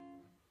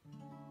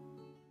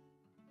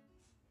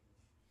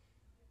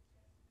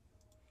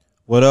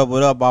What up?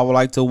 What up? I would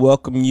like to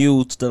welcome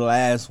you to the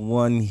Last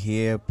One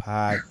Here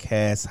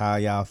podcast. How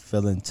y'all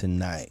feeling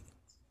tonight?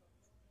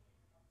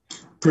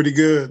 Pretty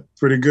good.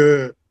 Pretty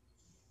good.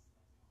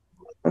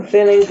 I'm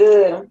feeling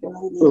good. I'm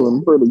feeling good.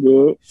 Feeling pretty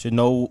good. Should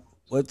know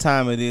what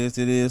time it is.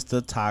 It is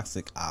the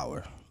toxic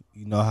hour.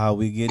 You know how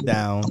we get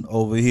down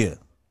over here.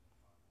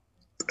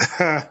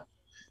 Well,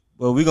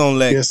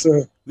 Yes,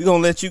 sir. we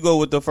gonna let you go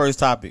with the first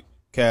topic,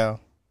 Cal.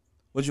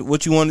 What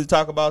you wanted to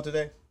talk about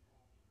today?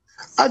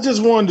 I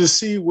just wanted to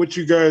see what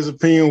you guys'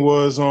 opinion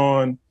was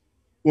on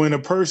when a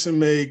person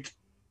make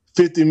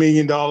 $50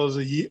 million a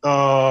year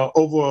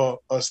over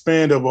a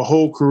span of a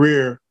whole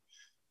career,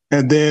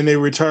 and then they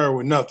retire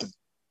with nothing.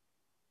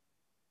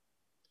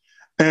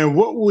 And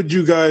what would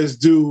you guys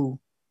do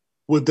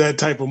with that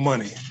type of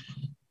money?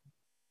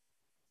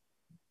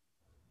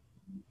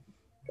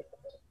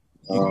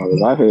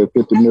 If I had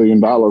 $50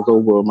 million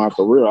over my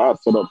career, I'd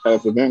set up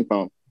passive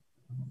income.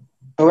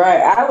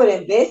 Right. I would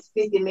invest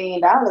 $50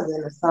 million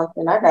into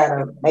something. I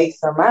gotta make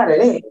some out of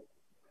it.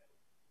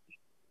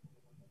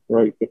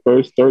 Right, the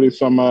first 30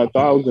 some odd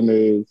thousand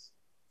is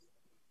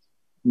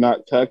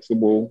not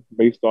taxable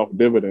based off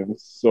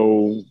dividends.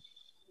 So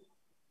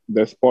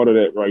that's part of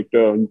that right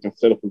there. You can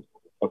set up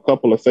a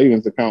couple of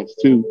savings accounts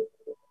too,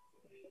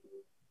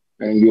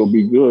 and you'll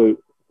be good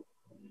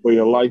for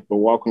your life. But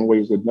walking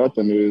away with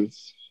nothing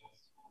is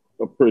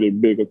a pretty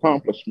big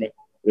accomplishment.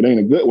 It ain't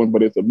a good one,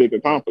 but it's a big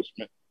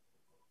accomplishment.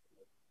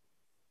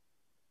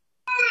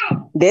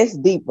 That's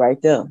deep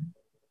right there.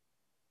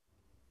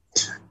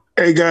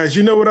 Hey guys,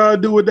 you know what I'll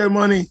do with that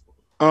money?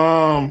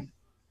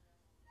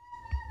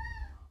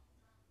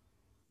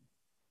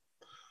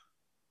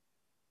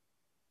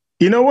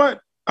 You know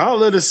what? I'll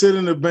let it sit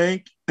in the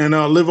bank and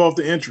I'll live off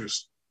the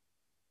interest.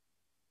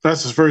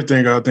 That's the first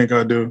thing I think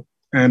I'll do.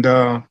 And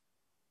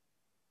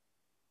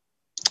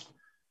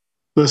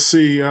let's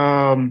see.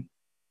 Probably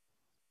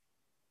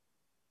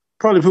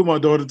put my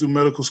daughter through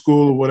medical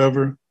school or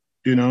whatever,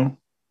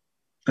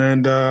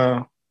 and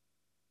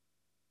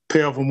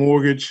pay off a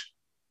mortgage,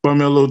 buy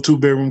me a little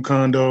 2-bedroom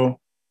condo,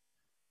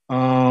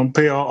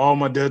 pay all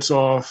my debts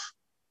off,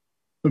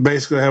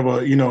 basically have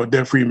a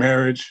debt-free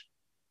marriage.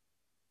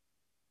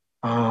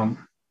 And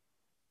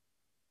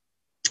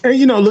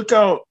look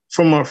out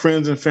for my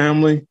friends and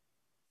family.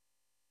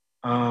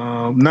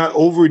 Not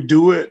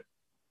overdo it,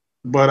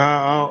 but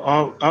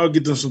I'll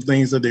get them some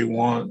things that they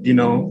want.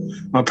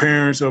 My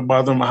parents, will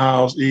buy them a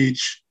house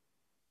each,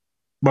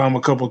 buy them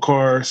a couple of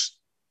cars.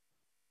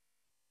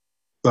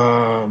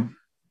 My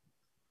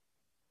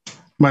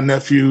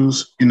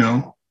nephews,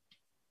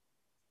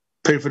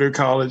 pay for their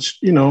college.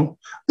 Little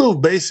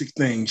basic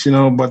things.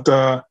 But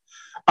I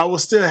would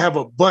still have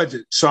a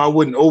budget, so I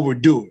wouldn't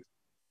overdo it.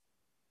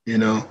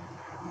 Yeah,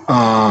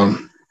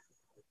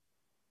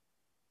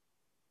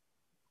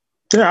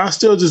 I'll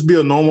still just be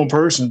a normal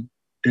person,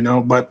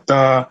 but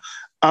I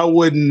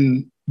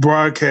wouldn't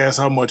broadcast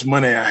how much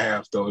money I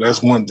have, though.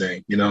 That's one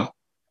thing,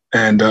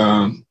 and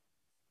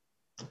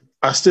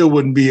I still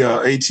wouldn't be an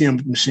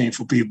ATM machine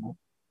for people,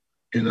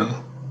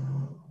 How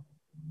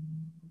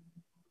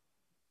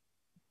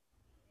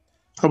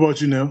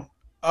about you, Neil?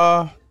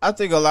 I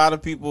think a lot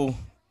of people.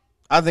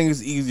 I think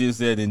it's easier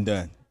said than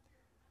done.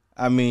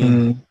 I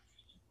mean,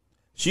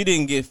 she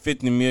didn't get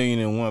 50 million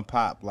in one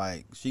pop.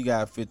 Like, she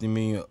got 50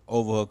 million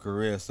over her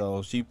career.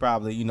 So she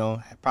probably, came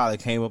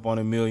up on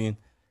 $1 million,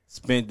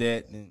 spent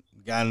that, and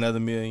got another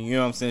 $1 million. You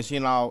know what I'm saying? She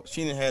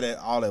didn't have that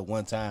all at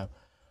one time.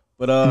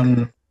 But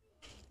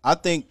I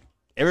think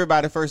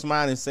everybody first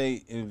mind is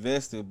say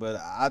invested,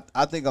 but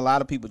I think a lot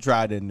of people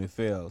tried it and it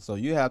failed. So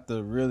you have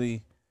to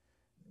really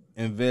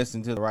invest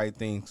into the right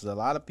things. Because a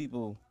lot of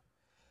people,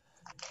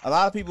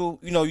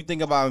 you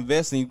think about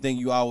investing, you think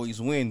you always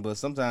win, but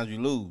sometimes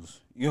you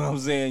lose. You know what I'm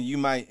saying? You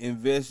might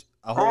invest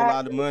a whole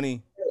lot of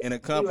money in a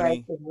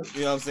company. You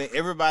know what I'm saying?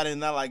 Everybody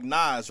not like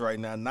Nas right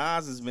now.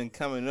 Nas has been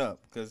coming up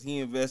because he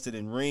invested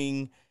in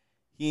Ring.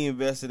 He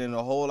invested in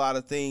a whole lot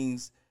of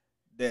things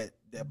that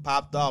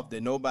popped off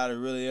that nobody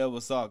really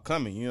ever saw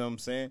coming. You know what I'm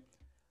saying?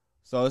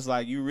 So it's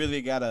like you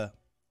really gotta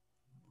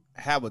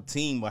have a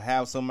team or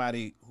have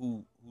somebody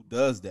who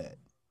does that.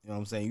 You know what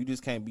I'm saying? You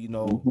just can't be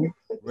no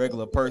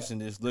regular person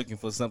that's looking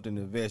for something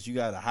to invest. You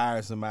got to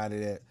hire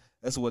somebody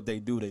that's what they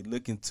do. They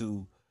look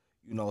into,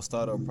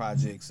 startup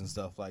projects and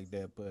stuff like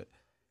that. But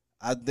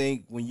I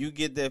think when you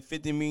get that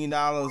 $50 million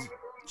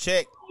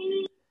check,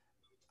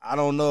 I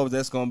don't know if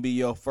that's going to be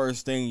your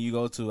first thing you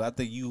go to. I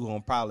think you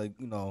going to probably,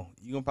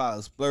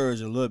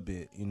 splurge a little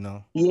bit, Yeah,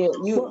 you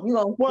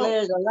gonna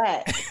splurge a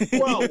lot.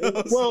 Well,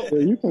 Yeah,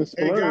 you can hey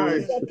splurge,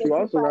 guys, but you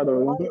also got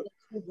to.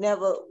 You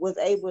never was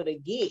able to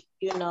get,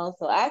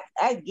 So I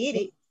get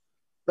it.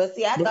 But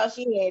see, I thought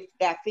she had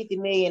got 50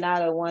 million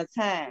out at one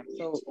time.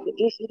 So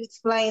it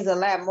explains a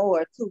lot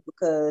more too,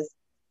 because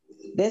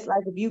that's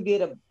like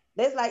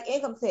that's like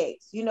income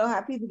tax. You know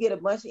how people get a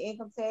bunch of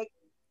income tax,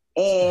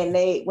 and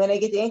when they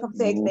get the income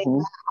tax, they buy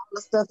all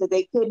the stuff that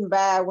they couldn't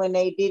buy when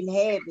they didn't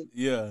have it.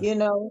 Yeah.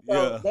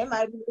 So that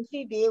might be what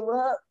she did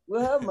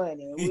with her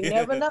money. We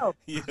never know.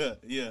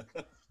 Yeah.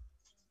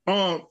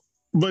 um,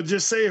 But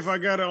just say if I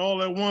got it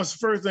all at once, the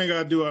first thing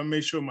I do, I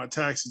make sure my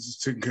taxes is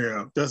taken care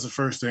of. That's the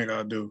first thing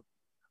I do.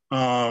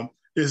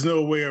 There's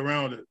no way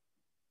around it.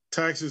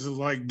 Taxes is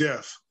like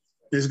death.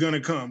 It's going to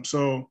come.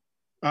 So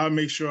I'll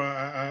make sure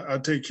I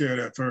take care of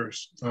that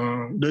first.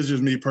 That's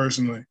just me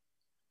personally.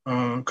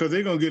 Because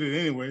they're going to get it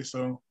anyway.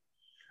 So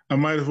I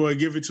might as well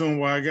give it to them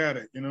while I got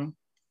it, you know?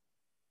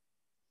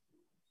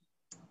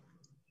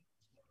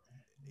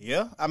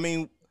 Yeah. I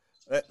mean,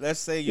 let's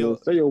say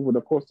say over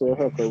the course of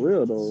her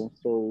career, though.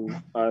 So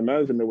I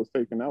imagine it was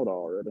taken out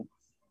already.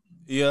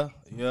 Yeah.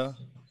 And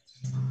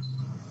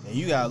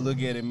you got to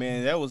look at it,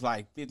 man. That was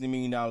like $50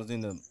 million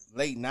in the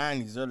late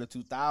 90s, early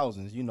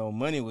 2000s. You know,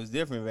 money was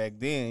different back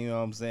then. You know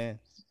what I'm saying?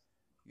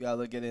 You got to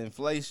look at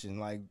inflation.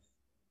 Like,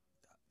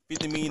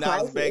 $50 million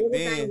back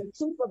then. Was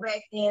cheaper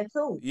back then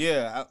too.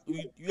 Yeah,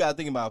 you got to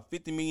think about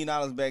 $50 million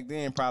back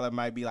then. Probably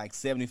might be like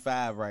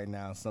 75 right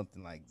now,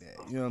 something like that.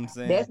 You know what I'm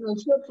saying? That's when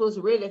chips was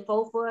really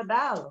 $4 for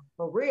 $1,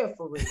 for real.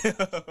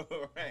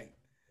 Right.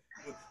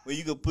 Well,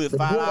 you could put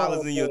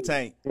 $5 in your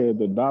tank. Yeah,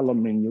 the dollar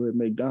menu at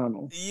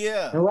McDonald's.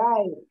 Yeah,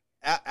 right.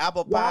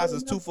 Apple pies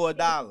is $2 for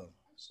 $1.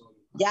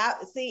 Y'all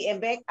see, and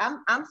back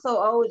I'm so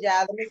old, y'all.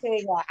 Let me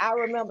tell y'all. Y'all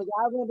remember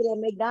that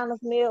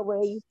McDonald's meal where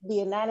it used to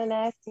be a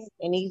 99 cents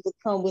and it used to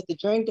come with the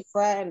drink, the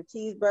fry, and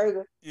the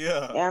cheeseburger.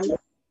 Yeah.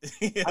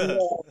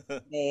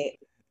 Yeah.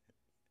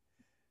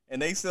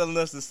 And they selling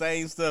us the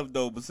same stuff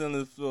though, but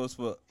selling it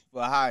for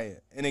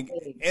higher, and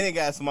it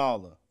got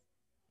smaller.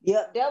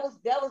 Yep, that was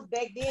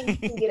back then. You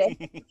can get a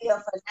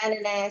meal for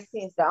 99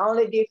 cents. The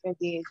only difference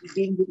is you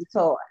didn't get the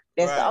toy.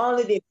 That's the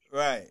only difference.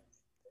 Right.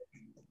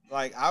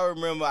 Like, I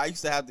remember I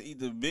used to have to eat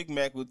the Big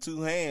Mac with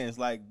 2 hands.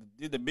 Like,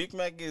 did the Big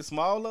Mac get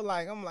smaller?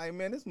 Like, I'm like,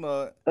 man, this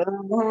mug,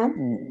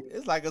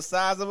 it's like a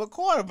size of a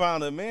quarter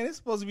pounder, man. It's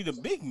supposed to be the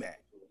Big Mac.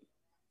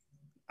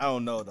 I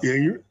don't know, though.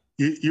 Yeah,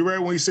 you're right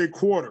when you say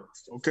quarter,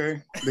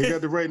 okay? They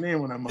got the right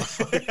name on that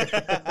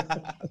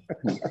motherfucker.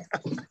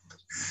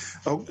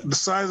 The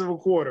size of a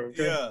quarter,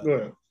 okay? Yeah. Go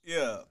ahead.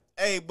 Yeah.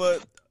 Hey,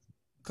 but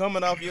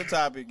coming off your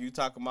topic, you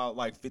talking about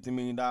like $50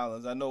 million.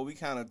 I know we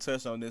kind of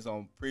touched on this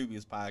on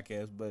previous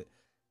podcasts, but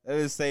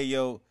let's say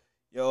your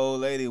old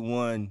lady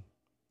won,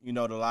 the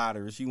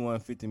lottery. She won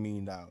 $50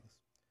 million.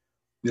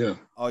 Yeah.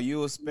 Are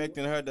you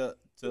expecting her to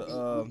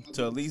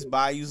at least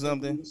buy you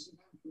something?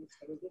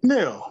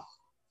 No.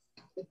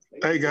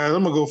 Hey guys,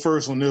 I'm gonna go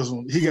first on this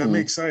one. He got me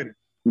excited.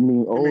 You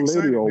mean old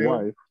lady or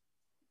wife?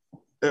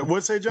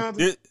 What's that,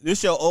 Jonathan?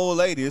 This your old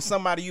lady. It's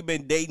somebody you've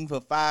been dating for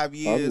 5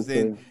 years,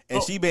 and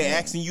she been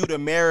asking you to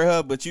marry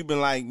her, but you've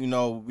been like,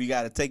 we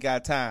got to take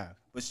our time.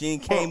 But she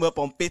ain't came up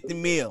on 50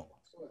 mil.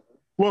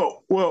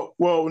 Well.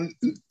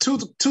 Two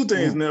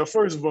things now.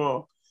 First of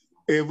all,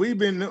 if we've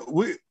been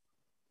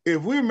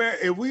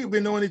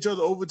knowing each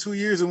other over 2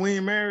 years and we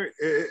ain't married,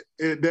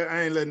 that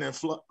I ain't letting that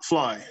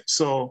fly.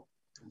 So,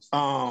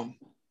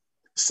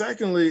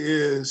 secondly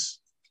is,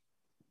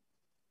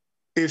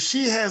 if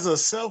she has a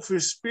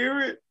selfish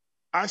spirit,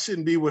 I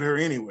shouldn't be with her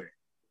anyway.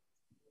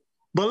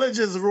 But let's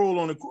just roll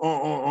on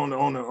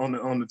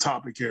the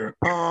topic here.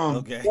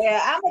 Okay.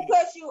 Yeah, I'm gonna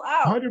cut you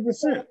out.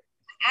 100%.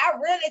 I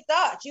really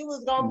thought you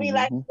was gonna be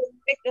like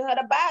expecting her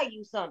to buy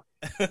you something.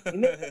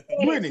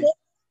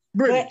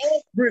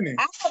 Brittany.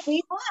 I'm gonna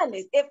be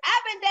honest. If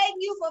I've been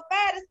dating you for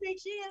 5 to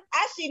 6 years,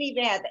 I shouldn't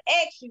even have to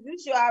ask you. You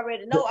should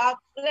already know off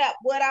the top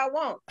what I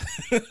want.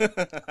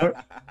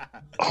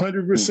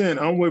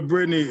 100%. I'm with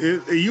Brittany.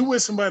 If you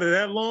with somebody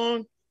that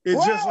long,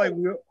 it's just like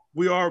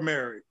we are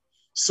married.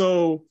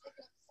 So,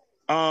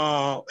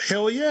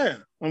 hell yeah,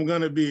 I'm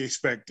gonna be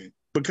expecting,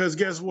 because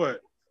guess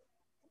what?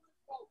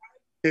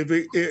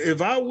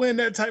 If I win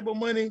that type of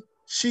money,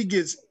 she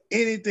gets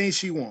anything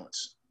she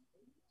wants.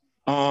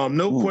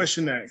 No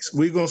question asked.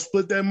 We're gonna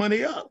split that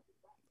money up.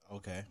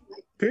 Okay.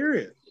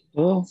 Period.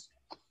 Well,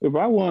 if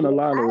I won a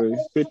lottery,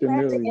 50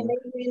 million.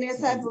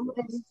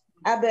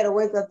 I better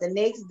wake up the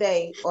next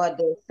day or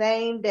the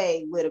same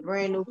day with a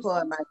brand new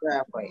car in my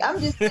driveway. I'm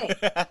just saying.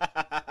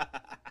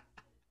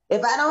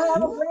 If I don't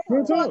have a brand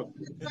new car in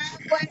my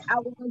driveway, I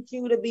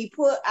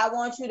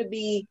want you to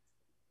be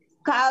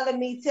calling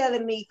me,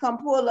 telling me, come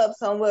pull up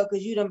somewhere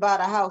because you done bought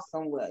a house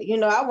somewhere.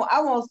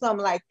 I want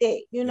something like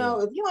that. If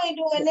you ain't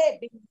doing that,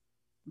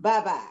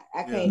 bye-bye.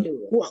 I can't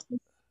do it. Well,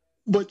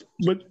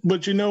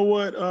 but you know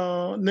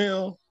what,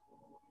 Nell?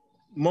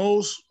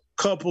 Most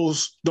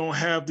couples don't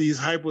have these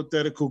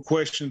hypothetical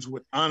questions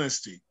with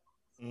honesty.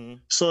 Mm-hmm.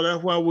 So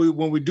that's why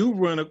when we do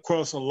run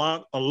across a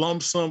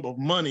lump sum of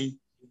money,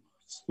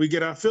 we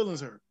get our feelings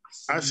hurt.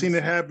 I've seen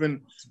it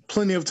happen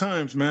plenty of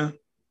times, man.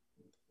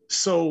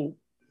 So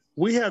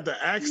we have to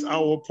ask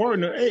our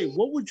partner, hey,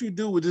 what would you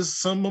do with this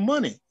sum of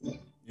money?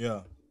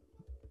 Yeah.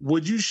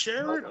 Would you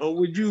share it, or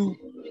would you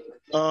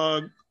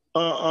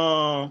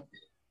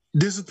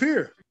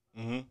disappear?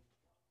 Mm-hmm.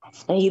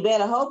 And you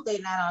better hope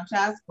they're not on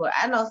child support.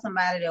 I know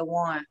somebody that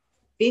won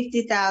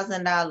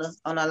 $50,000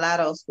 on a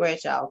lotto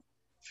scratch off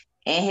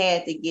and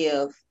had to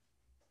give,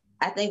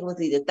 I think it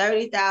was either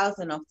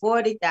 $30,000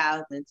 or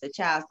 $40,000 to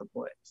child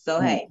support.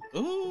 So hey,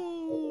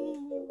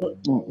 ooh,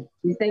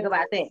 You think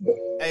about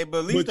that. Hey, but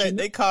at least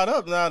they caught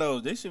up now, though.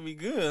 They should be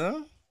good,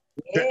 huh?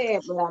 Yeah,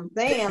 but I'm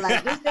saying,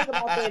 like, just think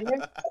about that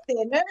nerve,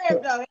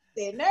 though.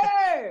 That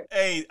nerve.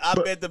 Hey, I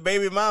bet the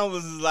baby mom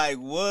was like,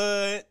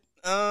 what?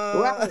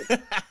 Right.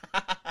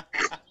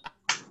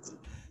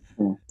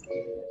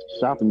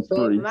 Shopping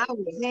spree.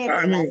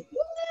 I mean,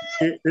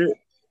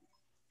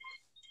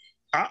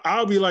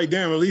 I'll be like,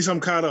 damn, at least I'm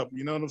caught up.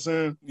 You know what I'm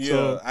saying? Yeah,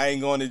 so, I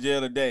ain't going to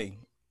jail today.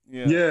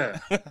 Yeah.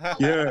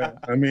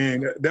 I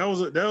mean, that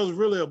was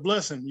really a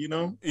blessing, you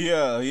know?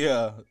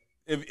 Yeah.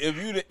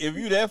 If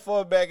you that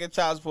far back in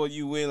child support,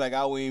 you win. Like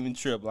I wouldn't even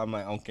trip. I'm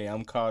like, okay,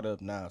 I'm caught up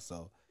now,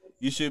 so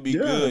you should be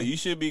good. You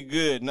should be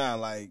good now.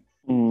 Like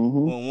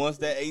once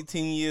that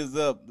 18 years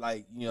up,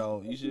 like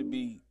you should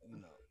be.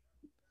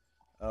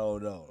 Oh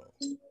no,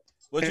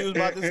 what you was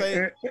about to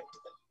say?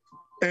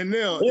 And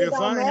now, if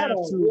I have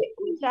to,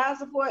 with child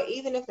support,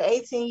 even if the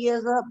 18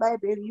 years up,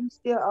 baby, if you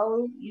still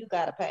owe, you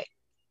gotta pay.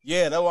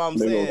 Yeah, that's what I'm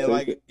saying.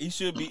 Like he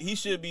should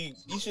be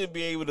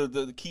able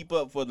to keep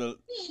up for the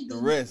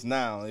rest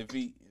now. If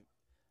he,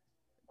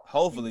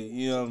 hopefully,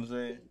 you know what I'm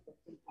saying.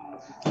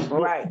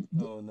 Right.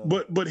 Oh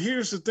no. But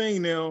here's the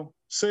thing now.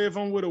 Say if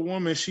I'm with a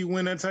woman, she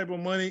win that type of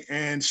money,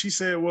 and she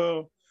said,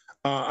 "Well,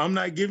 I'm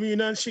not giving you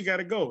nothing." She got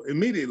to go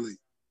immediately.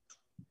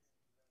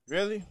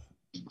 Really?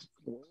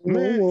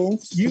 Man,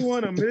 you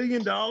want $1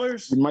 million?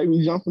 You might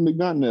be jumping the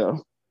gun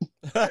now.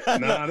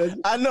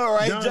 I know,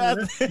 right,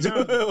 Jonathan?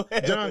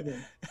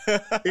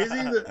 It's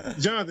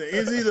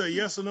either a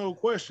yes or no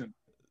question.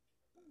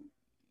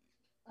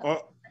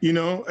 Or I ain't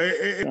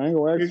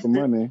gonna ask for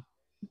money.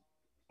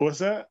 What's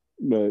that?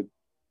 But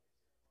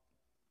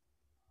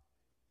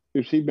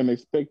if she's been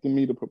expecting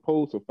me to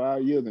propose for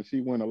 5 years and she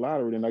won a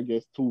lottery, then I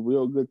guess 2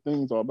 real good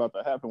things are about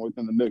to happen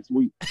within the next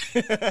week.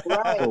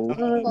 Right. So,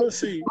 let's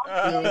see.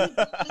 I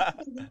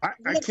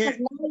can't.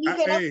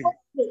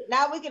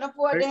 Now we can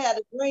afford to have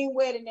a dream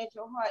wedding that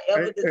your heart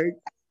ever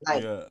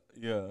desired.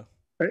 Yeah.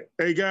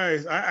 Hey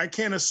guys, I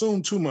can't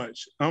assume too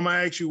much. I'm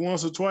gonna ask you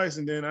once or twice,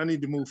 and then I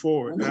need to move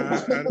forward.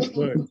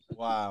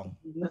 Wow.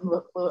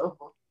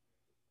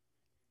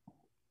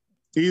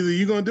 Either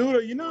you're gonna do it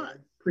or you're not.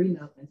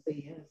 Prenup and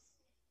say yes.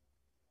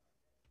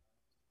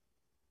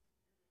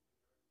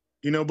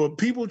 But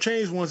people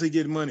change once they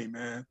get money,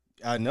 man.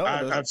 I know.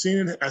 I've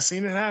seen it. I've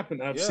seen it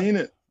happen. I've seen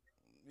it.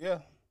 Yeah.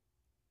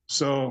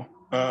 So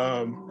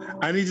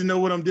I need to know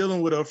what I'm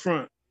dealing with up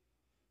front.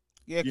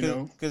 Yeah,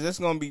 because it's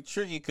gonna be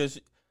tricky. Because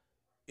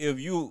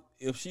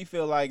if she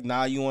feel like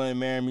you want to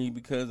marry me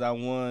because I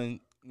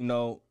won,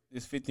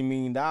 this $50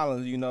 million,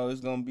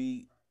 it's gonna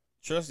be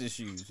trust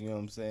issues. You know what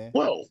I'm saying?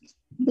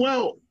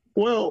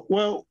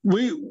 Well,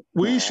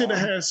 we should have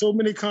had so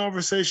many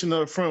conversations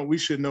up front. We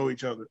should know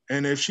each other.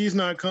 And if she's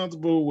not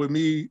comfortable with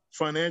me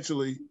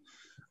financially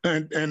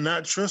and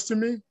not trusting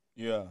me,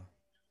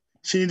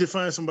 she need to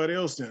find somebody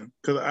else then.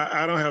 Because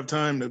I don't have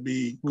time to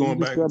be going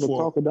back and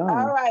forth.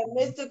 All right,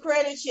 Mr.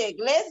 Credit Check.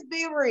 Let's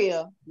be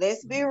real.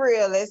 Let's be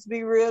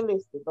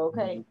realistic,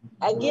 okay?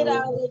 I get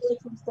all of what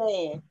you're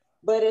saying.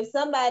 But if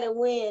somebody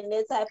win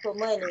that type of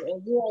money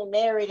and you ain't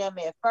marry them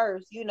at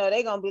first,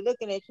 they're gonna be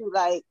looking at you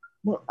like,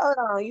 hold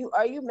on,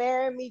 are you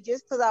marrying me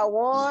just because I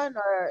won,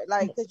 or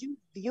like because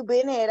you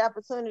been had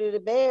opportunity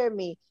to marry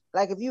me?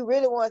 Like if you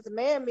really wanted to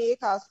marry me, it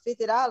cost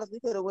 $50. We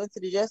could have went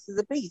to the Justice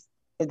of Peace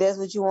if that's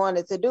what you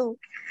wanted to do.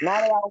 Now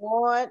that I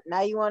won,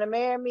 now you want to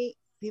marry me?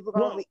 People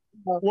gonna be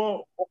as a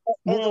woman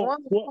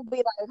gonna be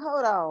like,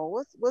 hold on,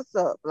 what's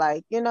up?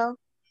 Like I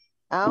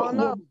don't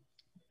know.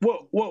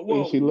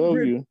 If she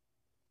loves you,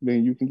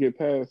 then you can get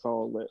past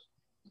all that.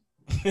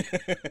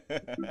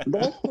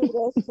 That's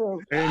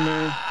true.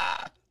 Amen.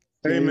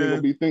 Hey man,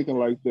 gonna be thinking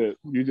like that.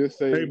 You just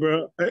say, "Hey,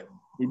 bro,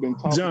 we've been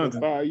talking for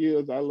 5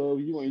 years. I love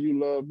you, and you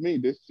love me.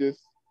 This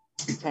just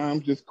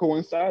times just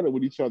coincided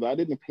with each other. I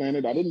didn't plan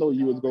it. I didn't know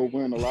you was gonna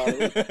win a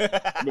lottery.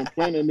 I've been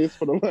planning this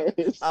for the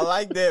last. I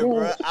like that,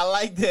 bro. I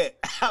like that.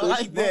 I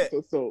like that.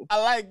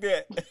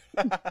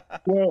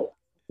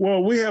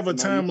 Well, we have a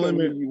time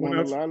limit. You won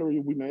a lottery.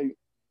 We made.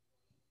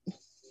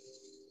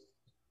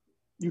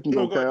 You can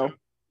go, Cal.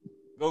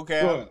 Go,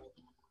 Cal.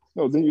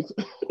 No, then you.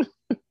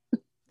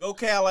 Go,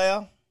 Cal,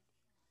 Al.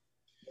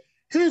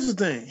 Here's the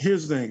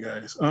thing,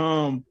 guys.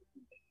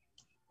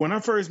 When I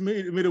first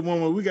meet a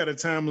woman, we got a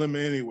time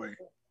limit anyway.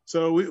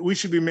 So we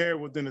should be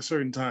married within a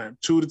certain time,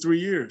 2 to 3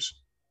 years.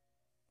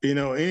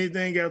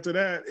 Anything after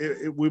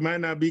that, we might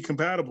not be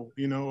compatible,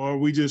 or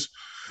we just,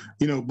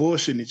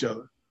 bullshitting each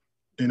other,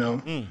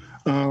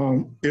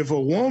 If a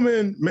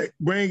woman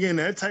bring in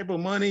that type of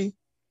money,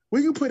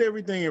 we can put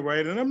everything in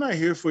right. And I'm not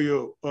here for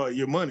your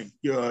money,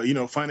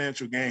 your,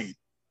 financial gain.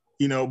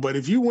 But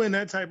if you win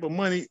that type of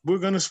money, we're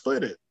going to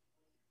split it.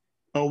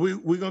 Or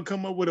we're going to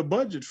come up with a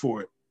budget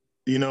for it,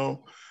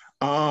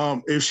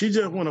 If she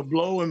just want to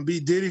blow and be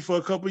Diddy for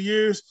a couple of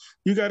years,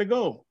 you got to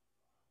go.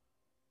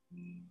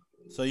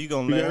 So you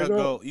going to let her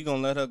go? You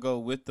going to let her go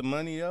with the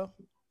money, though?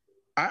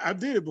 I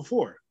did it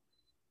before.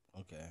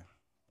 Okay.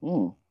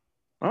 Okay.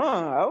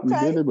 I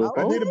did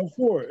it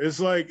before. It's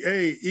like,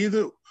 hey,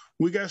 either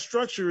We got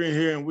structure in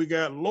here, and we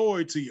got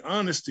loyalty,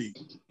 honesty.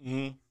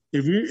 Mm-hmm.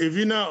 If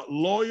you're not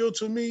loyal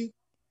to me,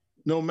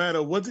 no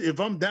matter what,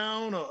 if I'm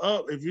down or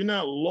up, if you're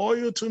not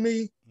loyal to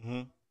me,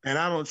 Mm-hmm. and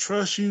I don't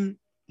trust you,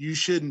 you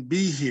shouldn't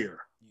be here.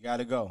 You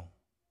gotta go.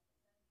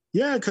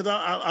 Yeah, because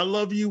I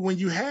love you when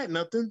you had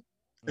nothing,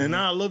 Mm-hmm. and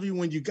now I love you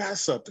when you got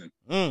something.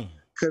 Mm.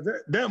 Because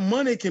that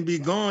money can be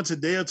gone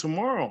today or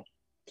tomorrow.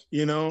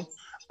 You know,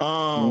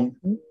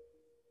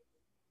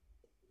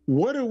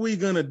 what are we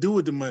gonna do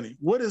with the money?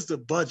 What is the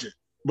budget?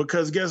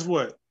 Because guess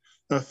what?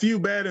 A few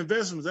bad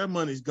investments, that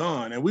money's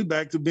gone, and we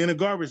back to being a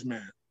garbage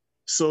man.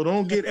 So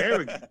don't get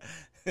arrogant.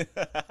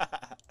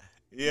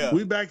 Yeah,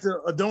 we back to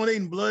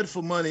donating blood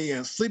for money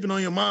and sleeping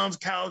on your mom's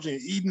couch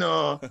and eating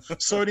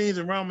sardines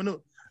and ramen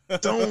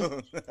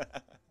noodles.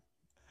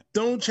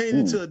 Don't change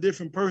into a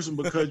different person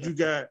because you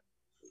got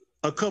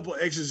a couple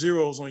extra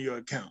zeros on your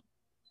account.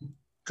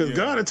 Because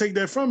God will take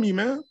that from you,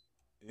 man.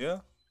 Yeah.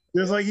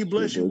 Just like He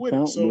bless you with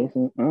it.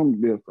 So I'm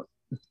different.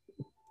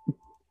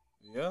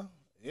 Yeah.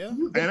 Yeah.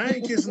 And I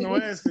ain't kissing no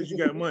ass because you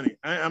got money.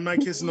 I'm not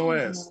kissing no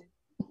ass.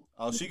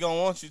 Oh, she gonna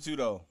want you to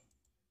though.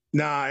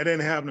 Nah, it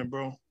ain't happening,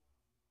 bro.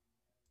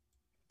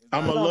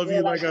 I'm gonna love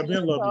you like I've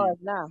been loving you.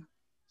 Now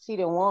she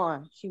the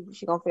one. She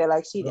gonna feel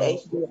like she the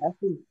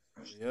HBIC.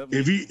 Yep.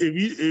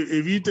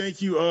 If you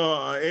think you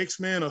are an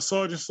X-Man or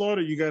Sergeant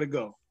Slaughter, you gotta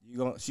go.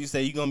 She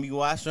said you gonna be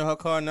washing her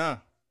car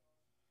now.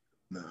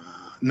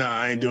 Nah,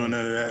 I ain't doing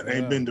none of that. I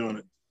ain't been doing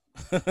it.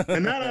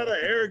 And not out of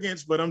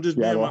arrogance, but I'm just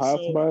being myself. Hire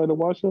somebody to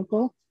wash your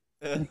car?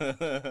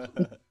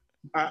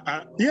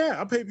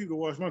 I pay people to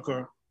wash my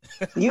car.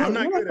 You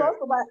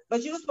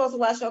were supposed to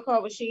wash your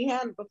car, but she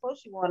handled before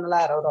she won the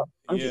lotto, though.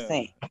 I'm just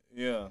saying.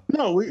 Yeah.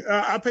 No,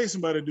 I pay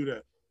somebody to do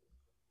that.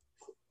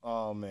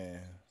 Oh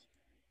man.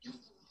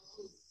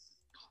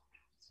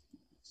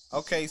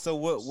 Okay, so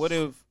what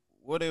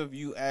if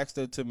you asked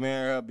her to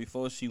marry her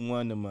before she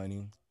won the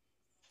money,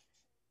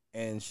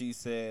 and she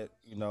said,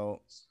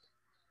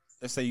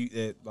 let's say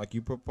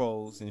you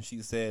proposed, and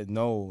she said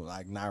no,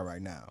 like not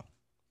right now,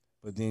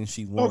 but then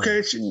she won.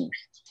 Okay,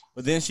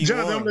 but then she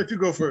Jonathan, won. I'm gonna let you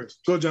go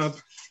first. Go,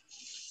 Jonathan.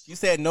 You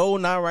said no,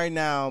 not right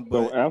now.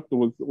 But so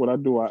afterwards, what I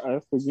do, I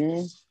ask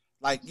again.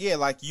 Like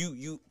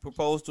you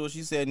proposed to her.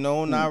 She said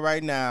no, not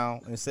right now,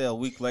 and say a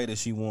week later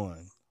she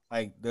won.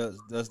 Like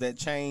does that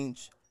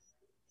change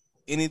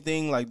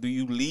anything? Like, do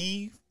you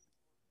leave?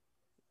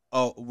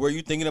 Oh, were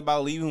you thinking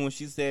about leaving when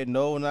she said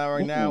no, not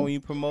right now? When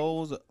you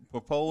propose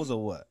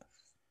or what?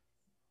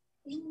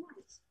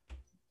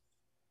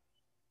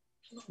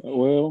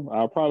 Well,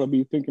 I'll probably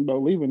be thinking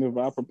about leaving if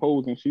I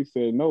proposed and she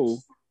said no.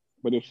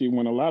 But if she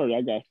won a lottery,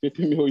 I got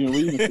 50 million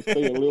reasons to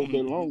stay a little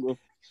bit longer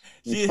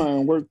and try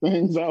and work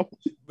things out.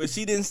 But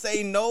she didn't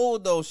say no,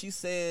 though. She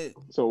said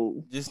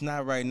so just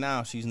not right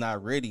now. She's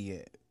not ready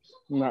yet.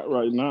 Not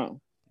right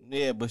now.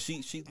 Yeah, but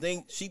she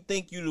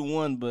think you the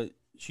one, but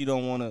she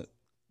don't want to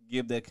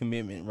give that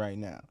commitment right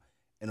now.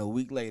 And a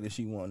week later,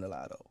 she won the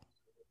lotto.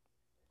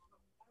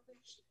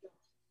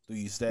 Do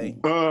you stay?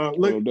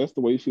 Well, that's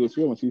the way she was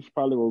feeling. She's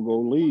probably gonna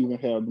go leave and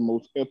have the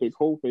most epic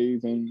whole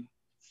phase in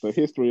the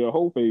history of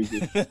whole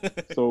phases.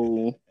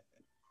 So,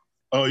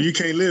 you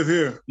can't live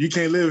here. You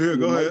can't live here.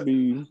 Go ahead.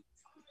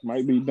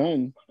 Might be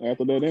done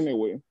after that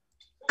anyway.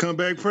 Come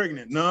back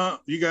pregnant? No,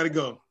 you got to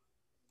go.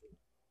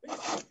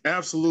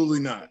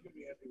 Absolutely not.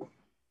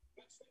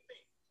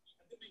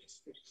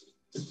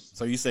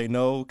 So you say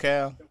no,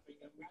 Cal?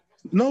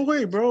 No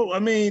way, bro. I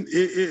mean,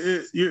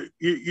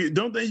 you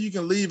don't think you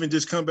can leave and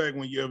just come back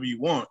whenever you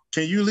want.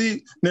 Can you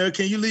leave now?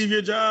 Can you leave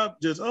your job?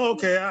 Just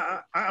okay.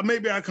 I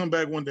maybe I come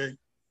back one day,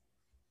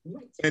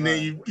 and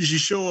then you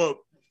show up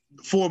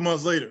 4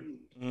 months later.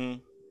 Mm-hmm.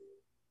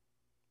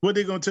 What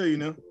they gonna tell you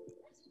now?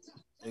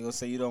 They gonna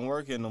say you don't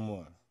work here no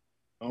more.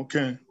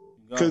 Okay.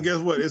 Because guess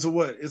what? It's a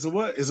what?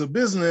 It's a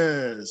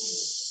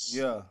business.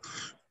 Yeah.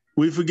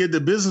 We forget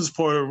the business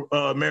part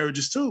of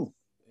marriages too.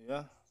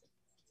 Yeah.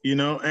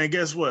 And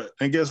guess what?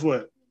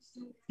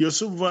 Your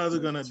supervisor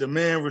gonna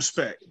demand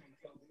respect.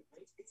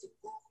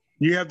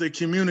 You have to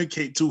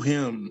communicate to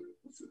him.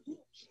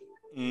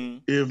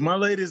 Mm. If my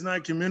lady's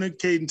not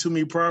communicating to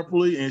me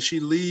properly and she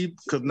leave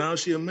because now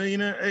she a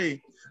millionaire,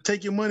 hey,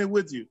 take your money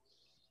with you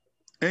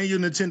and your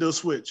Nintendo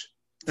Switch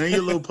and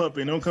your little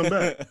puppy and don't come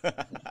back.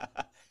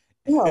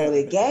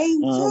 The game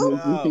too.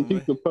 You can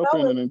keep the puppy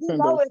and the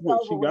Nintendo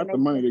Switch. She got the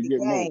money to get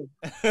more.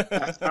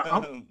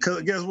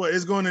 Cause guess what?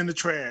 It's going in the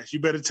trash. You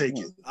better take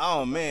it.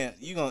 Oh man,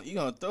 you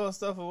gonna throw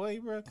stuff away,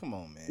 bro? Come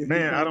on, man.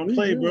 Man, I don't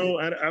play, bro.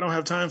 I don't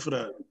have time for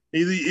that.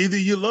 Either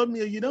you love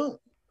me or you don't.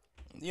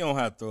 You don't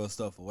have to throw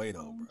stuff away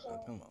though, bro.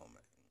 Come on,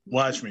 man.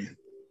 Watch me.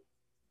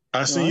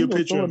 I see your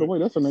picture. Away.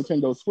 That's a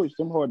Nintendo Switch.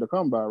 Them hard to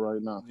come by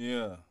right now.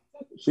 Yeah.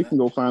 She can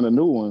go find a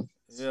new one.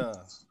 Yeah.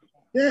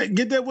 Yeah,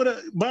 get that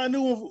buy a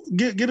new one.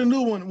 Get a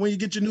new one when you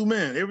get your new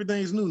man.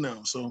 Everything's new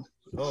now. So.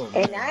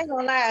 And I ain't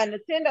gonna lie, a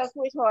Nintendo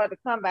Switch hard to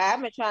come by.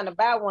 I've been trying to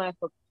buy one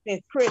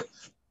since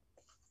Christmas.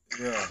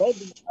 Yeah. They be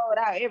sold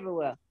out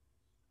everywhere.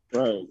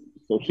 Right.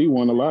 So she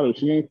won a lottery.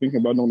 She ain't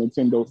thinking about no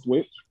Nintendo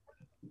Switch.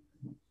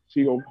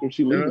 If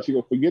she leaves it, she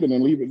go forget it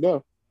and leave it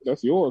there.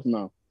 That's yours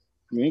now.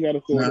 You ain't got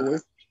to throw it away.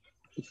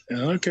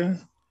 Okay.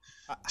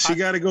 She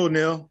got to go,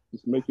 Nell.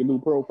 Just make your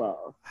new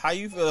profile. How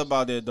you feel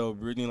about that though,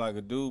 Brittany? Like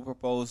a dude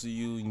proposed to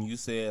you and you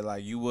said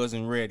like you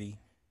wasn't ready,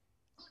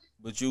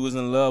 but you was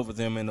in love with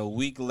him, and a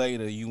week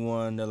later you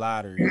won the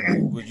lottery.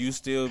 Like, would you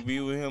still be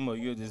with him, or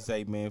you'll just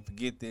say, "Man,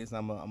 forget this.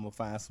 I'm gonna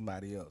find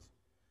somebody else."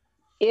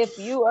 If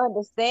you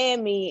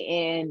understand me,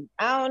 and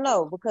I don't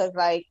know, because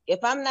like if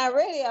I'm not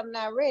ready, I'm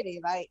not ready.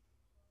 Like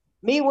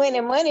me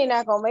winning money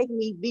not gonna make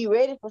me be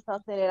ready for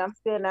something that I'm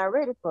still not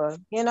ready for.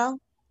 You know,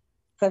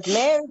 because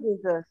marriage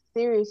is a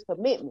serious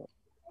commitment.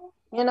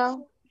 You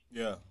know.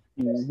 Yeah.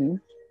 Mm-hmm.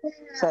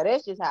 So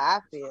that's just how I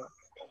feel.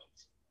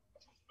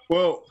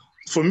 Well,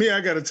 for me,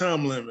 I got a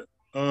time limit.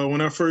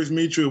 When I first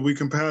meet you, if we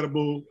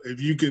compatible,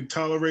 if you can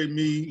tolerate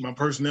me, my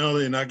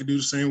personality, and I can do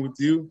the same with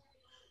you,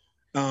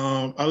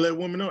 I let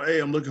women know, hey,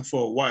 I'm looking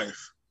for a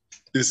wife.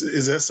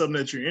 Is that something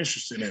that you're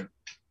interested in?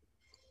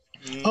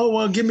 Mm-hmm. Oh,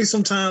 well, give me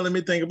some time. Let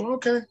me think about,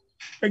 okay.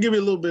 I give you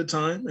a little bit of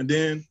time. And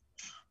then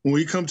when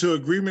we come to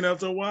agreement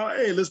after a while,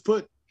 hey, let's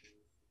put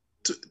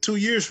 2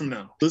 years from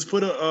now, let's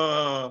put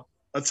a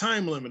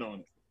time limit on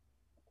it.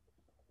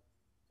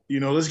 You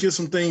know, let's get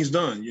some things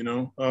done, you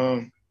know.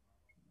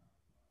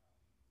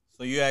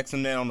 So you ask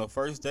him that on the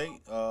first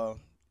date?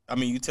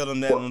 You tell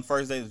him that on the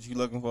first date that you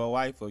looking for a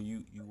wife, or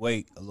you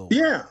wait a little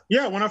while?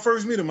 Yeah. When I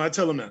first meet him, I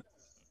tell him that.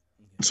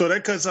 So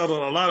that cuts out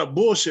a lot of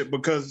bullshit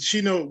because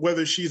she knows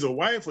whether she's a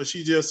wife or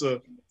she's just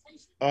a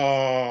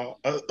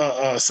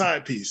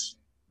side piece.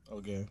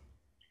 Okay.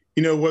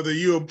 You know, whether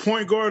you're a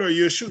point guard or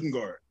you're a shooting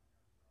guard.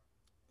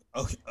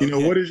 Okay. You know,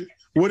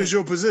 what is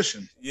your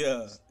position?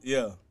 Yeah.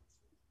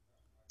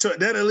 So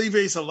that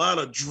alleviates a lot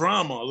of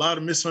drama, a lot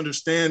of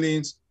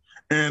misunderstandings,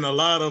 and a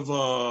lot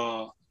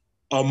of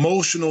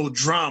emotional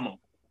drama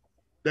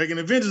that can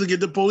eventually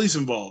get the police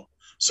involved.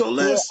 So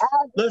let's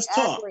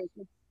talk.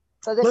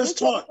 Because if you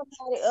tell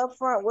somebody up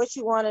front what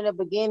you want in the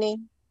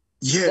beginning,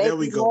 there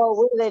we go.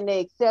 More willing to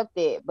accept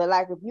it. But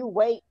like if you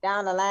wait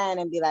down the line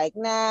and be like,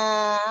 nah,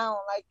 I don't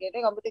like it,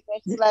 they're gonna be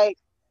thinking like,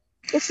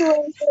 but you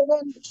ain't said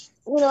that,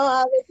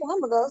 all this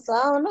time ago, so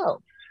I don't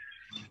know.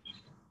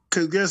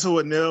 Because guess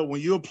what, Nell?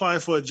 When you apply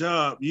for a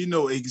job, you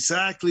know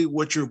exactly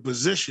what your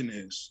position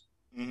is.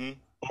 Mm-hmm.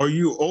 Are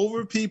you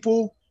over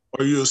people?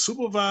 Are you a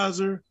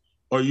supervisor?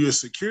 Are you a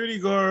security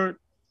guard?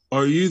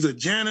 Are you the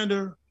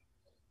janitor?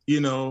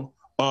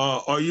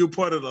 Are you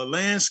part of the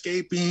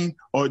landscaping?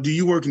 Or do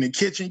you work in the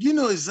kitchen? You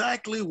know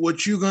exactly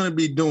what you're going to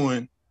be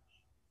doing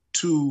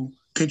to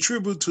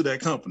contribute to that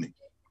company.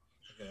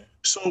 Okay.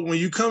 So when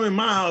you come in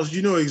my house,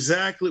 you know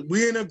exactly,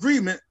 we're in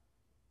agreement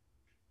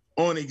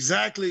on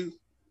exactly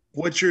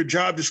what your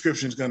job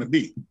description is going to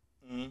be.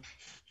 Mm-hmm.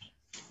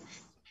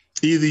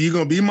 Either you're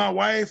going to be my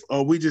wife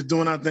or we just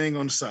doing our thing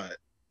on the side.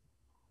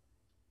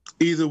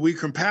 Either we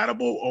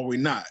compatible or we're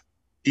not.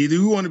 Either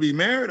you want to be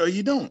married or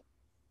you don't.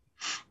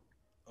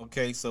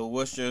 Okay, so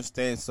what's your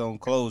stance on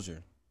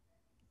closure?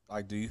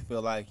 Like, do you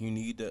feel like you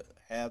need to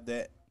have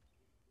that?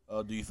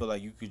 Or do you feel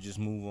like you could just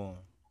move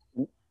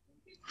on?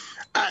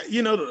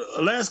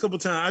 The last couple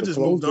of times I just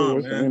moved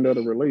on, man. The end of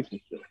the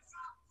relationship.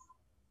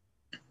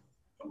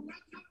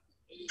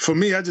 For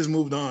me, I just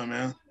moved on,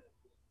 man.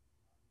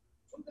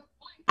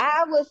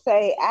 I would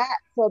say,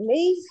 for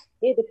me,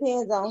 it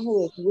depends on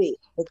who it's with.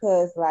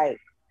 Because, like,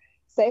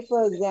 say,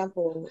 for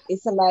example,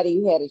 it's somebody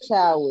you had a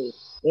child with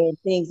and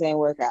things ain't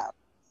work out.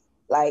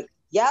 Like,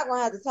 y'all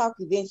gonna have to talk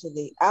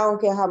eventually. I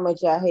don't care how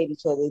much y'all hate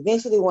each other.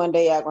 Eventually, one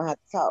day, y'all gonna have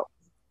to talk.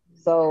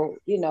 So,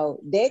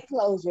 that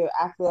closure,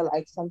 I feel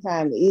like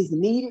sometimes is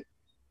needed.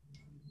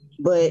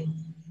 But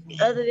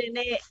other than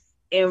that,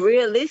 and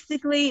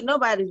realistically,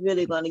 nobody's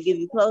really going to give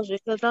you closure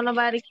because don't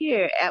nobody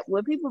care.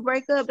 When people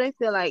break up, they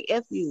feel like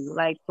F you,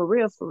 like for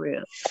real.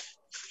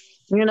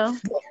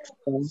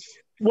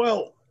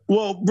 Well,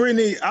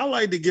 Brittany, I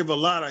like to give a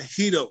lot of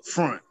heat up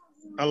front.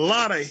 Let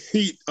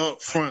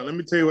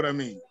me tell you what I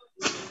mean.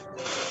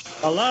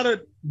 A lot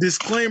of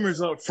disclaimers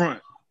up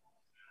front.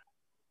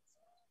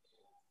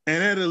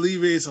 And that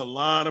alleviates a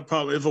lot of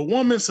problems. If a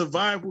woman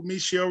survived with me,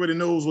 she already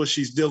knows what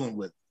she's dealing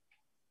with.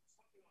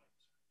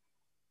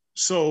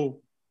 So,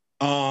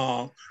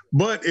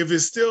 but if it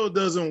still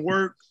doesn't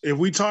work, if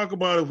we talk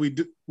about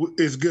it,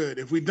 it's good.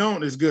 If we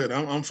don't, it's good.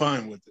 I'm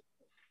fine with it.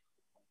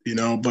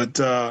 But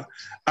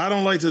I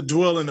don't like to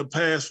dwell in the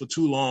past for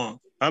too long.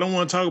 I don't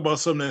want to talk about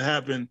something that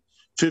happened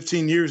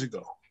 15 years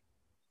ago.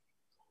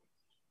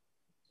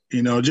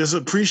 Just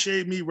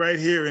appreciate me right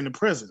here in the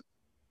present.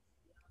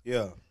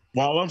 Yeah.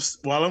 While I'm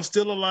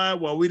still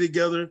alive, while we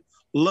together,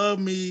 love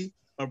me,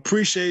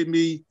 appreciate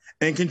me,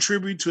 and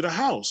contribute to the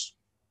house.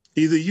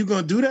 Either you're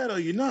gonna do that or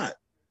you're not.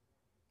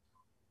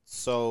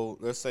 So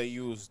let's say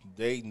you was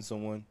dating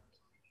someone,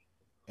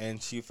 and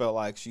she felt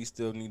like she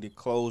still needed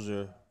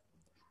closure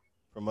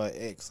from her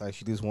ex. Like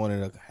she just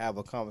wanted to have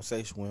a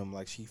conversation with him.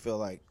 Like she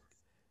felt like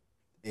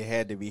it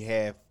had to be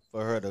had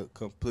for her to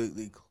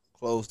completely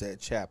close that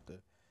chapter.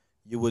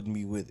 You wouldn't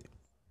be with it.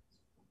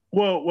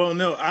 Well,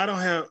 no, I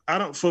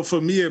don't. For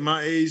me at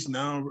my age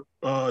now,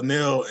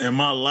 Nell, and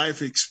my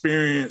life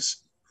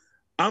experience,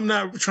 I'm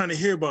not trying to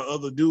hear about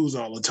other dudes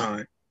all the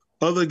time.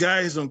 other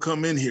guys don't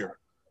come in here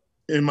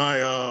in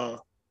my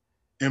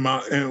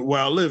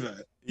where I live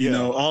at. You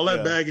know, all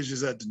that baggage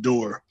is at the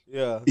door.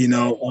 Yeah. You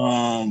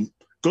know,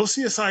 go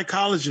see a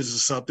psychologist or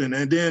something,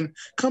 and then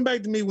come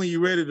back to me when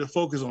you're ready to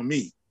focus on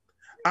me.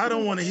 I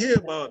don't want to hear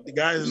about the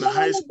guys in the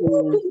high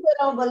school. People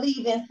don't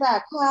believe in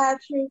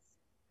psychiatrists.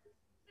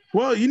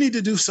 Well, you need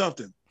to do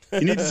something.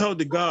 You need to talk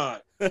to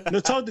God. No,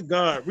 talk to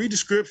God. Read the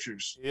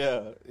scriptures.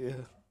 Yeah.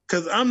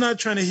 Because I'm not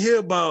trying to hear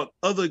about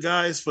other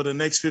guys for the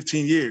next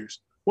 15 years.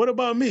 What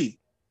about me?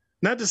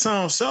 Not to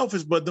sound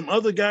selfish, but them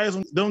other guys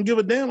don't give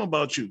a damn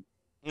about you.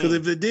 Because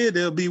if they did,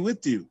 they'll be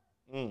with you.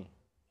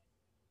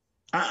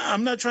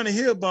 I'm not trying to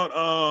hear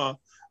about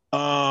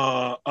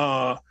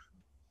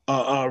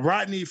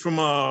Rodney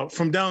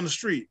from down the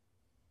street.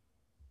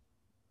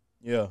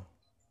 Yeah.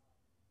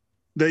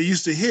 They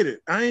used to hit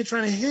it. I ain't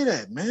trying to hear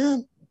that,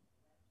 man.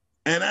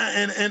 And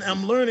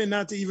I'm learning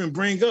not to even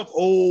bring up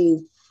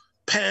old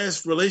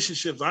past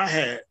relationships I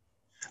had.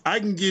 I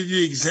can give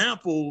you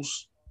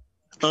examples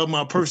of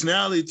my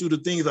personality through the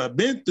things I've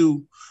been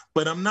through,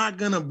 but I'm not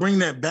gonna bring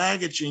that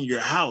baggage in your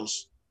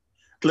house.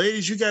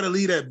 Ladies, you gotta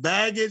leave that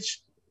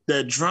baggage,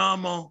 that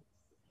drama,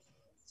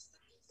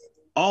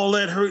 all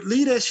that hurt,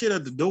 leave that shit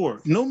at the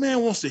door. No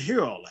man wants to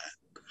hear all that.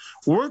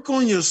 Work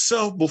on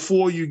yourself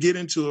before you get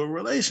into a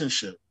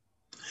relationship.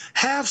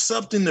 Have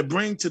something to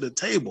bring to the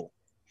table.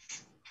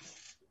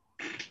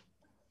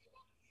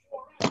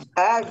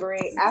 I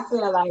agree. I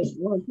feel like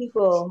when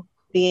people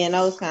be in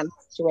those kind of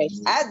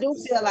situations, I do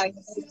feel like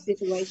those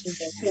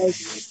situations are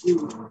crazy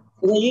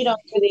because you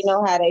don't really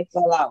know how they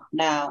fell out.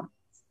 Now,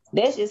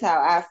 that's just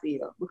how I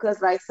feel,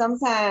 because like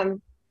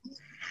sometimes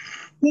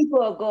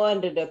people are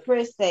going to the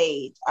depressed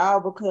stage all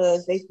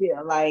because they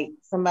feel like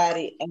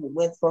somebody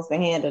wasn't supposed to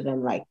handle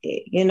them like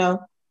that, you know?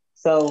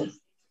 So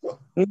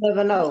you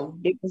never know,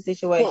 different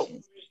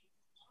situations.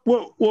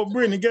 Well,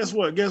 Brittany, guess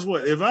what?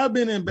 If I've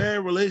been in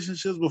bad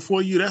relationships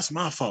before you, that's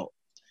my fault.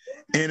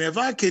 And if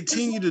I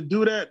continue to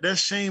do that,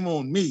 that's shame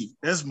on me.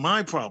 That's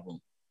my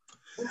problem.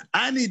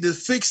 I need to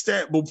fix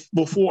that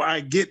before I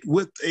get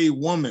with a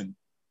woman.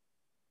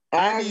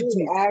 I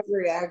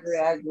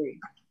agree.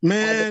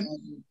 Man,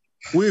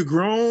 we're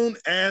grown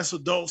ass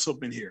adults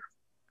up in here.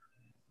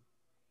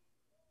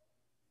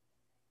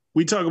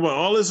 We talk about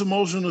all this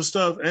emotional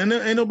stuff, and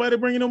there ain't nobody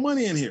bringing no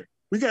money in here.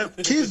 We got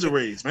kids to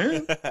raise,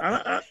 man.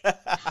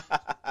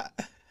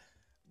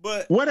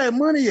 But where that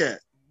money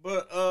at?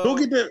 But go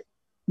get that.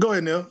 Go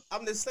ahead, Neil.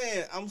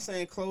 I'm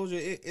saying closure.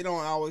 It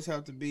don't always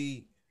have to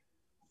be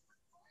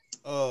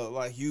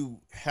like you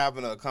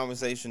having a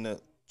conversation to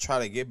try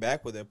to get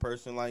back with that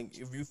person. Like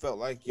if you felt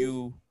like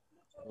you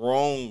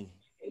wrong,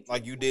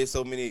 like you did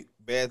so many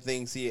bad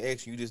things to your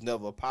ex, you just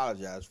never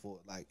apologized for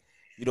it. Like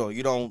you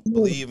don't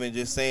believe in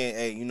just saying,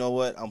 hey, you know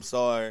what? I'm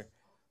sorry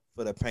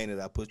for the pain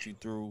that I put you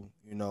through.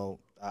 You know,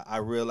 I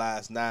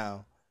realize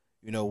now,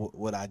 you know,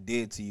 what I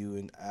did to you,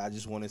 and I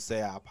just want to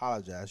say I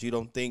apologize. You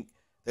don't think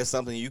that's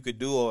something you could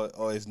do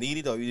or is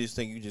needed, or you just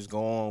think you just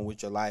go on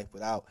with your life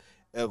without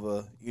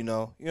ever, you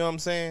know what I'm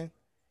saying?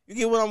 You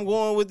get what I'm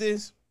going with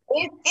this?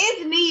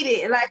 It's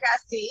needed. Like I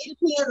said, it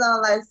depends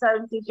on like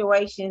certain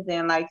situations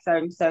and like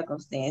certain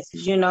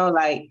circumstances, you know,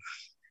 like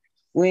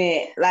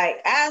when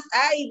like I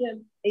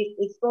even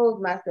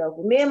exposed myself.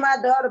 When me and my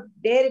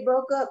daddy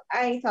broke up,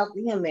 I ain't talked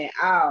to him at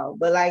all.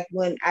 But like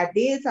when I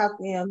did talk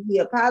to him, he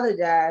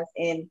apologized,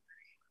 and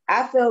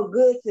I felt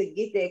good to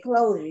get that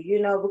closure,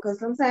 you know, because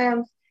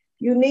sometimes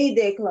you need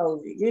that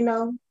closure, you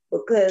know,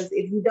 because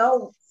if you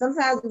don't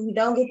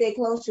get that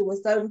closure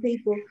with certain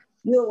people,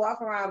 you'll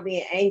walk around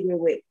being angry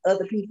with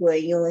other people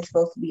and you ain't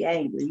supposed to be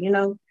angry, you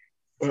know?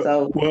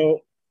 So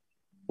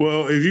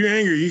well, if you're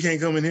angry, you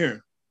can't come in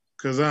here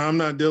because I'm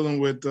not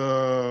dealing with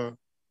stuff.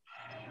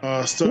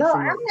 No,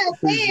 I'm not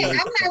saying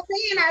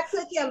I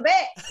took him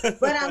back,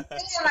 but I'm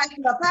saying like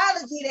the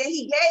apology that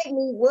he gave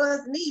me was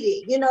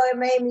needed. You know, it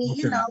made me,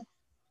 you know,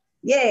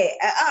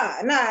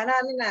 nah.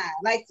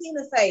 Like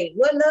Tina say,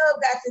 what love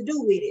got to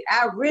do with it?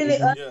 I really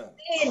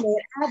understand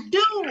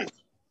it.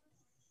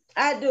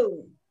 I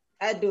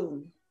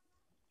do.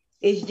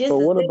 It's just. So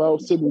what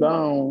about sitting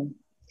down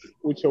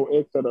with your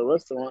ex at a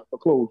restaurant for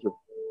closure?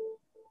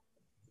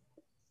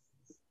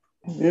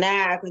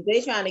 Nah, because they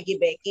trying to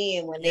get back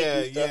in when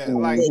they do stuff.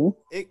 Like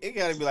it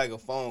got to be like a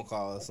phone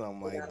call or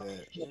something like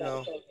that, you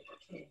know.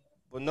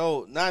 But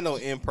not no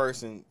in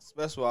person,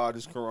 especially with all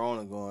this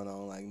corona going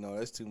on. Like, no,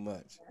 that's too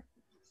much.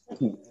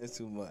 It's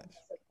too much.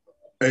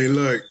 Hey,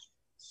 look,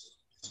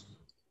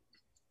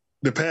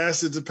 the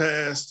past is the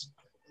past.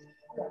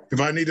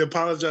 If I need to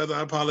apologize,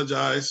 I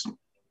apologize.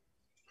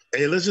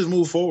 Hey, let's just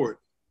move forward.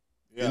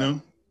 Yeah. You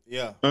know?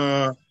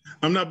 Yeah.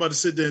 I'm not about to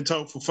sit there and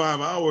talk for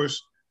 5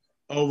 hours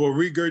over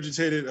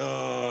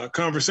regurgitated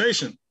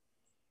conversation.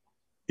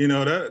 You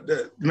know,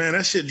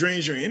 that shit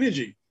drains your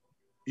energy,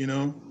 you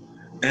know?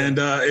 And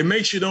it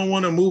makes you don't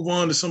want to move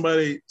on to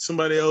somebody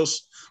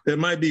else that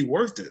might be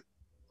worth it.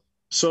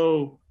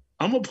 So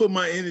I'm going to put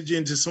my energy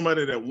into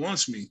somebody that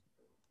wants me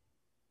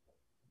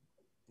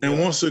and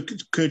wants to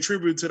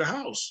contribute to the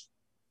house.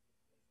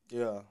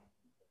 Yeah.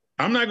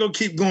 I'm not gonna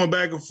keep going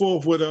back and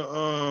forth with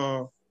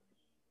a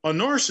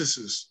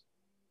narcissist.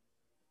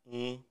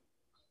 Mm-hmm.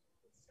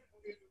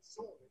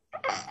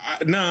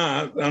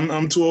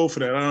 I'm too old for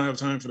that. I don't have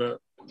time for that.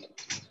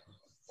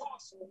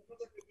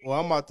 Well,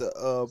 I'm about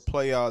to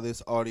play all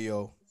this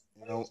audio.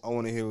 I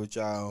want to hear what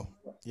y'all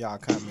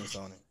comments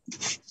on it.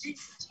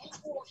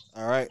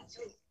 All right.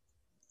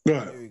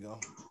 Here we go.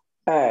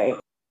 All right.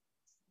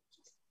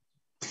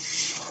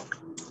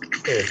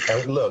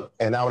 And look,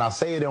 and now when I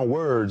say it in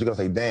words, you're gonna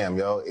say, "Damn,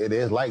 yo, it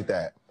is like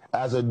that."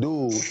 As a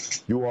dude,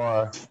 you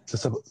are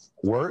to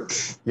work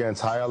your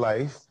entire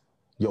life.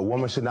 Your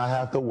woman should not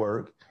have to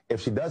work.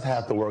 If she does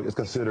have to work, it's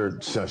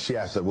considered she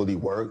has to really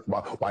work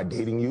while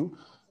dating you.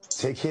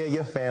 Take care of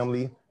your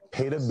family,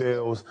 pay the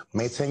bills,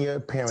 maintain your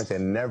appearance,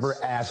 and never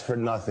ask for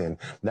nothing.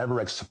 Never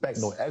expect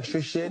no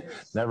extra shit.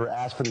 Never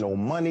ask for no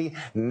money.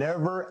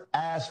 Never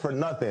ask for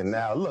nothing.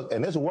 Now, look,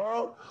 in this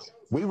world,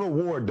 we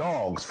reward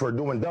dogs for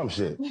doing dumb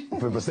shit,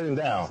 for sitting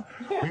down.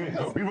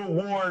 We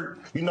reward,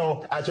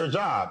 at your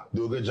job.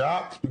 Do a good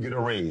job, you get a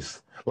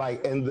raise.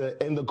 Like in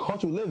the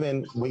culture we live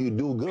in, when you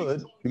do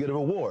good, you get a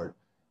reward.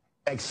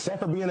 Except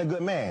for being a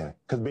good man,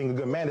 because being a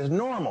good man is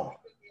normal.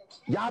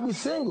 Y'all be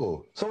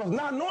single, so it's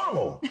not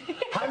normal.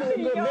 Having a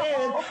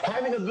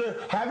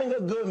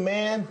good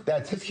man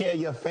that takes care of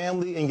your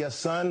family and your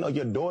son or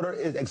your daughter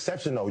is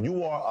exceptional.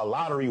 You are a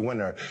lottery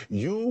winner.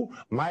 You,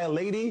 my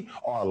lady,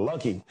 are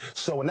lucky.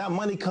 So when that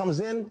money comes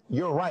in,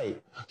 you're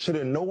right.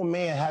 Shouldn't no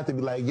man have to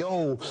be like,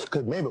 yo,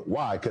 because maybe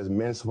why? Because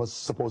men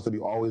supposed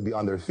to always be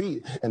on their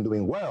feet and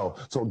doing well.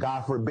 So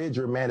God forbid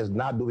your man is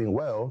not doing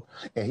well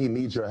and he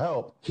needs your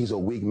help. He's a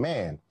weak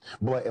man.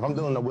 But if I'm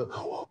dealing with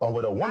a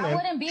woman, I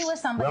wouldn't be with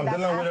somebody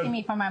that's asking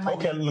me for my money.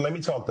 Okay, let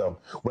me talk though.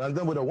 When I'm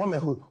dealing with a woman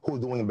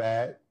who's doing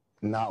bad,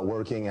 not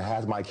working, and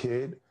has my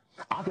kid,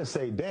 I can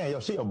say, damn,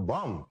 yo, she a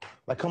bum.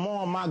 Like, come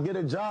on, ma, get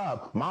a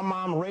job. My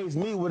mom raised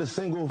me with a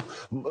single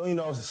and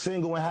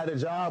had a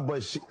job,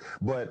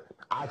 but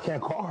I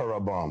can't call her a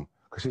bum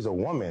because she's a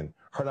woman.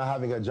 Her not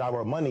having a job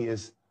or money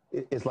it's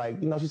like,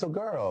 she's a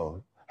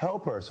girl.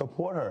 Help her,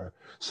 support her.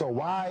 So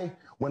why,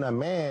 when a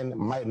man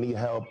might need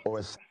help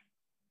or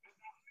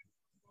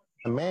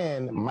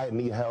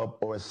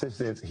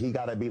assistance, he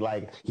gotta be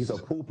like he's a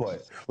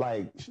poo-put.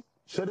 Like,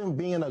 shouldn't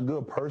being a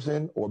good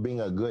person or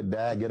being a good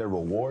dad get a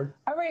reward?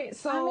 All right,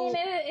 so I mean,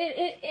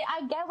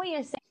 I get what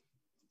you're saying.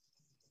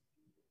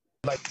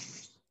 Like,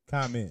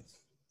 comments.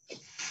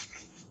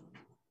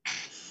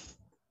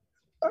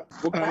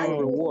 What kind of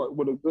reward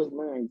would a good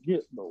man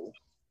get though?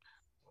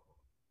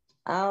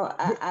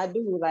 I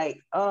do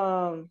like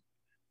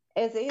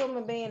as a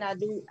human being, I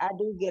do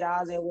get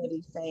all that what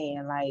he's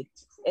saying. Like,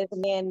 as a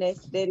man, that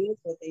is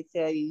what they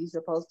tell you. You're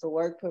supposed to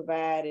work,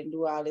 provide, and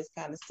do all this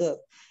kind of stuff.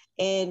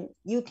 And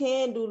you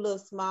can do little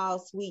small,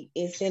 sweet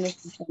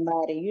incentives to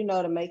somebody,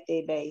 to make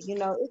their day.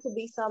 It could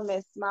be something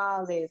as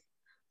small as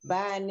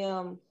buying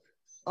them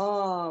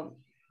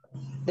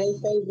their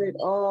favorite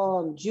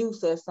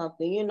juice or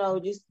something.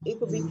 Just it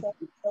could be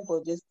something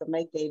simple just to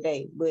make their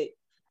day. But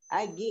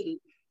I get it.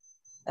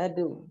 I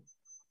do.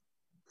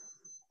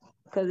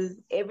 Because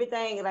it's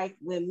everything, like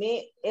when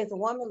men, as a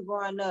woman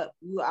growing up,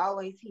 you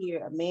always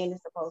hear a man is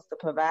supposed to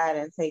provide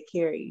and take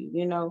care of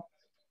you,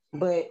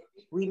 but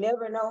we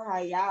never know how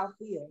y'all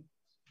feel.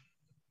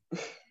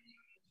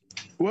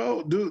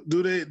 Well,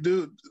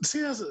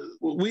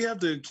 we have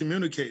to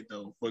communicate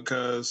though,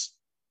 because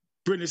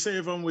Brittany, say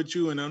if I'm with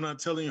you and I'm not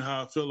telling you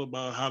how I feel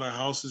about how the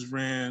house is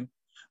ran,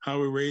 how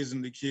we're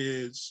raising the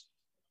kids,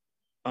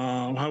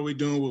 how we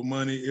doing with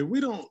money. If we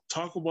don't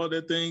talk about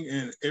that thing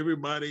and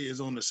everybody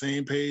is on the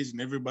same page and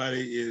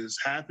everybody is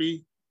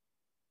happy,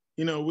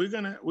 we're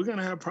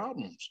gonna have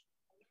problems.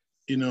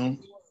 But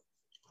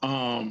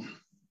I'm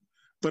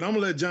gonna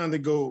let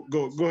Jonathan go.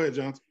 Go ahead,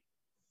 Jonathan.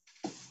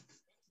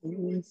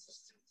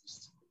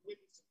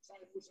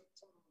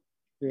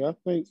 Yeah, I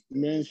think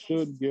men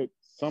should get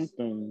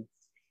something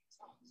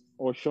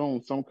or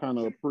shown some kind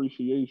of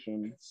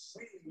appreciation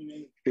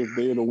if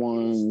they're the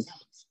ones.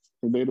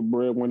 If they the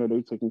breadwinner,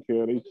 they taking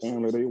care of their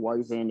family, their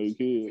wife, and their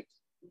kids.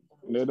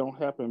 And that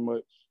don't happen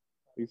much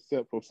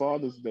except for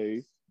Father's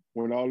Day,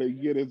 when all they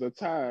get is a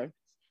tie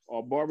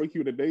or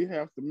barbecue that they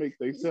have to make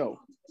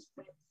themselves.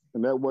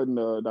 And that wasn't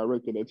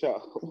directed at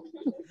y'all.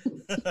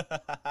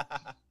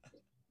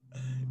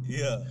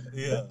 Yeah.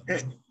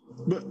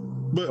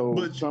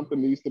 But something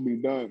needs to be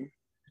done.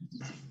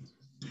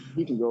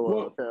 You can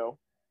go, Cal.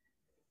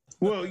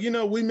 Well,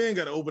 we men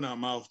got to open our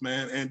mouth,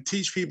 man, and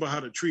teach people how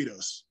to treat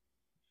us.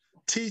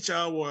 Teach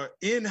our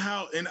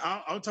in-house, and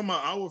I'm talking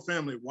about our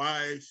family,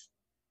 wife,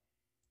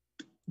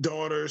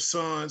 daughters,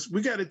 sons.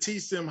 We got to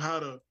teach them how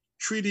to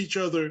treat each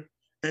other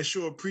and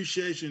show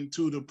appreciation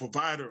to the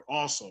provider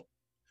also.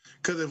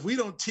 Because if we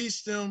don't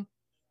teach them,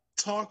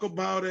 talk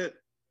about it,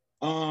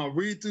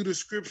 read through the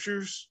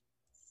scriptures,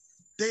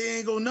 they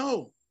ain't gonna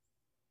know.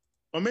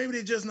 Or maybe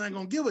they're just not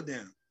gonna give a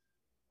damn.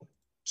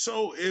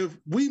 So if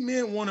we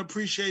men want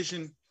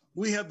appreciation,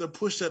 we have to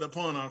push that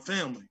upon our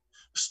family,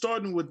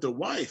 starting with the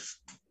wife.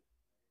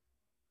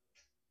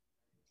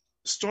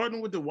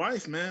 starting with the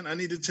wife, man. I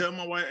need to tell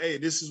my wife, hey,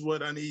 this is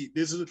what I need.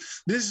 This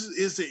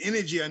is the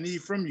energy I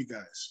need from you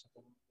guys.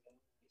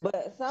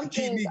 But some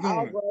things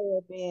all grow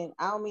up in,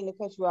 I don't mean to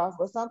cut you off,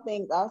 but some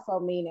things also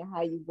mean in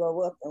how you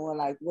grow up and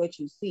like what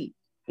you see.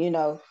 You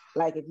know,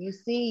 like if you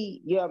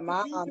see your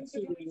mom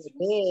treating your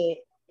dad,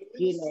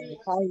 you know,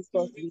 how he's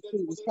supposed to be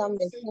treated.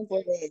 Something as simple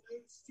as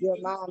your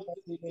mom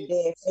making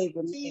your dad's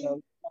favorite meal, you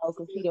know,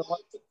 because he don't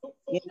want,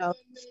 you know,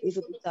 it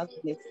could be something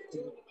that's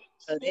simple.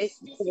 So that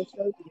will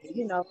show you that,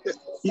 you know,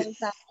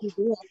 sometimes you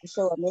do have to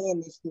show a man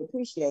that you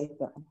appreciate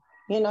them,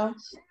 you know.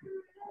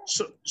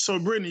 So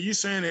Brittany, you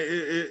saying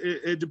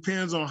it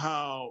depends on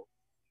how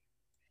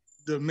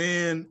the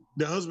man,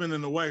 the husband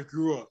and the wife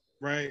grew up,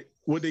 right?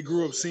 What they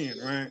grew up seeing,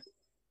 right?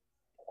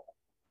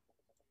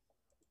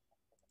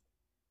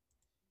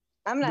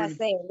 I'm not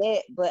saying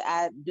that, but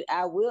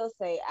I will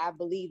say I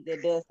believe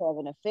that does have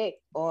an effect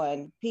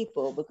on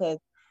people, because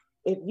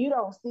if you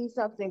don't see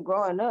something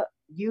growing up,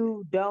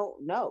 you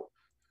don't know.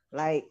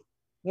 Like,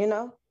 you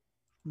know.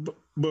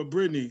 But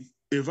Brittany,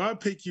 if I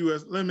pick you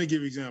as, let me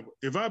give you an example.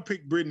 If I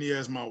pick Brittany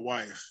as my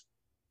wife,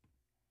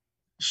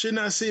 shouldn't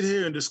I sit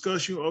here and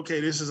discuss you? Okay,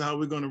 this is how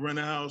we're going to run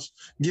the house.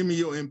 Give me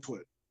your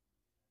input.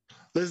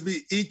 Let's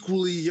be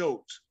equally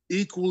yoked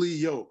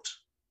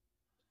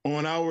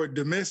on our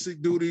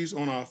domestic duties,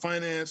 on our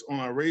finance, on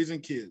our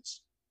raising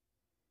kids,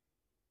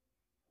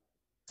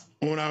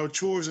 on our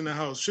chores in the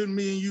house. Shouldn't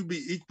me and you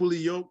be equally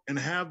yoked and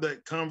have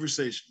that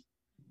conversation?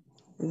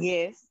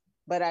 Yes.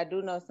 But I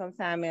do know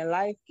sometime in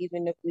life,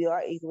 even if we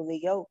are equally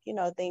yoked, you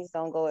know, things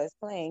don't go as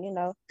planned, you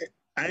know.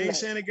 I ain't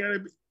saying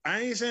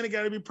it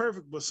gotta be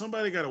perfect, but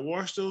somebody gotta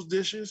wash those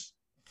dishes.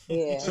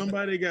 Yeah.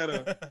 Somebody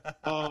gotta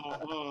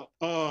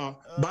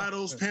buy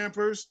those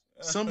Pampers.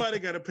 Somebody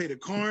gotta pay the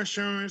car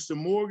insurance, the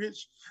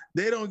mortgage.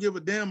 They don't give a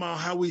damn about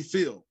how we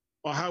feel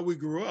or how we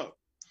grew up.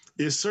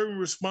 There's certain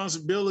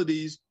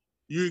responsibilities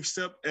you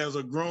accept as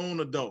a grown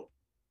adult.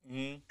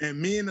 Mm-hmm. And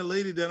me and the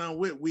lady that I'm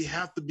with, we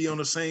have to be on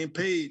the same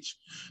page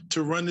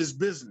to run this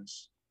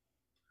business.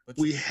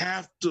 We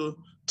have to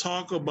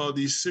talk about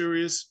these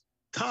serious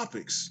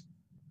topics.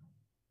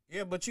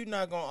 Yeah, but you're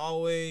not going to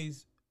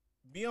always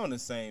be on the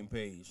same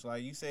page.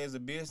 Like you say, as a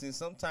business,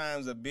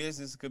 sometimes a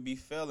business could be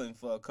failing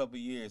for a couple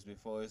of years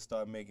before it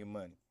start making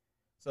money.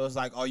 So it's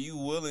like, are you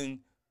willing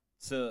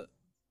to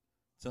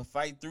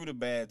fight through the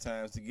bad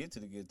times to get to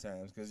the good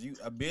times? Because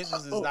a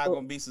business is not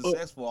going to be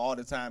successful all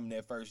the time in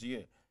that first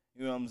year.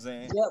 You know what I'm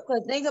saying? Yeah,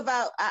 because think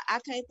about, I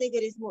can't think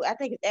of this movie. I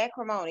think it's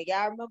Acrimony.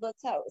 Y'all remember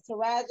Taraji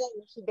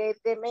when she dated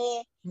that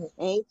man,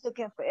 and it took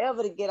him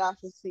forever to get off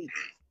his feet.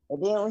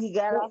 And then when he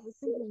got off his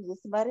feet, he was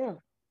just about him.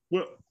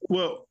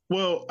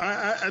 Well,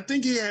 I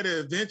think he had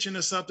an invention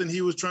or something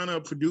he was trying to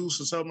produce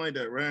or something like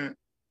that, right?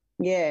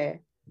 Yeah.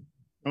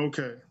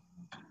 Okay.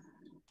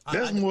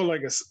 That's more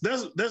like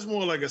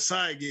a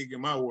side gig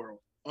in my world.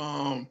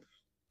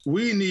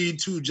 We need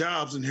 2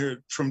 jobs in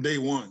here from day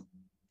one.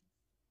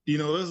 You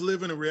know, let's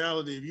live in a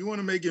reality. If you want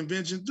to make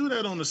inventions, do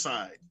that on the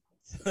side.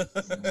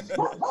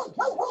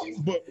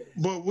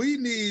 but we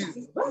need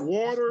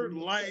water,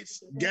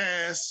 lights,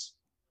 gas,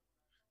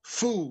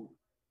 food.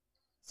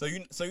 So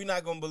you're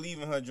not gonna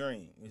believe in her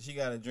dream. If she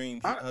got a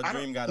dream, her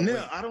dream got to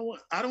wait.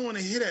 I don't want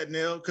to hear that,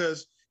 Nell,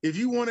 because if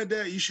you wanted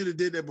that, you should have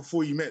did that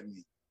before you met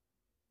me.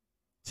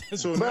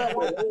 So now, you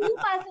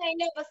must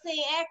ain't never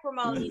seen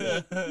Acrimony.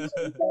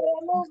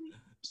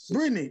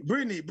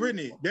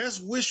 Brittany, that's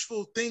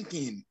wishful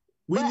thinking.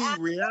 We need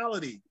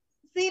reality.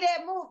 See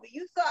that movie?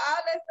 You saw all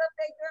that stuff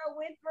that girl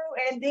went through,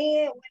 and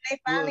then when they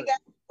finally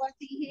got what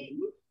he hit,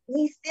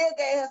 he still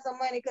gave her some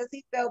money because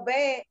he felt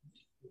bad,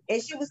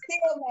 and she was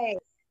still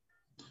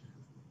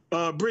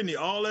mad. Brittany,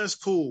 all that's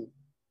cool.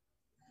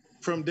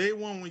 From day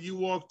one, when you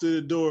walk through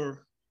the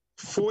door,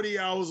 40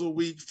 hours a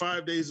week,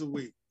 5 days a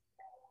week.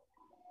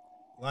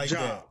 Like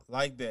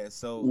that.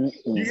 So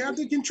you have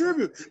to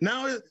contribute.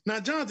 Now,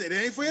 Jonathan, it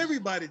ain't for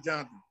everybody,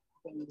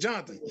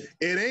 Jonathan,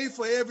 it ain't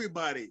for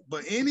everybody.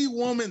 But any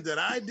woman that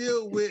I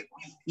deal with,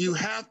 you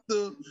have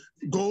to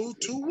go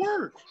to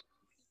work.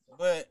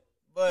 But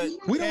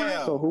we don't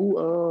have. So who?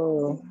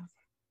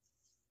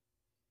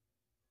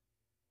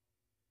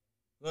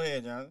 Go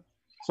ahead, Jonathan.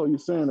 So you're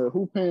saying that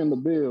who paying the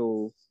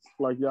bills?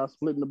 Like y'all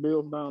splitting the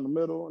bills down the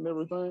middle and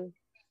everything?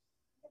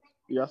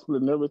 Y'all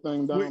splitting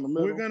everything down the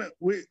middle?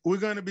 We're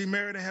gonna be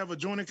married and have a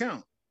joint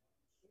account.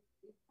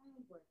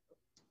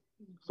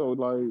 So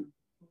like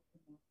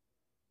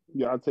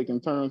y'all taking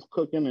turns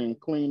cooking and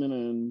cleaning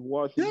and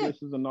washing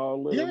dishes and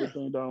all that,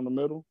 everything down the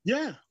middle?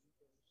 Yeah.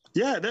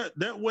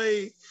 That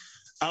way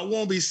I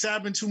won't be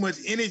sapping too much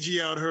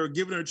energy out of her,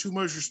 giving her too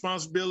much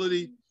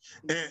responsibility,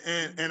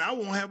 and I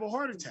won't have a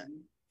heart attack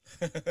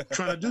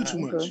trying to do too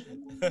much.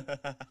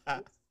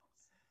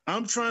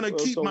 I'm trying to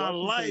keep my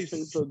life.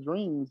 Chase her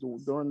dreams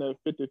during that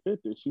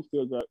 50-50. She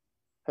still got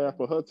half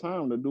of her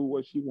time to do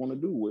what she want to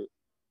do with.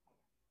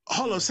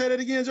 Hold on, say that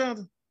again,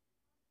 Jonathan.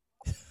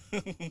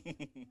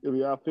 If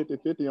y'all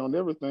 50-50 on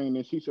everything,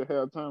 then she should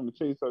have time to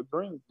chase her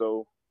dreams,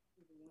 though,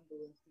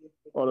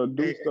 or to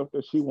do stuff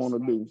that she want to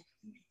do.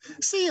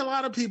 See, a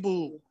lot of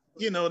people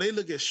they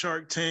look at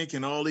Shark Tank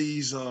and all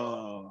these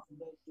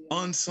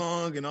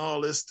unsung and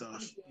all this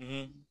stuff.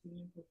 Mm-hmm.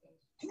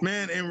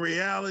 Man, in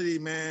reality,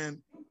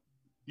 man,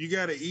 you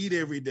got to eat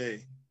every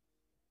day.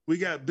 We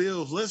got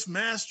bills. Let's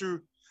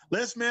master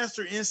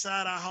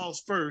inside our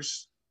house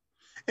first,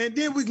 and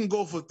then we can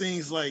go for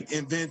things like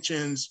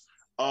inventions,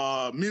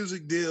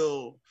 music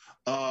deal,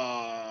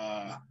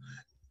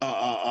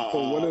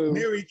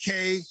 Mary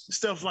Kay,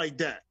 stuff like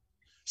that.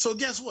 So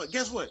guess what?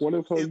 What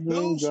if her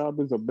dream job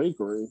is a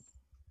bakery?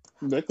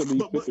 That could be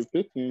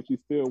 50-50 and she's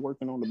still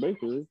working on the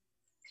bakery.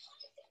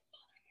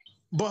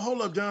 But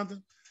hold up,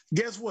 Jonathan.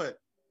 Guess what?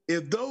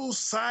 If those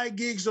side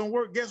gigs don't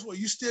work, guess what?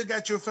 You still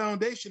got your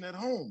foundation at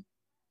home.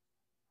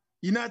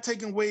 You're not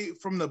taking away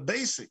from the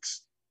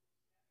basics.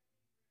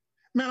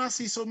 Man, I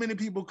see so many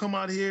people come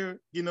out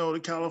here, to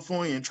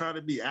California and try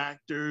to be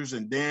actors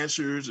and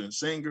dancers and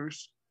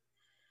singers.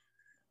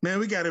 Man,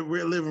 we got to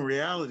live in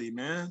reality,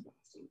 man.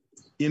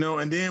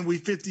 And then we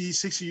 50,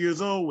 60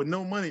 years old with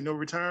no money, no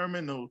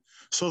retirement, no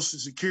Social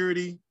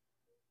Security,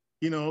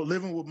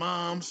 living with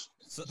moms.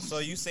 So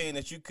you saying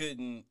that you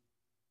couldn't,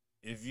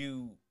 if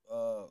you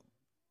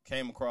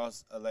came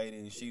across a lady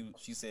and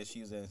she said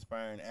she was an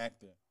inspiring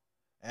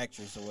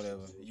actress or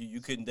whatever, you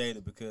couldn't date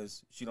her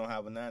because she don't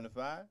have a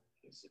 9-to-5?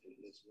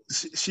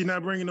 She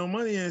not bringing no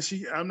money in.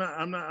 I'm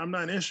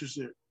not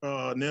interested.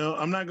 Neil,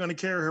 I'm not going to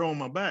carry her on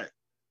my back.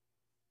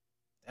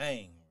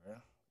 Dang, bro.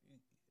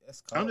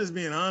 That's cold. I'm just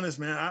being honest,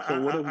 man.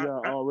 So what if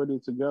y'all already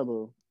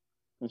together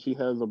and she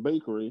has a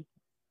bakery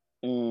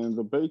and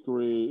the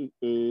bakery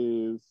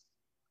is,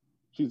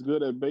 she's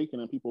good at baking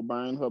and people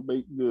buying her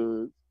baked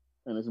goods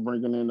and it's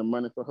bringing in the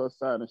money for her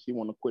side and she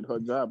want to quit her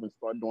job and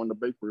start doing the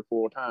bakery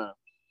full time.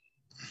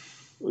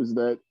 Is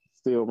that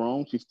still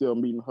wrong? She's still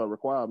meeting her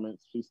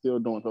requirements. She's still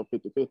doing her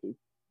 50-50.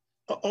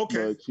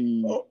 Okay.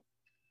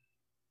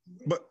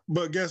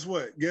 But guess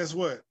what?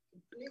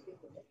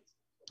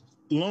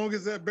 Long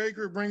as that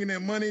bakery bringing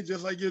in money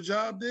just like your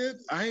job did,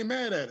 I ain't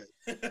mad at it.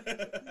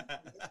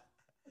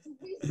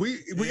 We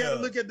got to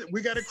look at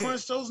we got to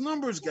crunch those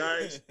numbers,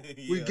 guys.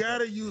 Yeah. We got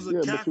to use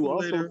a calculator. But you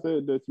also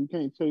said that you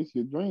can't chase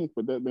your dreams,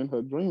 but that's been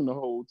her dream the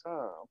whole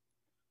time.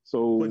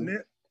 So,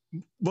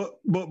 but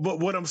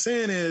what I'm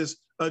saying is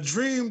a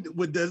dream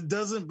that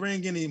doesn't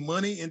bring any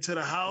money into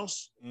the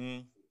house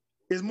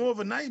is more of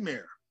a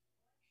nightmare.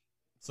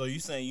 So you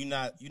saying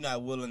you're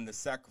not willing to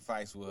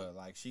sacrifice with her?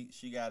 Like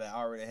she got to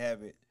already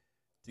have it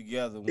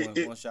together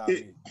once y'all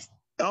meet.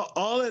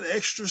 All that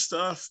extra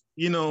stuff,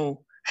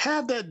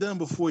 have that done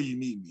before you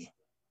meet me.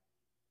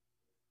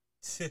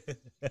 If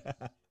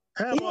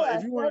you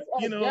want,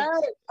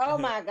 oh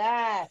my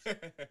God.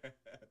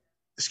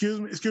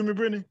 Excuse me,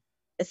 Brittany.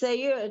 So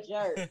you're a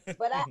jerk,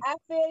 but I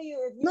feel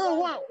you. If you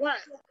what?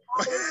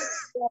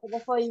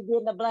 Before you get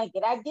in the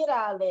blanket, I get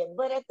all that,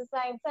 but at the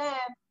same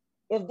time,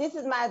 if this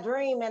is my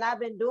dream and I've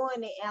been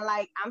doing it and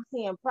like I'm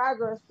seeing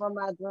progress from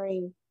my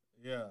dream,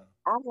 yeah,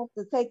 I have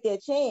to take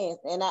that chance,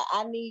 and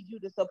I need you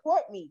to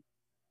support me.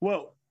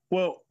 Well,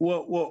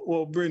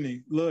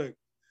 Brittany, look,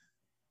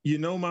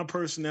 my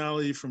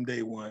personality from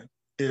day one.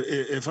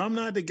 If I'm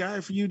not the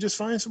guy for you, just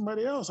find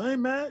somebody else. I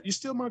ain't mad. You're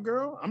still my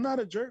girl. I'm not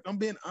a jerk. I'm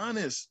being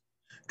honest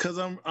because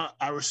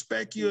I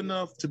respect you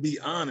enough to be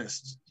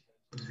honest,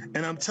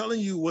 and I'm telling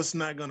you what's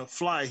not gonna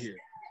fly here.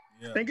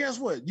 Yeah. And guess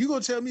what? You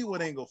gonna tell me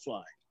what ain't gonna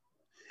fly.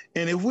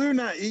 And if we're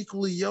not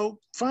equally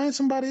yoked, find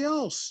somebody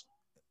else.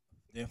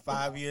 Then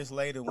 5 years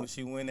later, when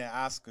she win that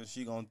Oscar,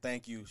 she gonna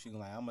thank you. She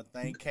gonna I'm gonna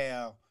thank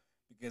Cal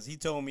because he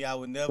told me I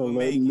would never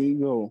make it. Me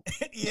go.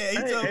 Yeah,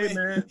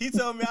 he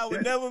told me I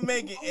would never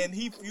make it, and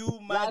he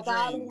fueled my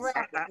dreams.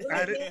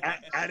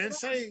 I didn't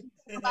say.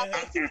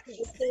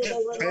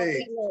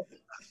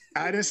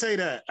 I didn't say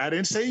that. I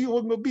didn't say you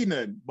wasn't gonna be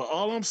nothing. But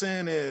all I'm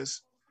saying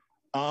is,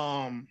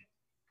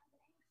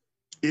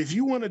 if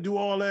you want to do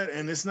all that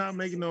and it's not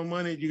making no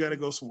money, you got to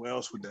go somewhere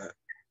else with that.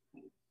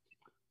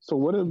 So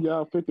what if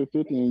y'all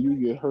 50-50 and you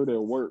get hurt at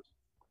work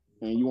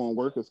and you on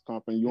workers'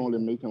 comp and you only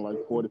making like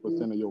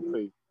 40% of your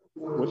pay?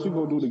 What you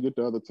gonna do to get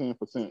the other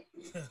 10%?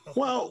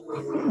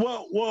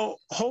 Well.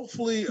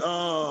 Hopefully,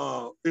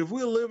 if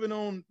we're living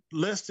on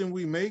less than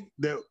we make,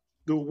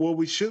 what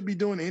we should be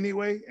doing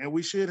anyway, and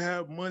we should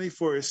have money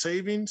for a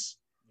savings.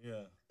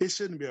 Yeah, it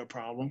shouldn't be a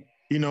problem.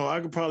 I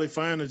could probably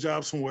find a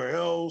job somewhere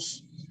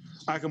else.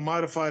 I can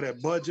modify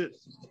that budget,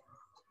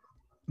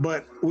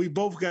 but we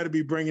both got to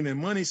be bringing in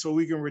money so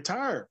we can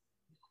retire.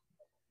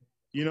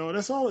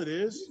 That's all it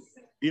is.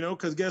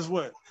 Because guess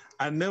what?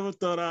 I never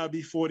thought I'd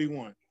be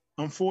 41.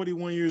 I'm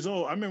 41 years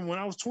old. I remember when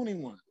I was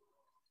 21.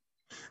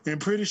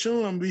 And pretty soon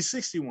I'm going to be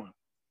 61.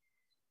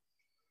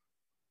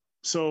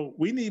 So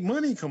we need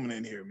money coming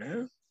in here,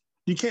 man.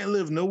 You can't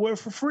live nowhere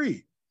for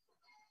free.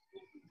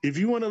 If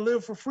you want to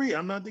live for free,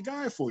 I'm not the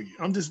guy for you.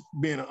 I'm just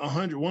being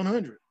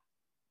 100.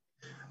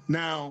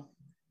 Now,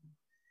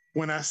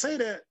 when I say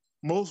that,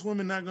 most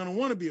women not going to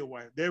want to be a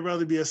wife. They'd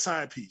rather be a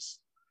side piece.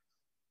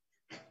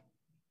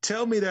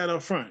 Tell me that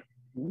up front.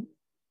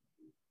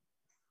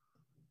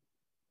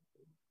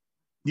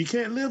 You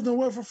can't live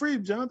nowhere for free,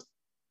 Jonathan.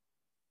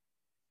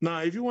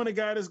 Now, if you want a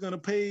guy that's going to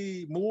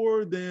pay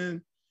more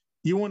than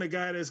you want a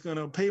guy that's going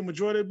to pay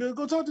majority of the bill,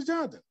 go talk to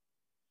Jonathan.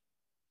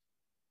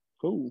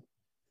 Cool.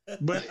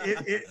 But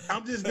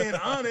I'm just being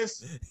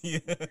honest. Yeah.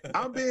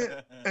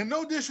 And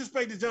no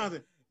disrespect to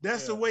Jonathan.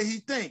 That's the way he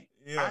think.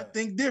 Yeah. I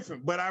think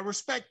different, but I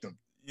respect him.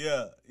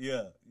 Yeah.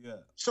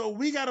 So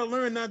we got to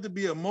learn not to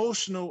be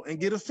emotional and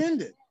get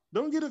offended.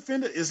 Don't get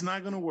offended. It's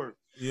not going to work.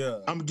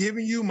 Yeah. I'm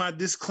giving you my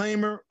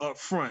disclaimer up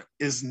front.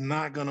 It's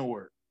not going to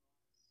work.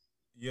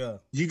 Yeah.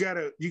 You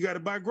gotta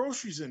buy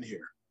groceries in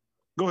here.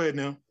 Go ahead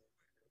now.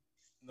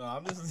 No,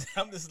 I'm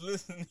just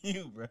listening to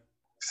you, bro.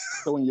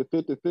 So when you're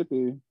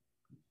 50-50,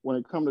 when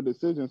it comes to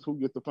decisions, who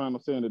gets the final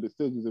say in the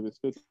decisions if it's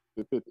 50-50?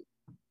 You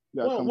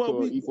gotta come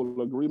to an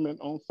equal agreement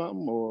on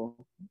something, or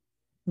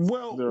is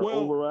there an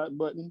override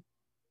button?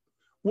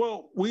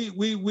 Well, we're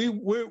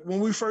when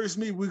we first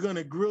meet, we're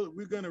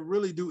gonna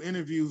really do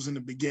interviews in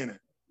the beginning.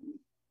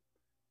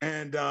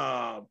 And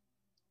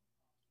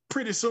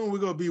pretty soon we're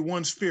gonna be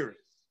one spirit.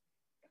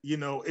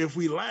 If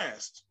we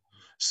last.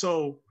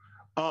 So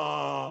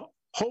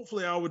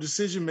hopefully our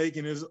decision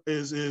making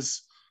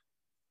is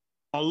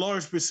a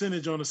large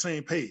percentage on the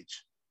same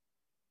page.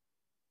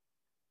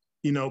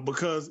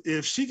 Because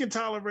if she can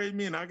tolerate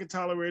me and I can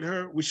tolerate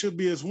her, we should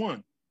be as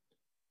one.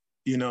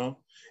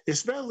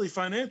 Especially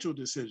financial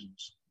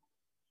decisions.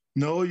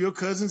 No, your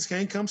cousins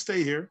can't come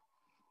stay here.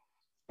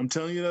 I'm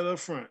telling you that up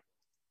front.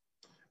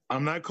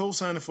 I'm not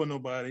co-signing for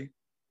nobody.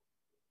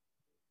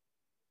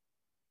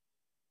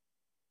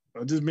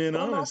 I'm just being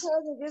honest. My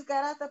cousin just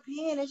got out the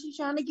pen and she's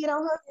trying to get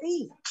on her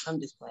feet. I'm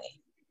just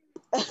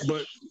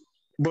playing.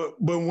 but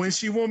when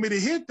she want me to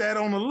hit that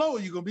on the low,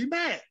 you're gonna be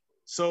mad.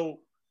 So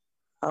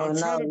I'm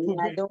trying to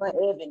put doing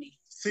Ebony.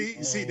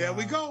 See, there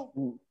we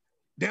go.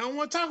 They don't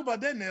want to talk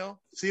about that now.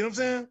 See what I'm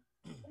saying?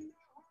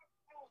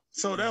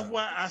 So that's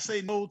why I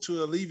say no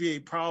to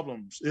alleviate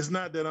problems. It's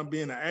not that I'm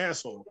being an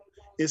asshole.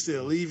 It's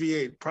to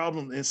alleviate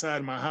problems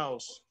inside my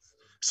house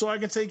so I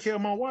can take care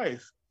of my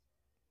wife.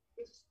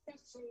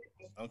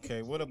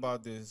 Okay, what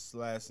about this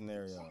last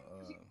scenario?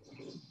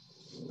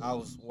 I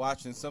was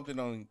watching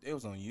something it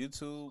was on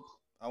YouTube.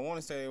 I want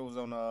to say it was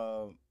on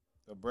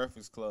the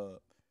Breakfast Club.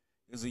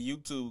 It's a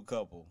YouTube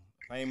couple,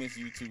 famous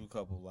YouTube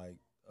couple. Like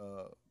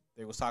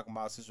they was talking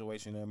about a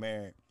situation they're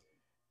married.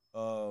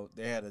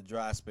 They had a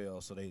dry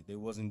spell, so they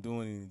wasn't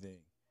doing anything.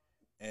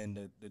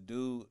 And the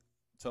dude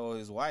told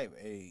his wife,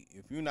 "Hey,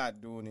 if you're not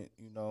doing it,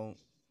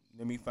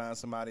 let me find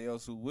somebody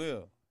else who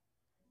will."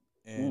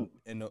 And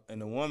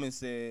the woman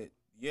said,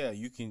 "Yeah,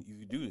 you can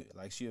do it."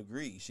 Like, she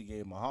agreed. She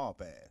gave him a hall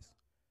pass.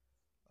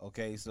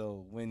 Okay,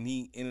 so when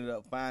he ended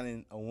up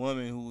finding a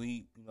woman who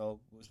he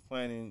was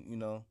planning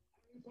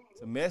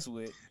to mess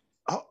with,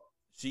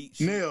 she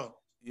Neil.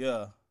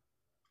 Yeah.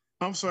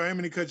 I'm sorry, I'm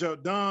going to cut you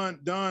out.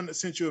 Dawn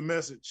sent you a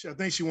message. I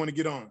think she want to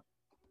get on.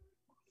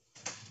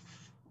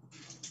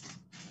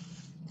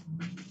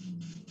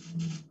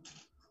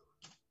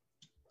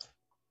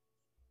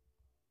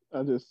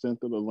 I just sent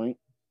her the link.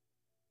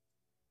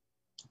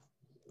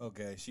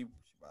 Okay, she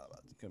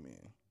about to come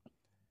in.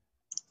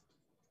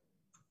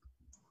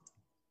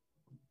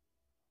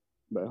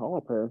 That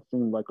hall pass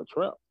seemed like a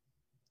trap.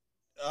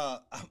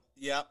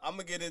 Yeah, I'm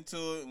gonna get into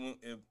it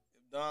if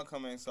Dawn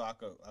come in, so I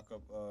could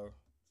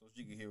so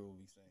she can hear what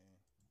we saying.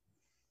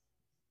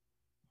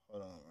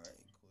 Hold on, right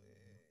quick.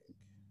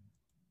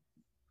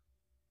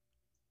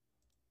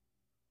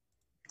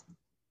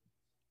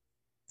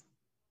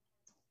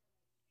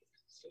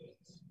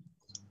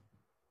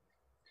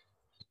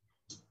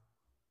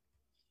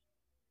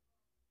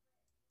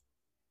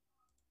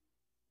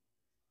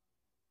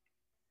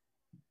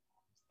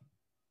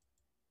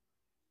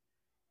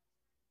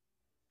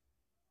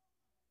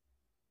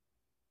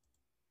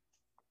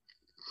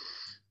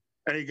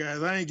 Hey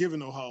guys, I ain't giving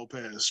no hall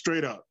pass.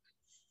 Straight up.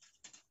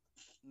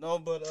 No,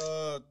 but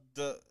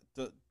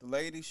the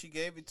lady, she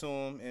gave it to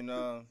him, and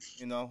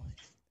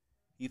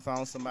he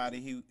found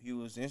somebody he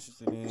was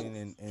interested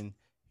in, and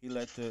he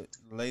let the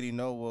lady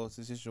know, well, it's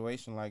a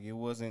situation, like, it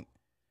wasn't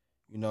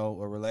a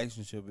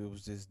relationship, it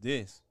was just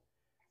this.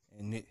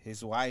 And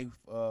his wife,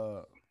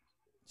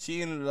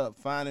 she ended up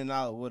finding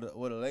out what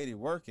a lady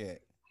work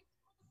at,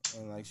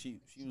 and like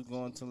she was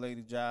going to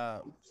lady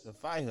job to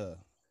fight her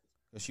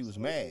because she was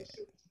mad.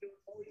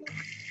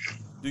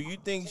 Do you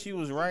think she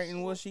was right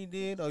in what she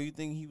did, or you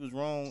think he was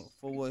wrong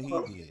for what he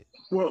did?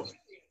 Well,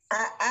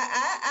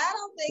 I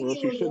don't think he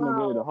she was shouldn't wrong.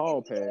 have gave the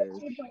hall pass.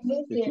 She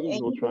was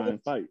gonna try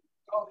and fight.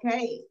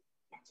 Okay,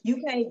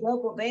 you can't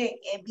double back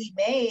and be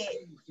mad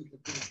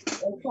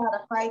and try to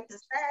fight the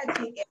side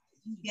chick after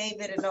you gave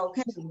it an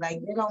okay. Like,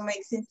 that don't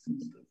make sense to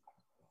me.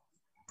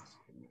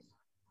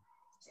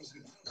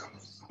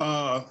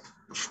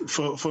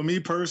 For me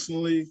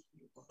personally,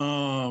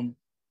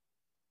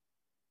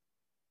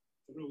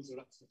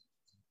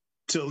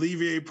 to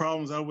alleviate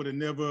problems, I would have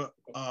never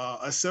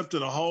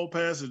accepted a hall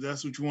pass, if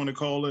that's what you want to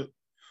call it,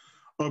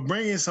 or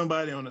bringing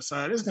somebody on the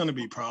side. There's going to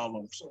be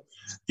problems.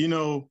 In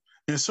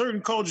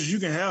certain cultures, you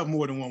can have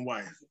more than one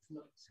wife,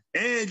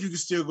 and you can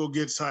still go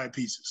get side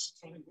pieces.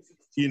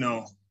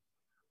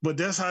 but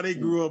that's how they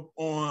grew up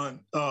on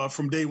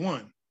from day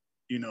one.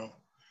 You know,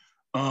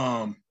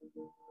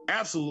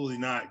 absolutely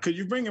not, because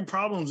you're bringing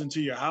problems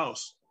into your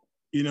house.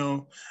 You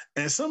know,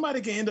 and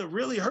somebody can end up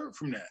really hurt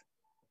from that.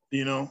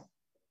 You know,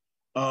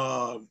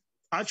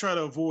 I try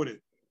to avoid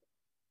it.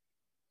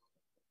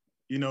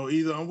 You know,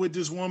 either I'm with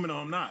this woman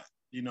or I'm not.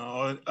 You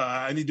know,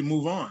 I need to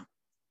move on.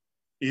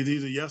 It's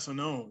either yes or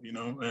no. You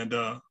know, and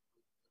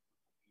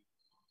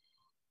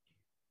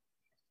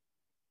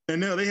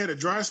now they had a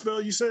dry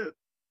spell. You said.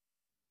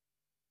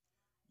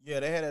 Yeah,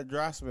 they had a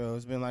dry spell.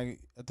 It's been like,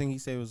 I think he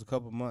said it was a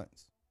couple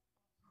months.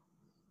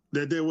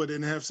 That they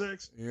didn't have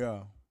sex?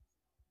 Yeah.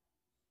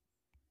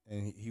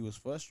 And he was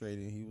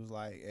frustrated. He was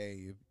like,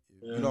 hey, if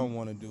you don't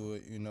want to do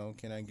it, you know,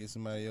 can I get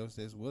somebody else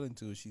that's willing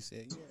to? She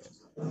said, yeah.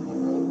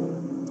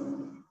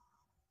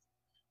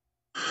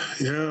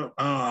 Yeah,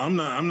 I'm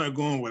not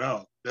going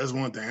without. That's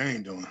one thing I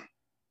ain't doing.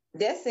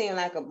 That seemed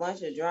like a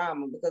bunch of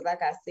drama because,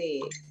 like I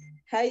said,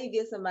 how you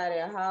get somebody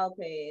a hall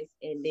pass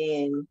and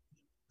then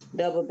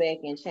double back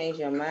and change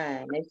your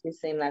mind? That just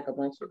seemed like a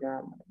bunch of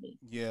drama to me.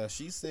 Yeah,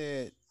 she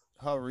said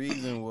her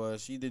reason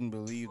was she didn't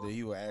believe that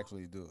he would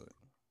actually do it.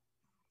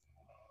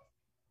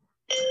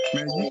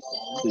 Man,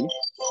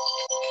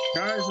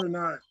 guys are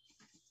not.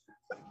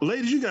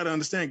 Ladies, you got to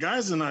understand,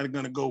 guys are not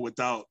going to go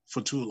without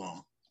for too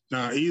long.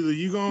 Now, either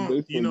you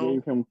going, you know,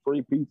 gave him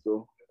free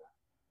pizza.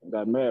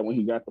 Got mad when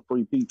he got the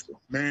free pizza.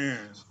 Man,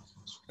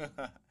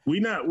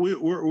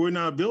 we're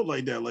not built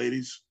like that,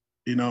 ladies.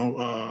 You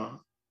know,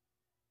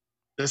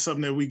 that's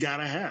something that we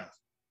gotta have.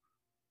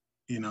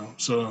 You know,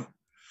 so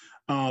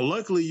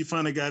luckily you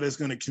find a guy that's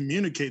going to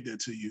communicate that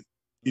to you.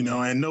 You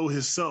know, and know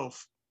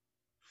himself.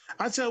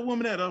 I tell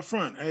women that up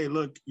front. Hey,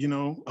 look, you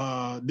know,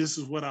 this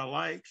is what I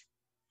like.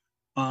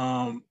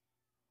 Are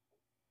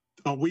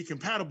we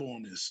compatible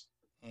on this?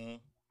 Mm-hmm.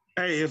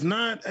 Hey, if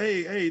not,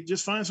 hey,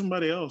 just find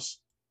somebody else.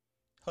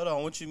 Hold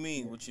on, what you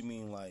mean? What you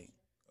mean, like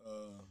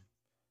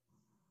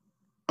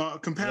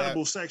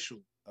compatible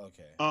sexually?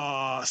 Okay.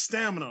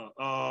 Stamina,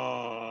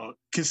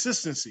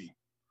 consistency.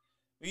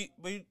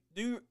 But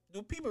do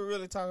people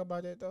really talk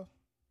about that though?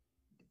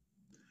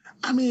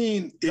 I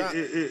mean, if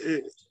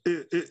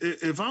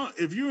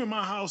you're in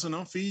my house and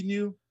I'm feeding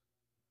you,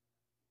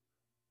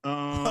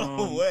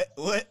 what?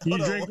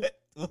 Hold on,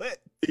 what?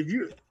 If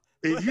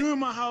you're in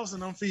my house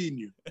and I'm feeding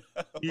you,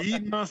 you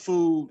eating my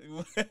food.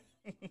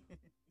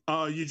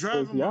 You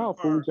driving y'all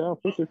my car. Food, y'all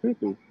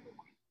 50-50.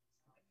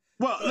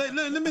 Well,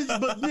 let me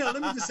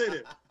just say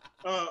that,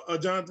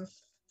 Jonathan.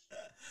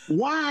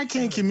 Why I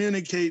can't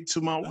communicate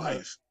to my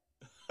wife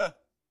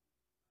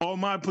or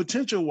my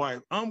potential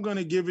wife? I'm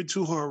gonna give it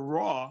to her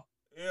raw.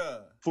 Yeah.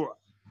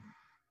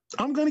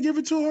 I'm gonna give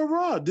it to her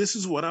raw. This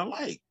is what I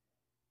like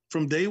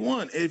from day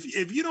one.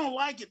 If you don't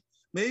like it,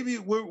 maybe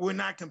we're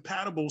not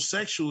compatible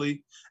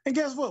sexually, and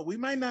guess what? We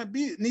might not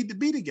need to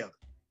be together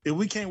if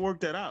we can't work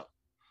that out.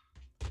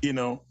 You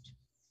know.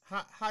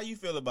 How you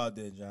feel about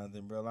that,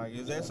 Jonathan, bro? Like,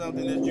 is that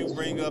something that you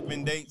bring up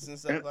in dates and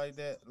stuff like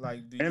that?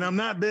 Like, I'm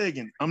not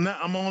begging. I'm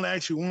only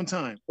asking you one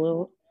time.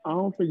 Well, I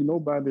don't think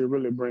nobody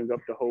really brings up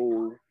the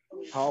whole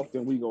how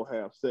often we gonna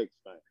have sex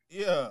thing.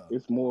 Yeah,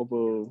 it's more of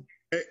a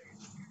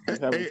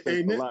having sex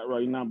a lot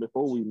right now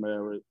before we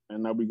married,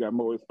 and now we got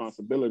more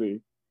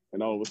responsibility,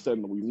 and all of a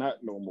sudden we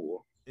not no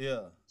more.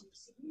 Yeah.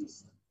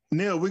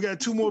 Neil, we got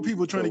 2 more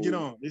people trying to get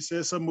on. They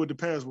said something with the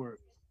password.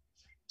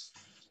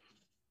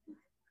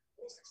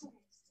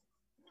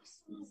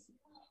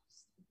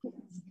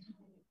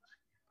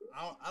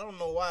 I don't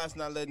know why it's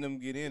not letting them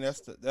get in.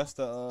 That's the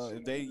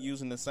if they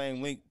using the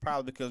same link,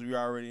 probably because we're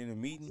already in a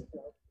meeting.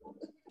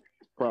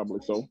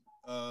 Probably so.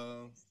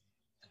 Hold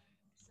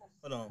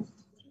on.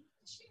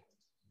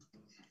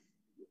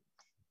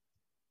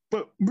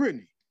 But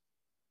Brittany,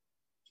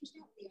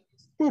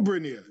 where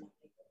Brittany at?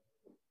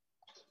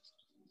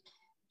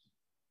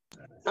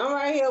 I'm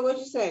right here. What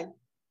you say?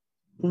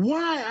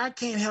 Why I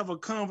can't have a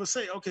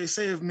conversation? Okay,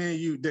 say if me and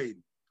you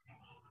dating.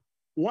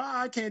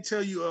 Why I can't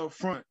tell you up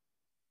front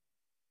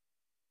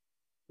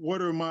what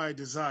are my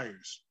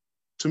desires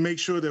to make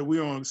sure that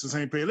we're on the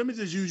same page? Let me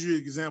just use you as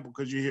an example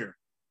because you're here.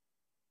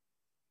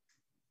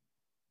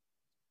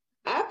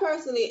 I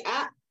personally,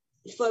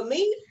 for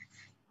me,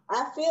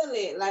 I feel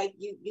it like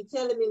you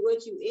telling me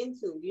what you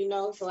into, you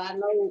know, so I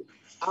know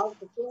off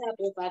the flap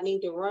if I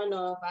need to run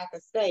or if I can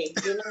stay,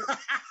 you know.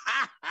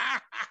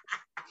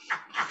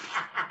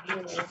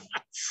 Yeah.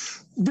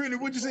 Brittany,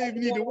 what'd you say if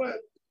you need to what?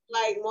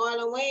 Like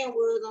Marlon Wayans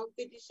was on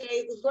 50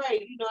 Shades of Grey.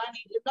 You know, I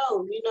need to know,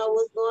 you know,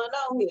 what's going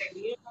on here,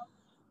 you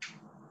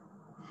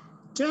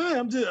know? Yeah,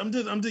 I'm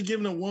just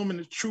giving a woman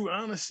the true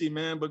honesty,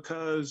 man,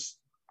 because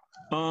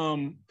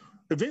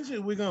eventually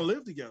we're gonna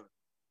live together.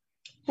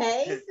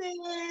 Hey sis,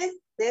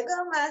 there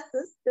go my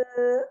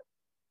sister.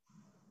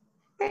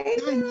 Hey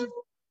Don.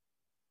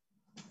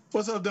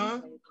 What's up,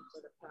 Don?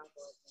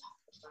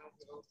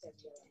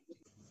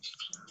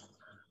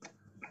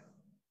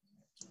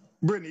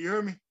 Brittany, you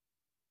heard me?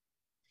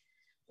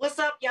 What's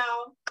up,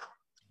 y'all?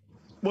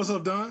 What's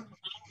up, Don?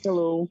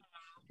 Hello.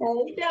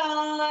 Hey,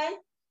 Don.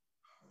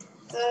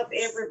 What's up,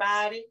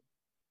 everybody?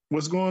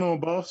 What's going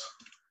on, boss?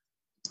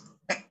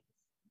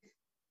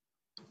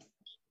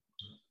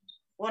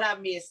 What I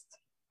missed?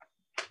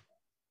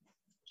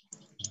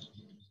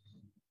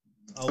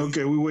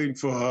 Okay, we're waiting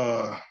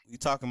for. We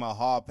talking about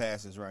hall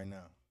passes right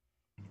now.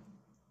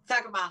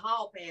 Talking about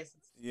hall passes.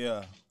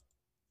 Yeah.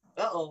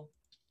 Uh-oh.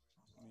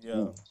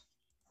 Yeah.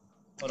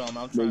 Hold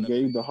on, They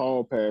gave the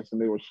hall pass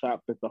and they were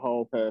shocked that the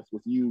hall pass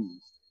was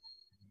used.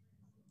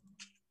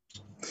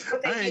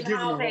 What they give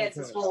hall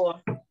passes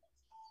for?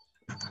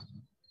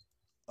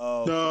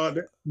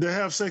 They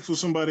have sex with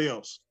somebody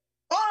else.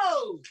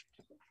 Oh!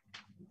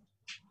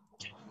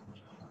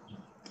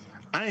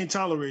 I ain't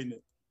tolerating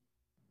it.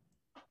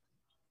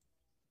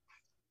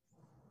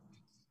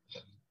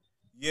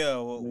 Yeah,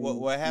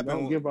 what happened? You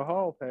don't give a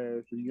hall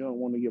pass. You don't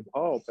want to give a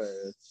hall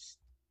pass.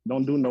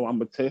 Don't do no. I'm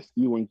gonna test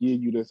you and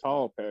give you this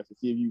hall pass to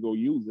see if you go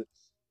use it.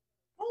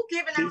 Who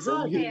giving out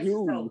hall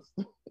passes?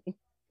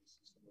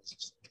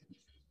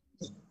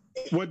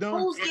 What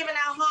done? Who's giving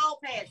out hall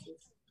passes?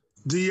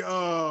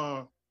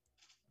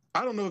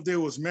 I don't know if they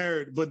was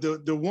married, but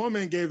the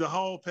woman gave the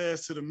hall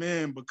pass to the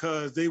man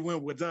because he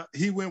went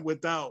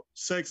without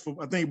sex for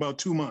I think about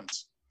 2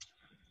 months.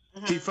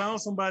 He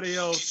found somebody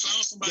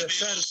else that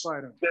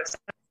satisfied him.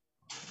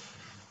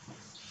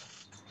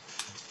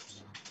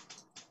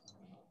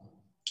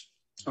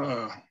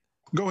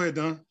 Go ahead,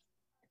 Don.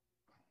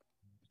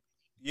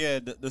 Yeah,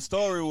 the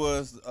story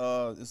was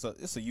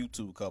it's a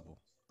YouTube couple.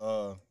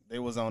 They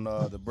was on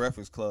the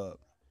Breakfast Club,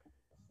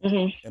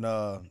 and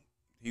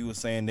he was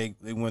saying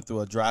they went through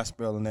a dry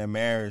spell in their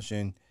marriage,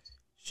 and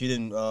she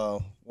didn't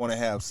want to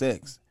have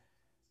sex.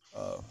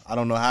 I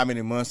don't know how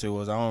many months it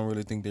was. I don't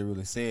really think they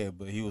really said,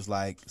 but he was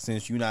like,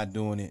 since you're not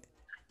doing it,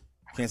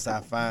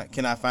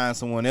 can I find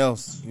someone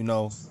else,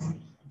 to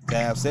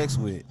have sex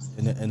with?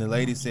 And the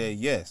lady said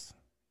yes.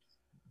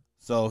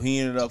 So he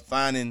ended up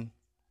finding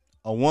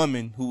a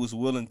woman who was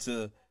willing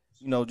to,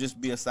 just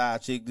be a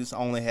side chick, just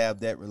only have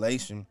that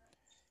relation.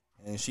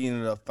 And she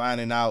ended up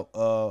finding out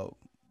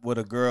what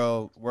a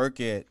girl worked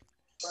at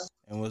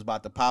and was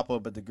about to pop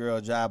up at the girl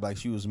job like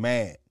she was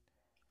mad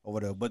or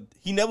whatever. But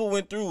he never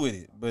went through with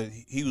it, but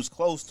he was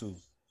close to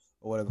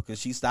or whatever because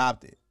she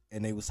stopped it.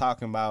 And they was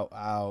talking about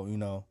how,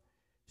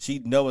 she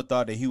never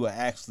thought that he would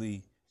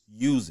actually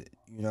use it,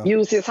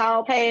 Use his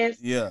hall pass?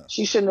 Yeah.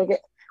 She shouldn't have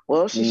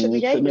she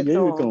shouldn't have gave it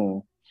to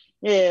him.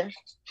 Yeah,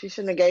 she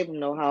shouldn't have gave him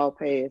no hall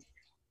pass.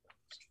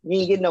 You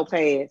ain't get no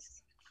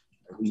pass.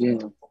 Yeah.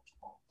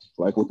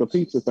 Like with the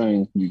pizza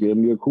thing, you give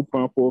me a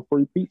coupon for a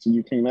free pizza,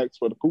 you can't ask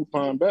for the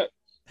coupon back.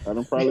 I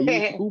don't probably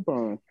use the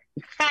coupon.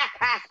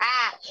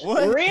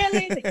 What?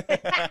 Really?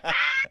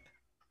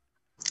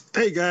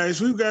 Hey guys,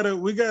 we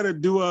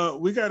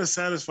gotta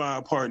satisfy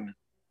our partner.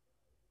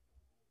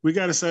 We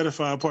gotta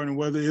satisfy our partner,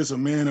 whether it's a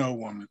man or a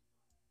woman.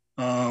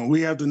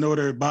 We have to know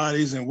their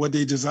bodies and what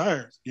they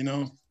desire.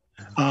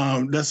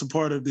 That's a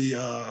part of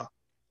the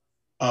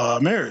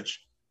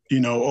marriage,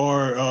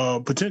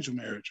 or potential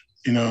marriage.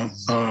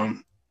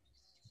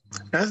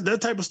 That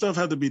type of stuff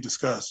had to be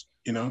discussed.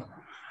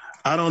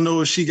 I don't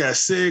know if she got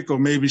sick or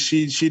maybe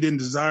she didn't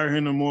desire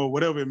him no more,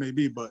 whatever it may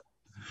be, but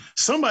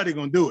somebody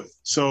gonna do it.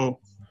 So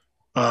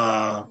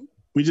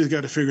we just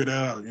got to figure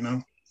that out,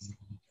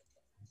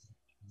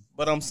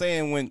 But I'm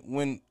saying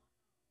when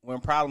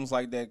problems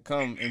like that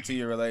come into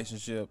your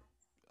relationship,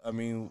 I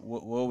mean,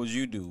 what would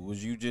you do? Would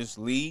you just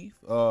leave,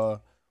 or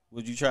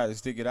would you try to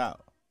stick it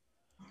out?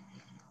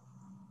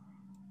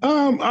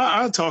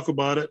 I talk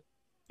about it.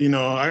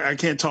 I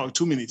can't talk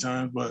too many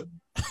times, but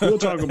we'll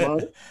talk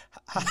about it.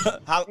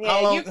 How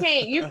long?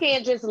 You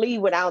can't just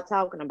leave without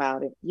talking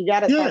about it. You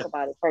got to talk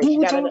about it first.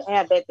 You got to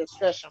have that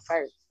discussion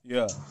first.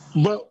 Yeah.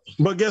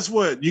 But guess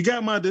what? You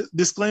got my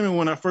disclaimer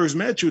when I first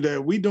met you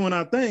that we doing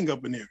our thing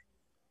up in here,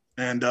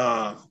 and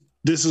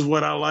this is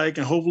what I like,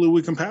 and hopefully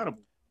we're compatible.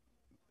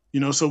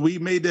 So we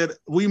made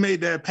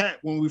that pact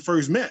when we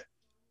first met.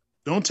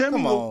 Don't tell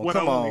me what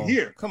I want to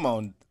hear. Come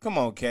on,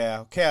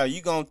 Cal. Cal,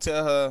 you gonna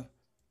tell her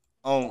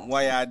on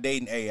why y'all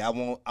dating? Hey, I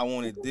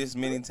want it this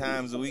many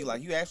times a week.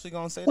 Like, you actually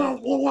gonna say that?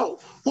 Whoa!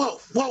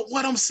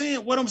 What I'm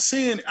saying. Let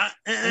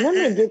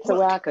me get to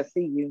where I can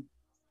see you.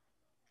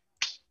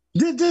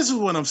 This is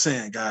what I'm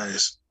saying,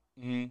 guys.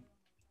 Mm-hmm.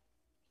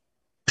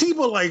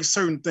 People like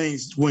certain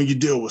things when you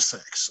deal with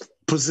sex,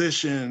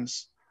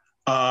 positions.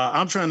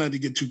 I'm trying not to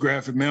get too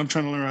graphic, man. I'm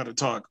trying to learn how to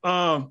talk.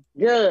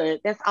 Good.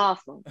 That's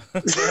awesome.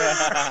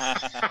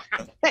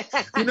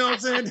 You know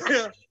what I'm saying?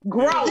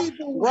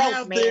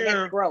 Growth, man.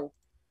 That's growth.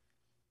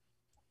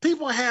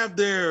 People have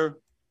their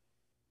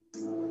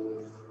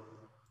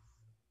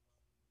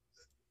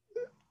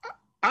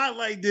I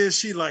like this,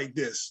 she like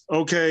this.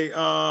 Okay.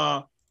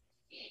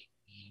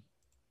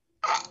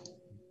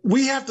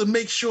 We have to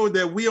make sure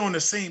that we're on the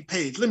same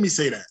page. Let me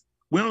say that.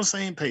 We're on the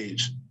same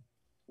page.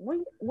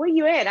 Where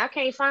you at? I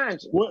can't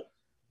find you. What?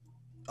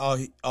 Oh,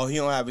 he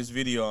don't have his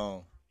video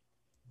on.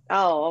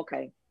 Oh,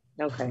 okay.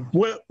 Okay.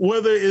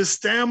 Whether it's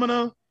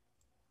stamina,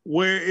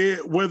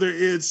 whether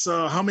it's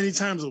how many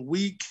times a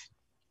week,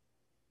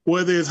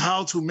 whether it's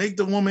how to make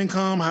the woman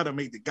come, how to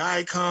make the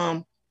guy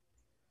come.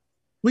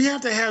 We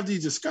have to have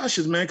these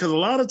discussions, man, because a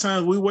lot of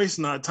times we're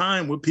wasting our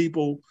time with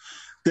people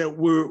that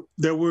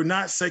we're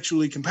not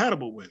sexually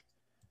compatible with.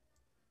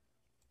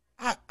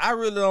 I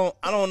really don't.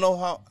 I don't know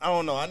how. I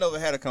don't know. I never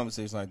had a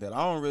conversation like that.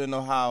 I don't really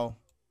know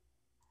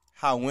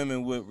how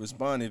women would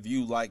respond if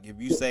you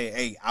say,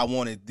 "Hey, I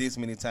want it this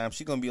many times."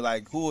 She gonna be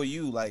like, "Who are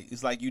you?" Like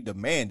it's like you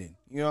demanding.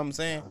 You know what I'm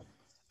saying?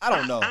 I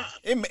don't know.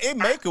 It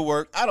make it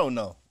work. I don't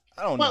know.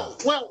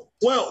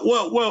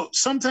 Well.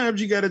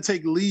 Sometimes you got to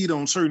take lead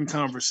on certain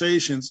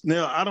conversations.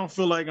 Now, I don't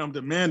feel like I'm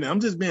demanding. I'm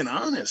just being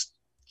honest.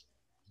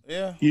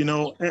 Yeah. You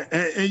know,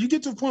 and you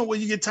get to a point where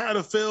you get tired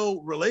of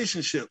failed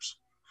relationships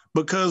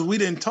because we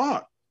didn't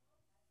talk.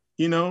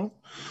 You know,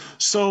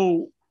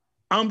 so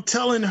I'm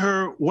telling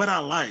her what I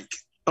like.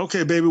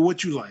 Okay, baby,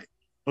 what you like?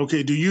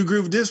 Okay, do you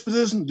agree with this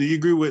position? Do you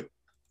agree with?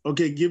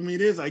 Okay, give me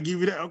this. I give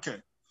you that. Okay,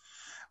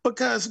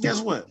 because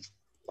guess what?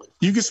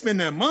 You can spend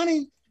that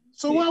money.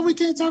 So why we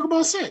can't talk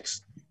about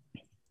sex?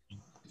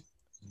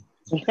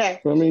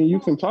 Okay. I mean, you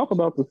can talk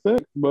about the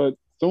sex, but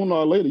sooner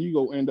or later you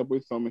go end up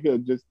with something here.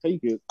 Just take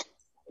it.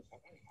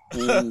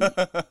 And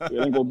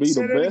it ain't gonna be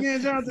Say the that best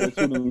again, Jonathan. that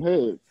you done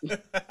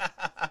had.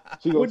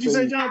 She What'd you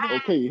say,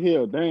 Jonathan? Okay,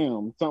 here,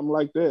 damn, something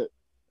like that.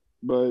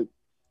 But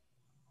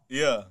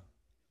yeah.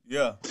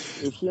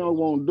 If she don't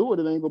want to do it,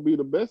 it ain't gonna be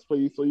the best for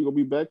you. So you're gonna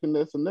be back in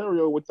that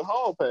scenario with the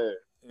hall pass.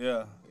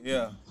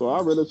 Yeah. So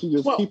I'd rather she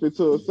just keep it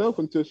to herself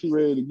until she's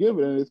ready to give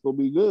it, and it's gonna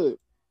be good.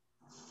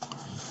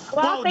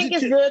 Well, I think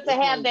it's good to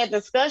have that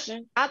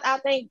discussion. I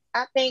think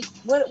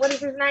what is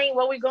his name?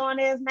 What we going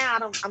is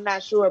now? I'm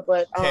not sure,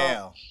 but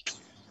Cal.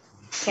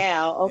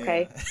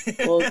 Okay.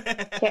 Yeah.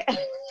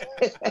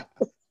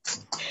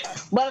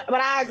 Well,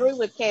 but I agree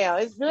with Cal.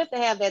 It's good to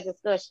have that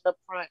discussion up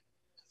front.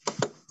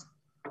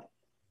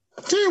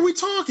 Yeah, we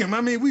talking.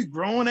 I mean, we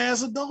grown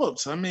as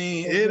adults. I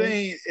mean,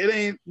 it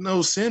ain't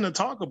no sin to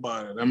talk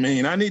about it. I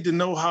mean, I need to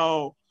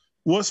know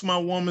what's my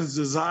woman's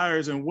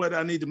desires and what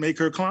I need to make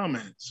her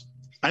climax.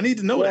 I need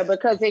to know that.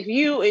 Because if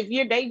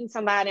you're dating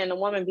somebody and the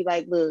woman be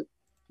like, look,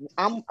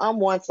 I'm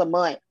once a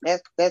month.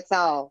 That's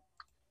all.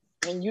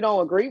 And you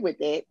don't agree with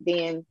that,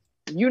 then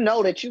you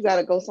know that you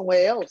gotta go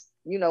somewhere else.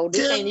 You know,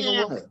 this ain't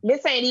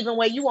even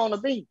where you wanna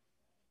be.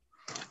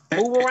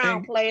 Move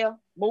around, player.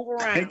 Move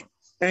around.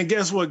 And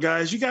guess what,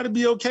 guys? You got to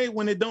be okay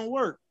when it don't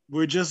work.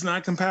 We're just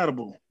not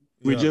compatible.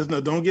 We just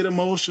don't get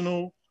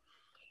emotional.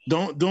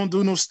 Don't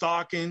do no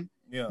stalking.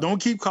 Yeah.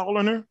 Don't keep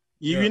calling her.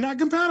 You're not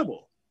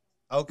compatible.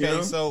 Okay, you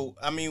know? So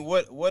I mean,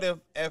 what if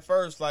at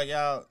first like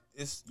y'all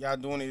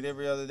doing it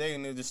every other day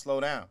and it just slow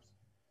down?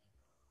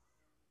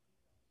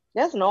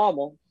 That's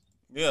normal.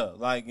 Yeah,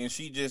 like and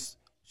she just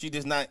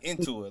not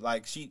into it.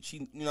 Like she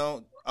you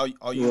know,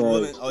 are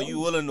you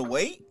willing to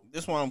wait?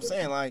 That's what I'm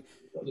saying. Like,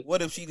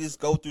 what if she just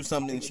go through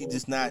something and she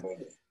just not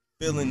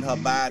feeling her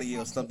body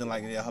or something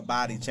like that? Her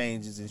body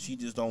changes and she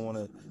just don't want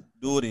to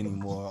do it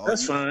anymore.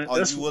 That's fine. Are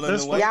you willing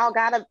to wait? Y'all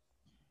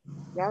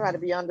gotta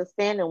be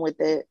understanding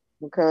with it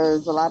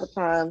because a lot of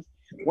times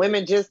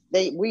women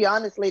we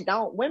honestly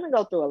don't. Women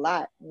go through a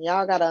lot.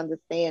 Y'all gotta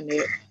understand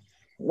it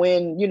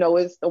when you know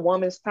it's the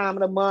woman's time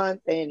of the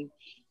month and.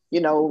 You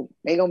know,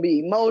 they're going to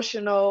be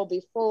emotional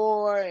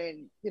before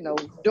and, you know,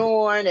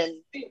 during and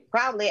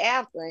probably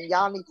after. And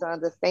y'all need to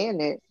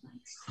understand that.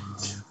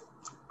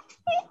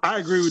 I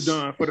agree with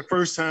Don for the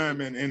first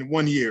time in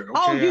 1 year. Okay?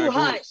 Oh, you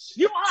hush.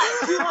 You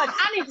hush.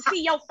 I need to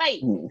see your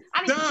face.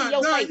 I need to see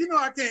your face. You know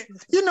I can't.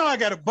 You know I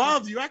got to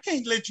bother you. I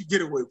can't let you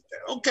get away with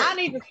that. Okay. I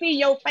need to see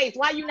your face.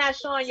 Why you not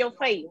showing your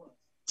face?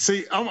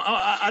 See,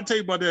 I'll tell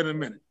you about that in a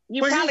minute.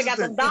 You probably got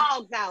some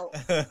dogs out.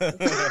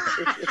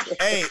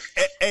 hey,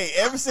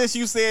 ever since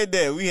you said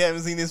that, we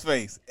haven't seen his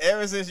face.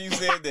 Ever since you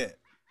said that.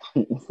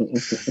 You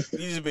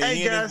just been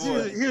hearing his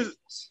voice.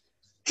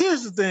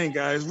 Here's the thing,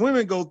 guys.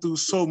 Women go through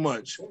so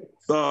much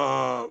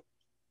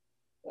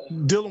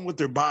dealing with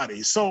their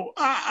bodies. So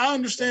I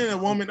understand a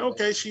woman,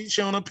 okay, she's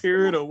on a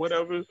period or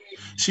whatever.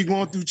 She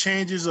going through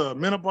changes or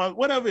menopause,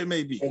 whatever it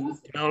may be. You know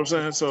what I'm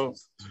saying? So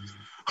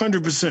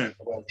 100%.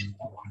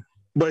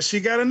 But she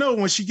got to know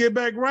when she get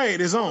back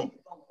right, it's on.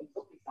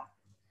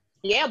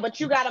 Yeah, but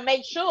you got to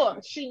make sure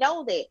she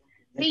know that.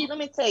 See, let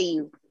me tell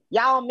you,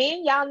 y'all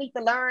men, y'all need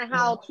to learn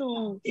how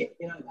to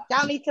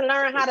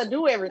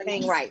do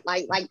everything right.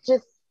 Like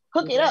just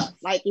hook it up.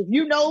 Like if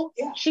you know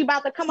she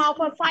about to come off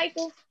her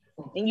cycle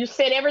and you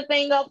set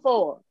everything up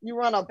for her. You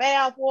run a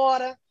bath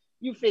water,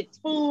 you fix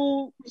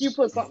food, you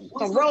put some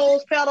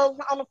rose petals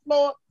on the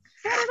floor.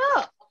 Set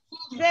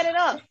it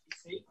up.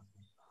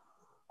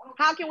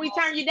 How can we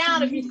turn you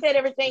down if you set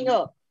everything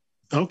up?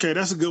 Okay,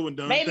 that's a good one,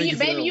 Don. Baby,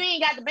 you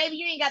ain't got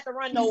to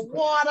run no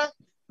water.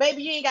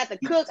 Baby, you ain't got to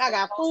cook. I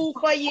got food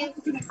for you.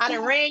 I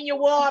done ran your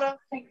water.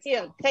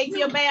 Here, take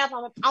your bath.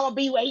 I'm gonna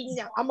be waiting.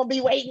 I'm gonna be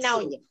waiting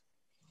on you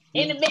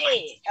in the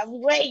bed. I'm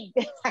waiting.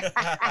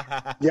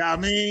 Yeah, I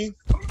mean,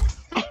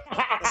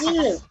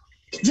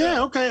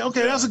 yeah. Okay,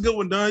 that's a good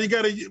one, Don. We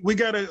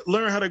gotta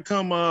learn how to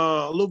come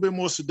a little bit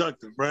more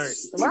seductive, right?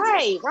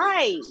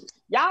 Right.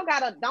 Y'all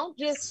don't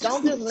just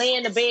lay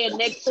in the bed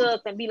next to us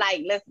and be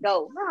like, let's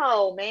go.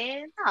 No,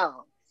 man,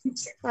 no.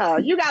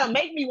 You gotta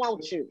make me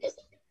want you.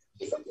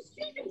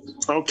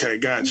 Okay,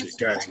 gotcha.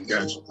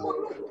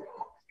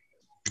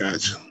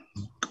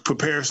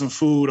 Prepare some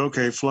food.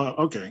 Okay,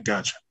 okay,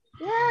 gotcha.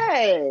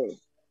 Yes.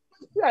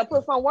 You gotta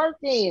put some work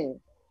in.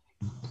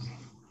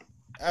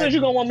 Because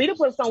you're gonna want me to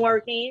put some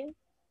work in.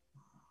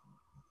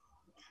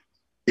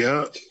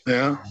 Yeah.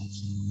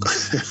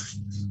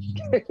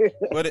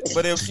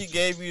 But if she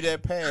gave you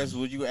that pass,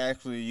 would you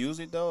actually use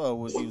it though, or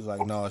would you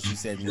like, no, she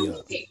set me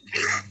up?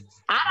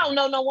 I don't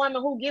know no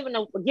woman who giving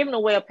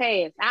away a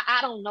pass. I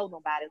don't know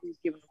nobody who's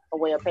giving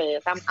away a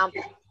pass.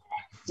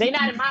 They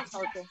not in my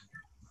circle.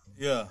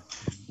 Yeah.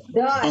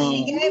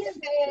 She gave a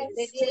pass.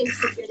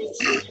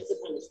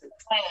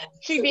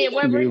 She did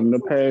what? She gave him the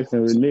pass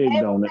and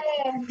reneged on it.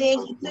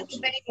 Then she took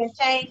it back and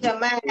changed her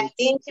mind.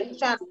 Then she was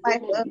trying to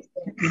fight for us.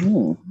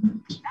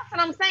 That's what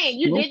I'm saying.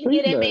 You didn't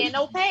get that man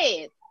no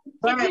pass.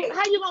 Right.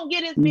 How you gonna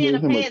get this man a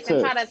pass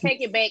and try to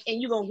take it back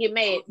and you gonna get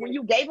mad? When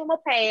you gave him a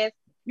pass,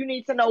 you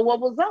need to know what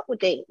was up with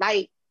that.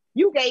 Like,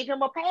 you gave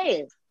him a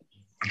pass.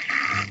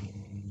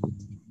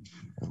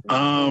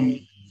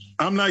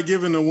 I'm not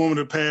giving a woman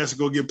a pass to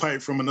go get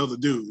piped from another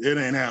dude. It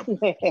ain't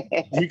happening.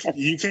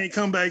 You can't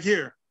come back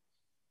here.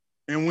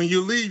 And when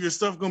you leave, your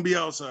stuff gonna be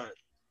outside.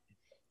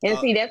 And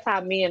see, that's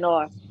how men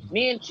are.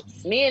 Men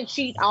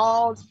cheat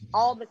all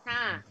the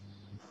time.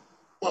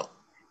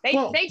 They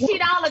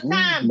cheat all the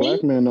time, B.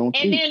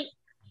 And then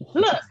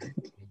look,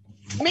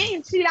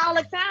 men cheat all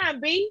the time,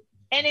 B.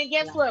 And then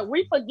guess what?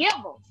 We forgive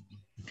them.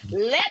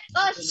 Let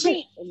us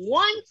cheat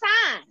one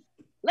time.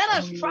 Let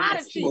us try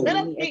to cheat. Let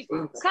us get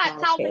caught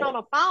talking on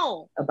the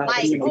phone.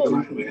 Like,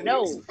 oh,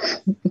 no.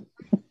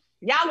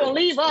 Y'all gonna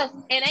leave us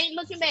and ain't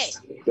looking back.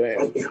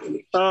 Because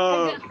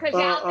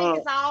y'all think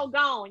it's all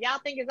gone. Y'all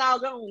think it's all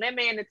gone. That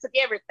man that took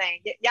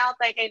everything. Y'all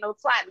think ain't no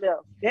twat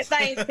left. That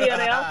thing's still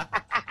there.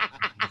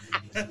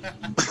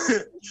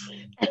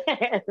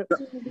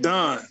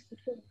 Done.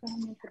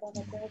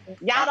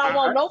 Y'all don't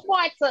want no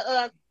parts of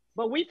us,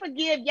 but we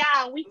forgive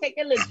y'all and we take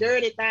a little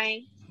dirty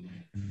thing.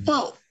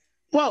 Whoa,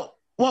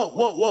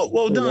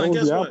 Don,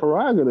 guess what?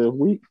 Prerogative.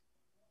 Wait.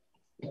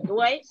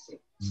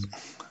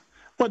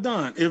 But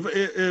Don, if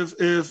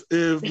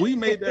we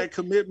made that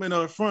commitment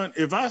up front,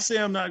 if I say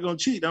I'm not gonna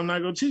cheat, I'm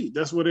not gonna cheat.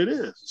 That's what it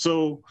is.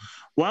 So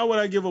why would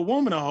I give a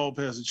woman a hall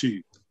pass to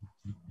cheat?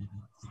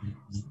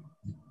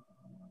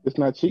 It's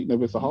not cheating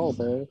if it's a hall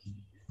pass.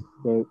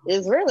 But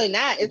it's really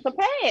not. It's a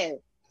pass.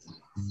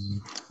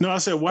 No, I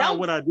said, why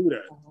would I do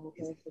that?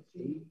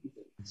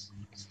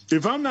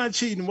 If I'm not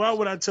cheating, why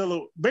would I tell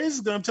her?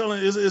 Basically, I'm telling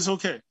her it's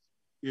okay.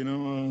 You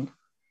know.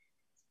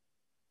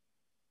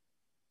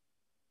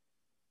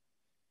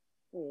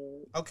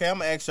 Okay, I'm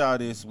gonna ask y'all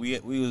this. We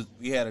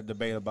had a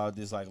debate about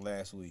this like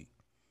last week.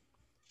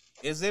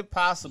 Is it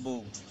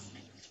possible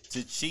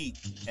to cheat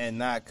and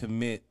not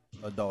commit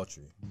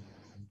adultery?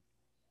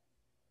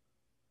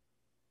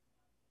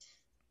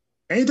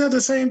 Ain't that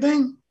the same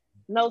thing?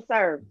 No,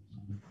 sir.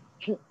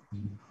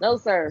 No,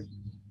 sir.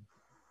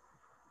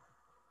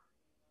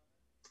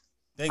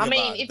 If you're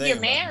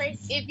married,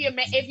 if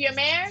you're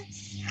married,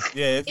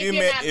 yeah,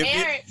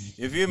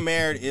 if you're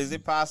married, is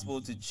it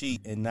possible to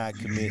cheat and not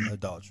commit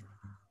adultery?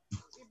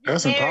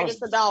 That's married, impossible.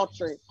 It's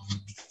adultery.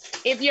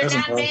 If you're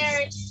not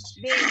married,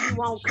 then you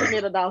won't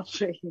commit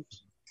adultery.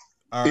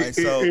 All right,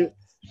 so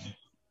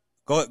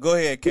go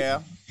ahead,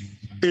 Cal.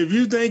 If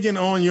you're thinking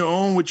on your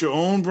own with your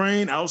own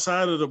brain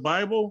outside of the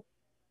Bible,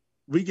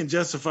 we can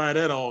justify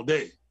that all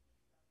day.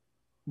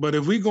 But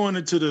if we going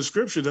into the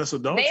scripture, that's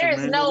adultery.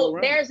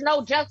 There's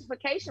no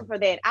justification for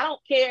that. I don't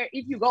care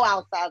if you go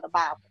outside the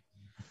Bible.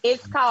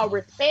 It's called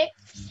respect.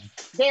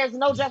 There's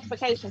no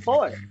justification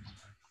for it.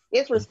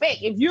 It's respect.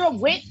 If you're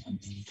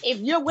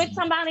with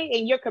somebody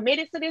and you're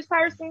committed to this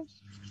person,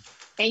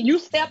 and you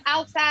step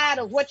outside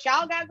of what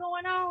y'all got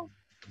going on,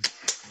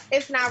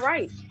 it's not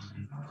right.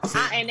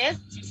 And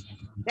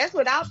that's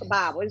without the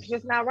Bible. It's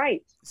just not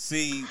right.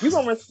 See, you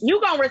gonna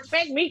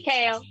respect me,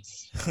 Cal.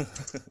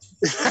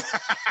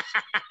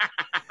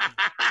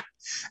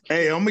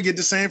 Hey, I'm gonna get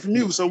the same from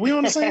you, so we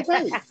on the same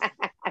page.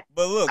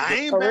 But look, I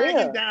ain't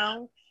backing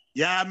down.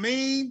 Yeah, I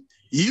mean,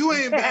 you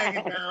ain't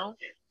backing down.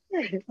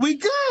 We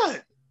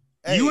good.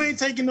 Hey, you ain't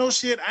taking no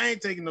shit. I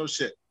ain't taking no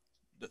shit.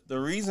 The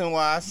reason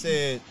why I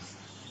said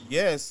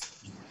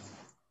yes,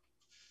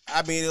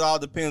 I mean, it all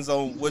depends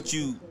on what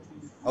you.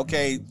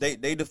 Okay,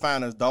 they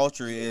define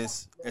adultery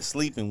as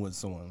sleeping with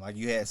someone, like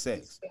you had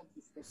sex.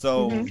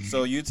 So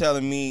so you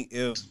telling me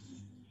if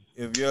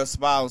your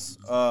spouse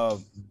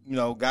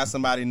got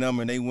somebody's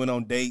number and they went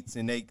on dates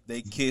and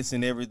they kiss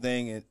and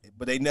everything,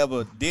 but they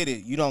never did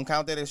it, you don't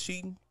count that as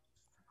cheating?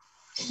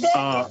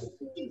 That's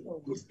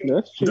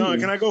cheating. Don,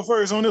 can I go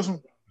first on this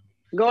one?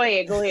 Go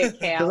ahead, Cal.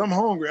 Because I'm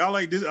hungry.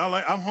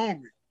 I'm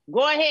hungry.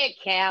 Go ahead,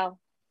 Cal.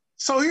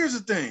 So here's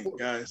the thing,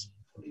 guys.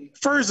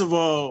 First of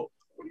all,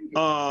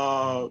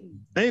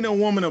 ain't no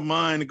woman of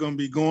mine gonna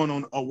be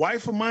a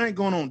wife of mine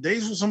going on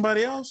dates with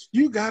somebody else.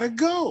 You gotta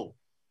go.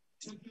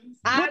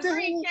 I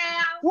agree,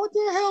 Cal. What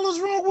the hell is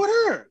wrong with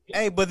her?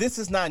 Hey, but this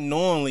is not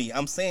knowingly.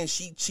 I'm saying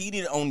she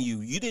cheated on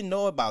you. You didn't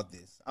know about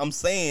this. I'm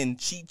saying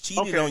she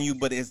cheated on you,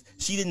 but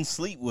she didn't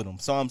sleep with him.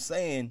 So I'm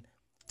saying,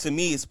 to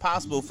me, it's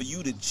possible for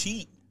you to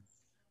cheat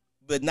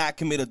but not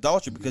commit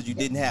adultery because you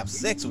didn't have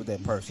sex with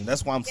that person.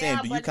 That's why I'm saying,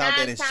 do you count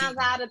that as cheating? 9 times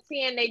out of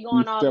 10, they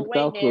going all the way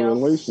out the now.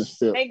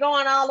 relationship. They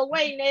going all the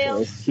way now.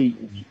 That's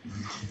cheating.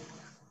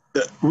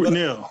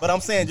 But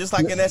I'm saying, just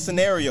like in that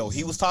scenario,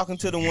 he was talking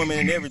to the woman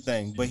and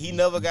everything, but he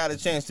never got a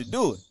chance to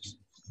do it.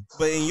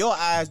 But in your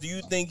eyes, do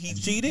you think he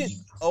cheated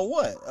or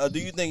what? Or do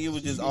you think it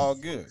was just all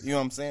good? You know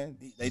what I'm saying?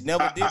 They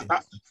never did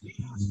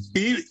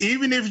it.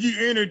 Even if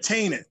you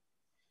entertain it.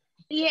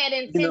 He had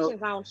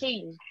intentions on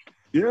cheating.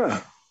 Yeah.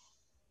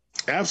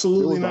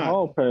 Absolutely not. It was a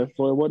hall pass,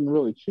 so it wasn't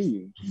really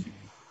cheating.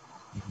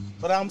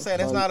 But I'm saying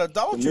that's not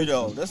adultery,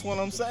 though. That's what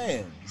I'm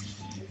saying.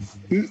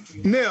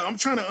 Now, I'm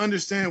trying to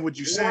understand what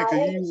you're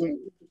saying.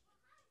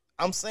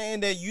 I'm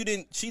saying that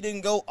she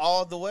didn't go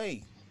all the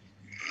way.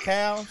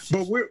 Cal.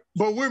 But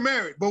we're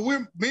married. But me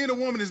and the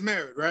woman is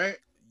married, right?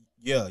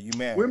 Yeah, you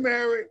married. We're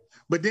married,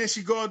 but then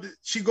she go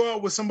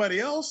out with somebody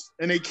else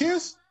and they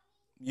kiss?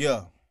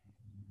 Yeah.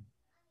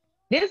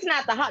 This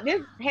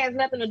has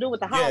nothing to do with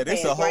the hall pass. Yeah, this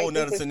is a whole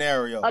nother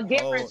scenario. A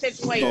different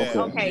situation.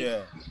 Yeah, okay.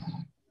 Yeah.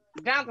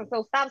 Johnson,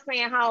 so stop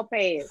saying hall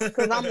pass.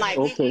 Because I'm like,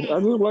 okay, I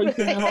just like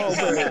saying hall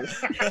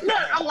pass. Look,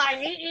 I'm like,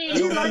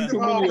 you like too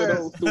many of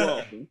those too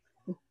often.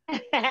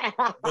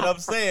 But I'm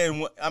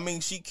saying, I mean,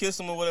 she kissed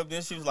him or whatever.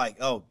 Then she was like,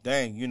 "Oh,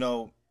 dang,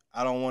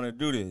 I don't want to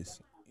do this,"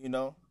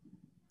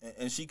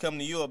 and she come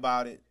to you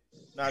about it.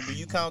 Now, do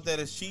you count that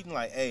as cheating?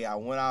 Like, hey, I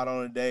went out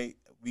on a date,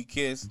 we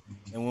kissed,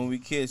 and when we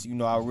kissed,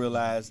 I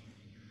realized,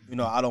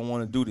 I don't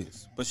want to do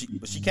this. But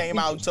she came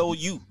out and told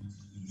you.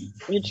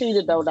 You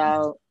cheated though,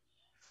 dog.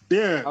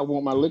 Yeah, I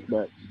want my lick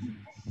back.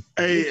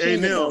 Hey,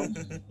 Neil.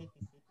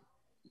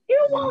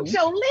 You want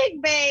your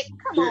lick back?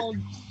 Come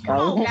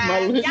on,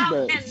 guys.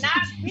 Y'all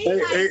cannot be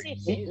like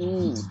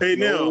this. Hey,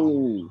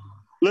 Neil.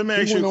 Let me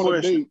ask you a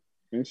question.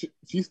 And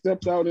she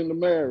stepped out in the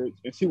marriage,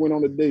 and she went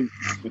on a date,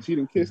 and she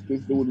didn't kiss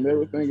this dude and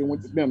everything, and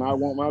went to dinner. I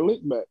want my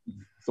lick back,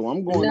 so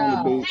I'm going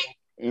on a date.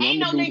 And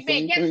ain't I'm no lick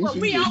back. Guess what?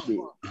 We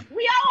over.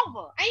 We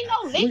over. Ain't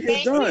no lick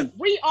back.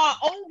 We are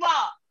over.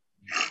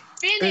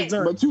 Finished.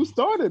 But you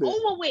started it.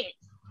 Over with.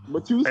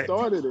 But you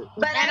started it.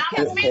 But and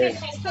I'm gonna finish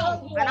it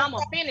too. And I'm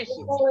gonna finish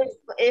it.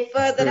 It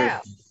furthered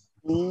out.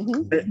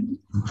 Mm-hmm.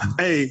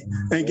 Hey,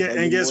 and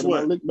guess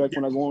what? Lick back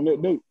when I go on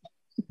that date.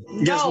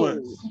 Guess what?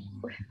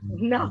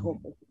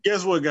 No.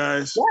 Guess what,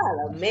 guys?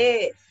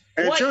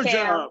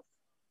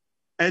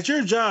 At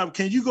your job,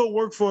 can you go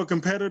work for a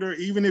competitor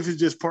even if it's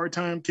just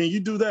part-time? Can you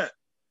do that?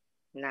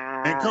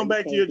 Nah. And come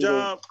back to your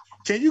job?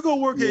 Can you go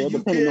work at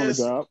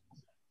UPS?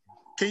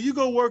 Can you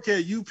go work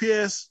at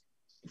UPS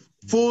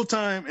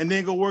full-time and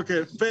then go work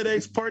at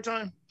FedEx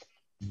part-time?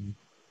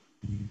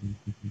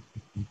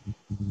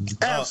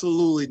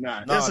 Absolutely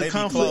not. That's a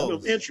conflict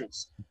of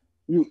interest.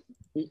 You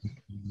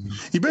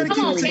better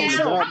keep it to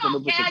yourself.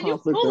 Cal, you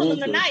fooling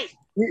tonight.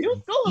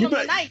 You fooling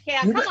tonight,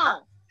 Cal. Come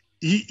on.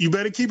 You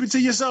better keep it to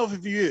yourself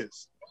if you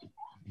is.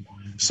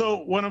 So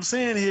what I'm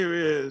saying here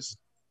is,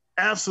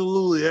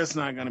 absolutely, that's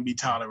not going to be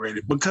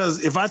tolerated.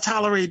 Because if I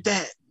tolerate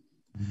that,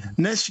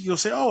 next you'll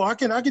say, "Oh, I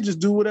can just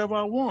do whatever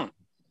I want.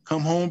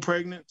 Come home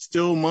pregnant,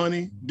 steal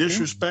money,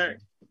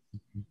 disrespect.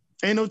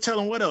 Ain't no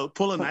telling what else.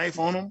 Pull a knife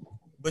on them."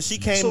 But she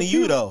came to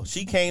you though.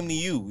 She came to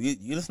you.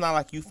 It's not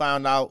like you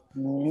found out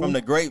from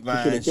the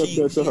grapevine.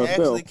 She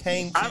actually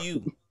came to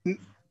you.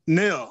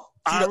 Neil,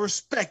 I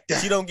respect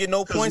that. She don't get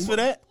no points for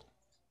that.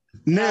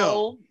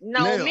 No,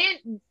 men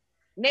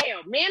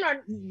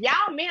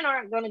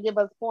aren't gonna give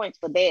us points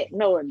for that.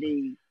 No,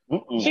 indeed.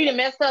 She done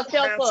messed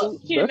herself up.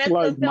 That's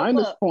like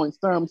minus points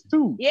times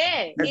 2.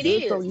 Yeah, it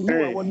is. So you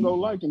knew I wasn't gonna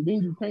like, and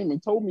then you came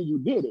and told me you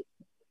did it.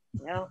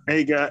 Yeah.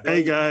 Hey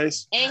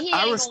guys. And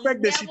I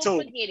respect that she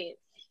told me.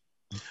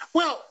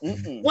 Well,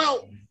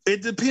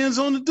 it depends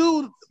on the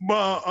dude. She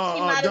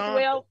might as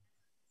well.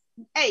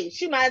 Hey,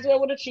 she might as well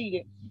would have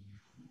cheated.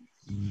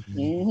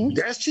 Mm-hmm.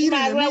 That's cheating. She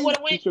might as well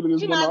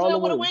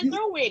would have went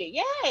through with it.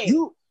 Yeah.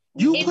 You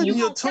putting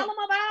your tongue. Tell them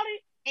about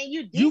it, and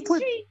you didn't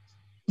cheat.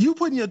 You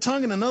putting your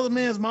tongue in another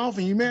man's mouth,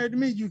 and you married to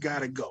me. You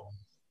gotta go.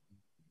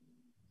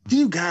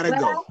 You gotta go. I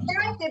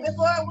started it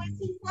before it went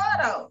too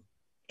far, though.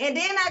 And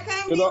then I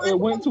came to it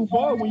went too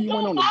far when you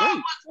went on the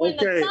date.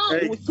 Okay,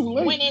 it was too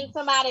late. Went in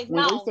somebody's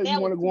when mouth. They say you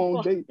want to go on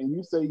a date and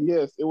you say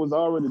yes, it was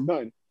already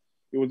done.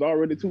 It was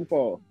already too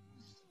far.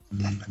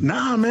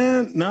 Nah,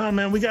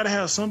 man. We gotta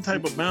have some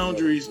type of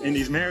boundaries in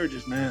these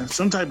marriages, man.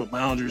 Some type of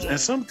boundaries and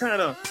some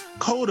kind of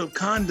code of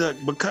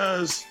conduct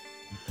because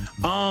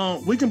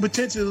we can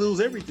potentially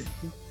lose everything.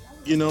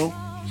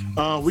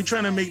 We're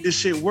trying to make this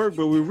shit work,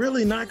 but we're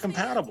really not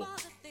compatible.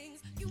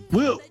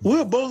 We'll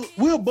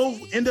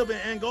both end up in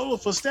Angola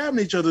for stabbing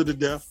each other to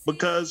death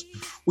because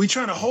we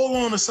trying to hold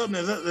on to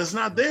something that's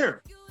not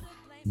there.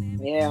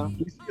 Yeah,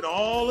 we see it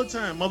all the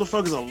time.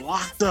 Motherfuckers are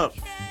locked up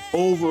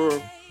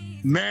over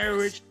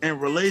marriage and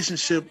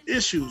relationship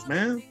issues,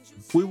 man.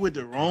 We with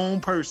the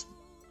wrong person.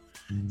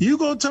 You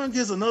go tongue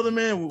kiss another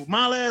man with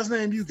my last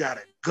name, you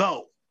gotta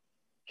go.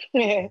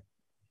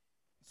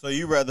 So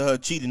you rather her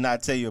cheat and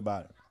not tell you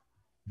about it?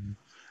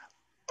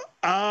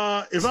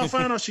 If I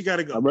find out she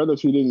gotta go. I'd rather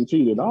she didn't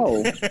cheat at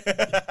all.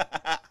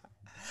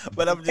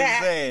 But I'm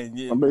just saying.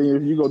 Yeah. I mean,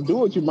 if you go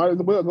do it, you might as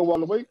well go all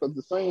the way because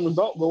the same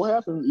result will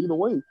happen either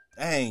way.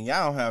 Dang,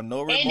 y'all don't have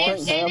no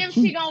remorse. And if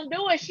she gonna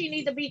do it, she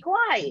need to be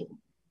quiet.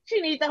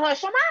 She needs to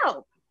hush him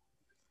out.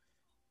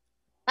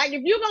 Like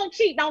if you gonna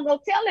cheat, don't go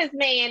tell this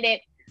man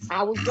that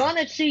I was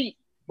gonna cheat,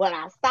 but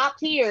I stopped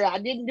here. I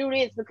didn't do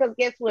this because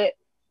guess what?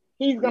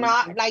 He's gonna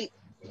like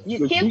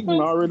you kissed him.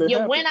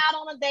 You went out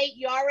on a date.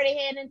 You already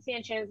had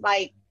intentions.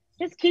 Like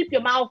just keep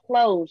your mouth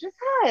closed. Just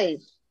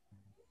hush.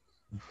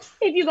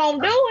 If you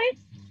gonna do it.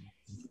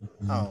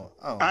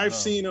 I've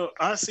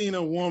seen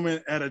a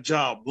woman at a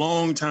job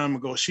long time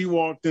ago. She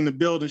walked in the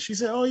building. She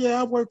said, "Oh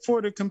yeah, I work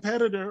for the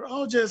competitor.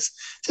 Oh, just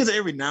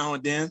every now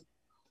and then."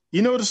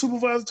 You know what the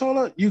supervisor told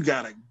her? You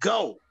gotta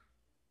go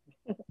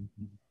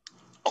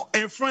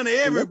in front of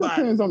everybody. It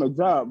depends on the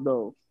job,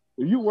 though.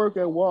 If you work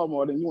at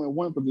Walmart and you're in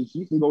one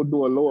position, you can go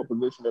do a lower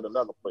position at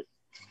another place.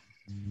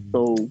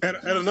 So at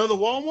another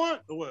Walmart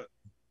or what?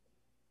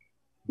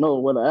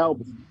 No, at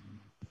Albertsons.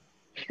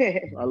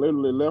 I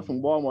literally left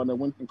from Walmart and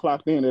went and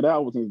clocked in at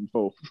Albertsons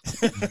before.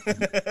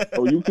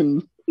 So you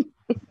can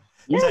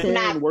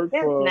work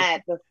for.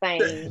 That's not the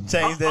same.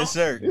 Change that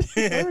shirt.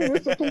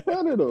 It's a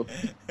competitor.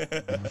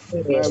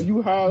 Now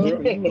you hire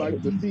you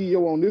like the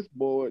CEO on this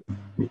board,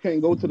 you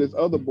can't go to this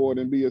other board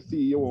and be a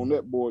CEO on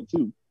that board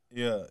too.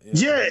 Yeah.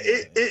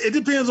 It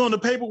depends on the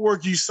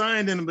paperwork you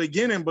signed in the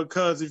beginning,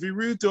 because if you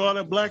read through all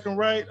that black and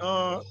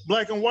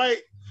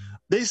white,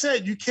 they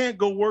said you can't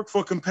go work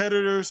for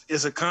competitors.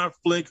 It's a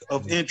conflict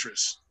of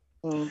interest.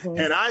 Mm-hmm.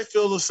 And I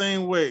feel the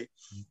same way.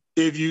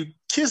 If you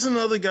kiss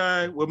another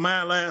guy with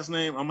my last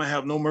name, I'm going to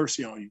have no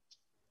mercy on you.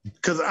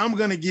 Because I'm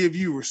going to give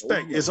you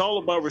respect. It's all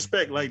about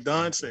respect, like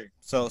Don said.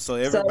 So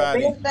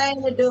everybody. So the best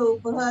thing to do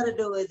for her to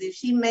do is if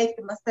she makes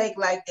a mistake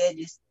like that,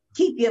 just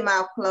keep your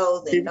mouth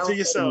closed and keep don't it to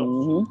yourself.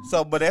 Mm-hmm.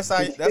 So, but that's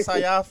how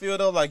y'all feel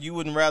though. Like you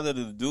wouldn't rather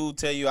the dude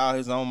tell you out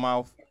his own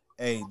mouth,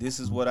 "Hey, this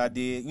is what I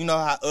did." You know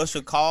how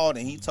Usher called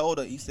and he told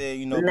her. He said,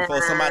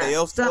 before somebody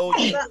else told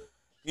you.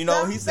 He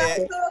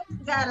said, "You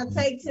gotta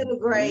take to the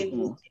grave."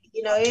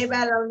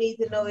 Everybody don't need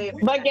to know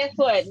everything. But guess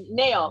what,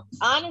 Nell?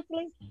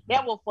 Honestly,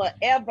 that will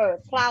forever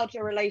cloud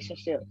your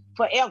relationship.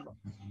 Forever.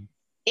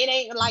 It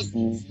ain't like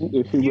you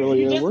just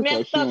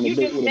messed up. You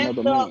just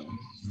messed up.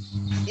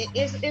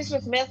 It's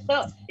just messed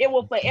up. It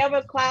will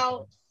forever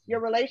cloud your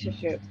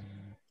relationship.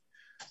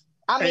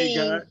 I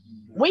mean,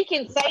 we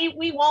can say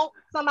we want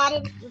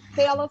somebody to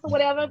tell us or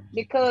whatever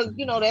because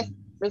that's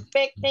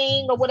respect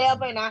thing or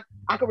whatever, and I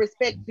can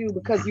respect you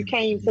because you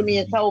came to me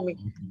and told me.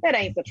 That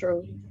ain't the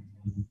truth.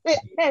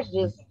 That's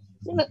just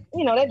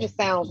that just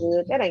sounds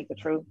good. That ain't the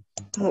truth.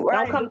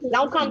 Right.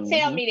 Don't come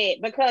tell me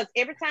that, because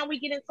every time we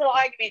get into an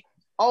argument,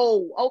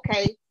 oh,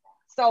 okay.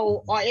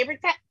 So or every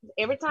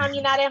time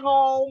you're not at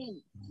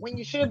home when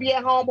you should be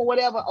at home or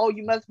whatever, oh,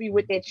 you must be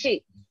with that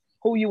chick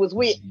who you was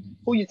with,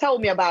 who you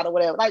told me about or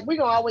whatever. Like, we're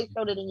gonna always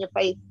throw that in your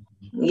face.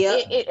 Yeah,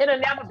 it'll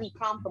never be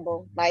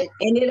comfortable. Like,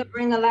 and it'll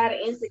bring a lot of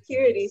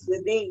insecurities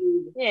within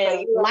you.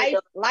 Yeah,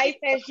 life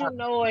as you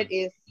know it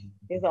is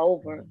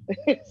over.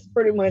 It's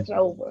pretty much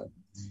over.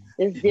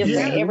 It's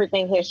different. Yeah.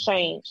 Everything has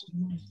changed.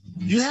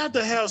 You have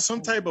to have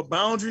some type of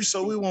boundary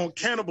so we won't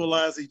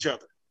cannibalize each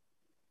other.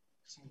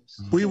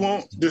 We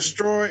won't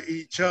destroy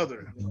each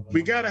other.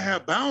 We gotta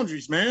have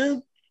boundaries,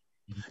 man.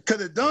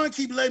 Because if Dawn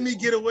keep letting me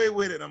get away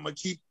with it, I'm gonna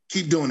keep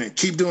doing it,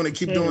 keep doing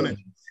it.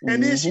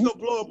 And then she gonna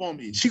blow up on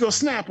me. She gonna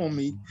snap on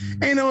me.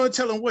 Ain't no one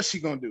telling what she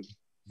gonna do.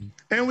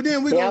 And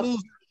then we gonna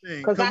lose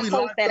everything. Because I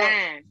told that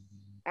iron.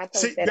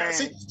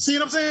 See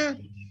what I'm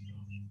saying?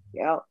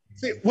 Yep.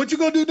 See, what you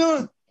gonna do,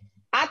 Dawn?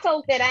 I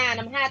told that iron,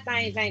 them high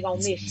things ain't gonna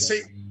miss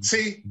you.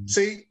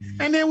 See?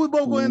 And then we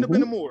both gonna end up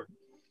in the morgue.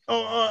 In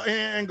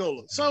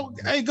Angola. So,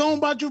 hey, go on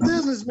about your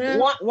business,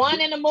 man.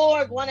 One in the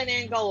morgue, one in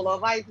Angola,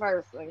 vice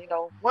versa.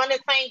 One in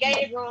St.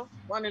 Gabriel,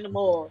 one in the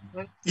morgue.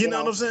 You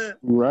know what I'm saying?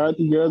 Ride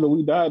together,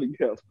 we die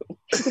together.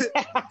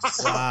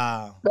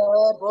 Wow.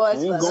 Bad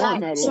boys. Ain't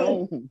going that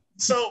long.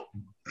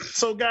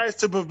 So, guys,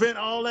 to prevent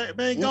all that,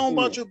 man, go on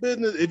about your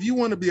business. If you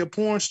want to be a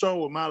porn star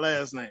with my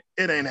last name,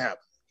 it ain't happening.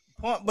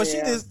 But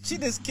she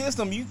just kissed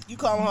him. You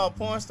calling her a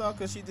porn star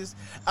because she just?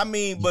 I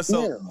mean, but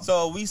so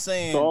are we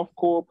saying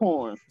softcore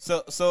porn?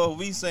 So are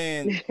we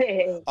saying?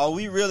 Are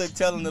we really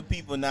telling the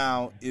people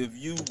now if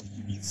you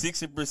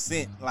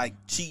 60% like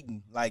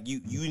cheating, like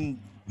you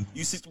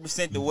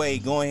 60% the way,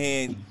 go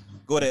ahead,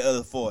 go that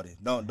other 40.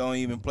 Don't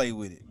even play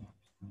with it.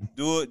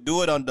 Do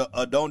it on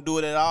the don't do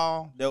it at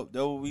all. That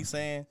what we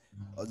saying?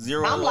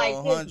 0 I'm like,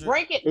 100.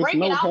 break it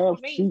out for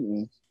me.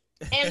 Cheating.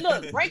 And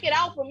look, break it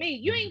out for me.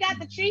 You ain't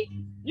got to cheat.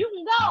 You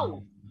can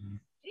go.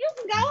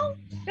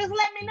 Just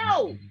let me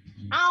know.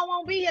 I don't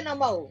want to be here no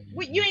more.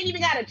 You ain't even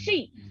got to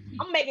cheat.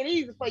 I'm gonna make it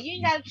easy for you. You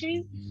ain't got to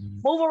cheat.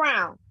 Move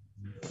around.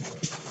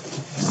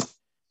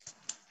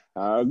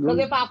 I agree. Because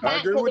if I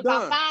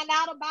find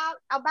out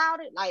about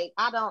it, like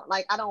I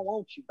don't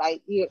want you.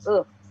 Like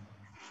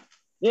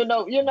you're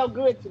no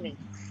good to me.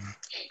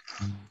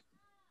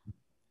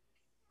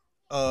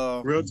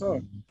 Real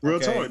talk.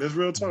 That's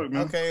real talk,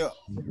 man. Okay,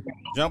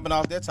 jumping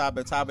off that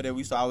topic that we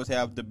used to always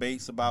have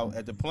debates about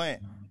at the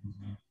plant.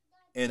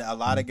 and a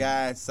lot of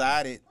guys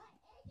sided.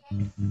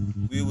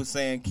 We were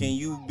saying, can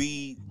you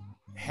be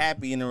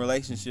happy in a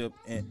relationship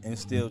and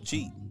still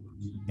cheat?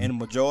 And the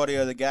majority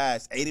of the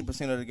guys,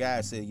 80% of the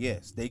guys said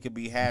yes, they could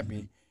be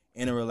happy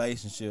in a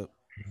relationship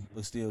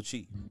but still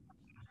cheat.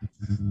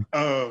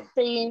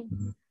 See,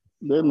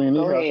 that mean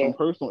they have some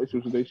personal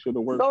issues that they should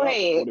have worked out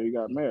before they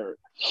got married.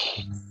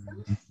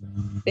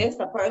 That's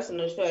a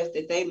personal choice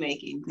that they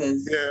making,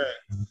 because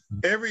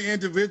every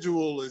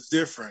individual is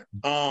different.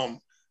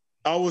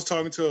 I was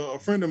talking to a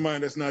friend of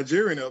mine that's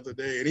Nigerian the other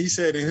day, and he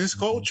said in his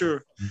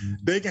culture,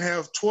 they can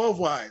have 12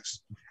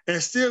 wives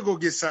and still go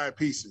get side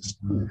pieces.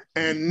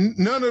 And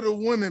none of the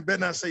women better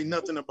not say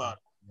nothing about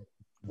it.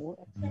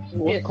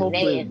 What culture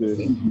is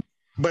this?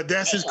 But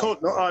that's his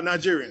culture,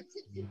 Nigerian,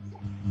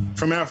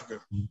 from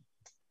Africa. But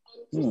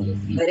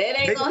that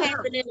ain't going to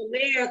happen in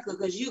America,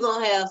 because you're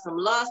going to have some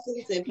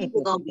lawsuits and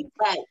people going to be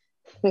fighting.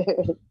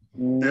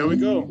 There we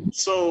go.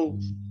 So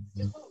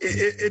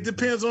it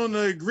depends on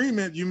the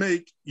agreement you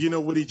make,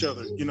 with each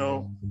other,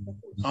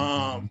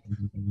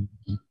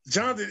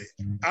 Jonathan,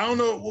 I don't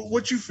know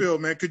what you feel,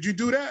 man. Could you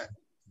do that?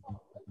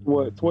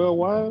 What, 12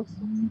 wives?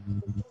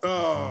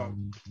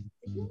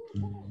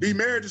 Be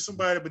married to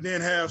somebody, but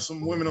then have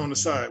some women on the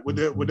side. Would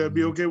that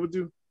be okay with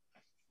you?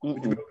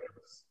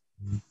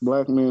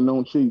 Black men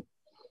don't cheat.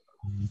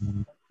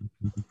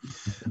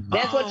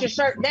 That's what the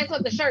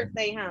shirt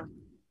say, huh?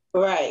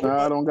 Right.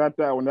 Nah, I don't got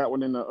that one. That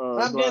one in the.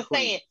 I'm just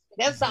saying.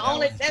 That's the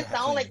only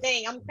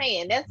thing I'm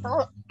saying. That's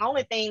the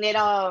only thing that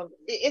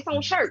it's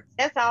on shirts.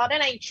 That's all.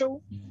 That ain't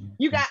true.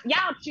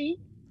 Y'all cheat.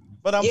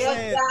 But I'm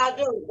saying,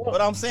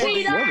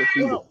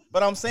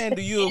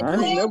 do you agree? I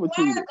ain't never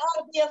cheated. It's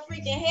gonna be a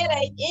freaking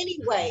headache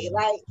anyway.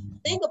 Like,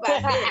 think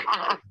about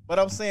that. But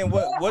I'm saying,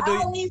 what do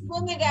you? All these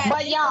women got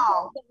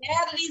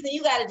personalities, and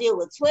you got to deal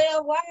with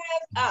 12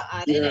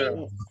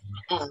 wives.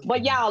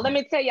 But y'all, let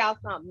me tell y'all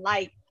something.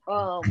 Like,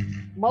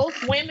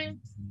 most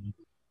women,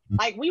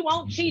 like, we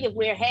won't cheat if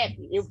we're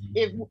happy.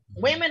 If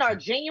women are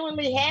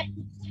genuinely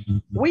happy,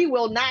 we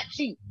will not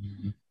cheat.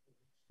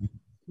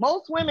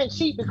 Most women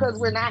cheat because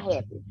we're not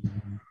happy.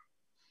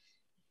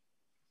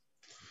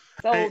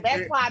 So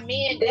that's why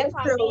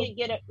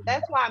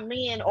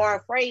men are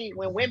afraid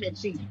when women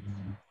cheat.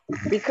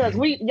 Because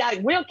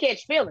we'll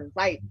catch feelings.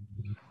 Like,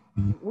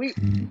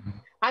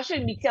 I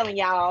shouldn't be telling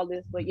y'all all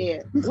this, but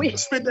yeah.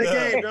 Spit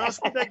that game, dog.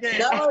 Spit that game.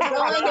 No,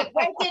 you're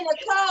breaking the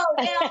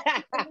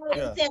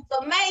code. This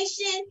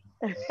information.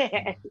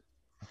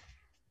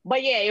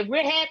 But yeah, if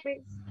we're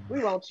happy,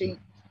 we won't cheat.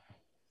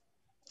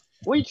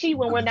 We cheat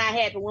when we're not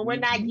happy, when we're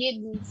not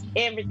getting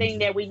everything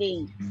that we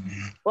need.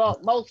 Well,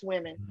 most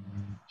women.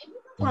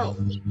 Well,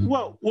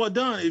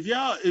 Don, if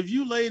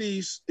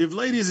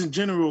ladies in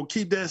general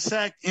keep that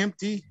sack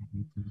empty,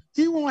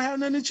 you won't have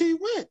nothing to cheat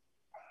with.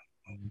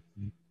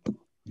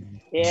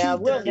 Yeah,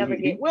 we'll never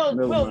get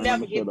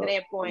to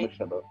that point.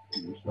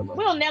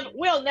 We'll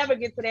never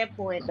get to that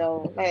point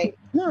though. Like,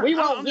 we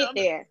won't get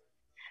there.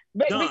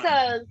 But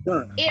because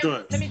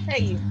let me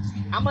tell you,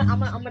 I'm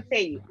gonna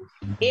tell you,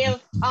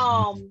 if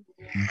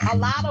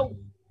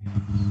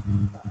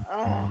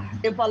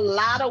a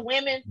lot of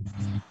women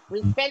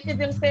respected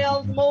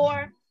themselves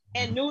more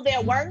and knew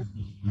their worth,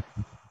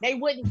 they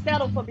wouldn't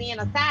settle for being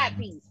a side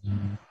piece.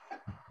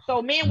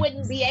 So men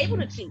wouldn't be able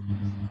to cheat.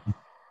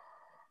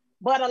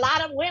 But a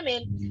lot of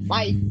women,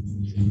 like,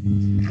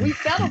 we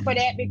settle for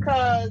that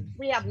because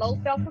we have low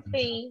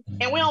self-esteem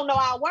and we don't know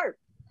our worth.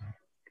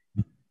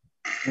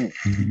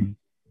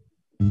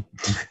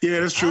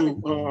 Yeah, that's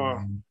true.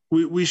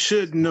 We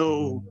should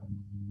know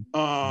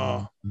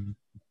the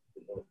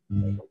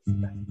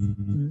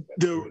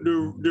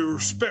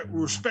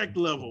respect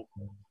level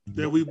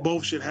that we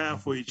both should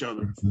have for each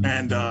other,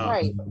 and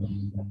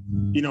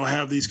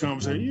have these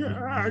conversations.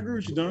 Yeah, I agree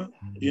with you, Don.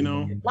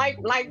 Like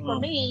for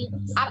me,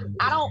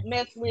 I don't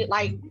mess with,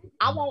 like,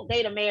 I won't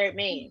date a married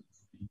man.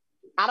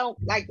 I don't,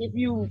 like, if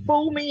you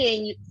fool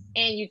me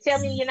and you tell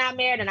me you're not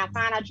married and I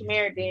find out you're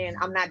married, then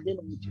I'm not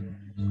dealing with you.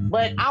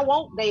 But I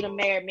won't date a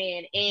married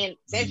man, and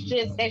that's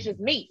just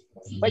me.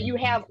 But you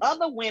have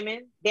other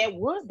women that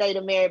would date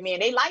a married man.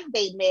 They like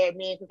dating married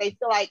men because they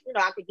feel like,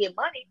 I could get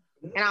money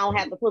and I don't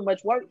have to put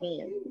much work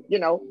in,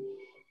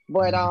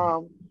 But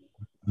I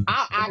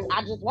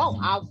just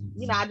won't. I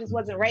just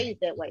wasn't raised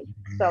that way.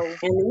 So,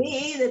 and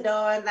me either,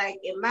 though. Like,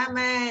 in my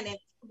mind, and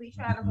people be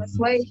trying to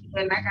persuade you,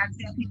 and like I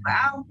tell people,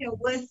 I don't care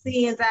what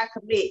sins I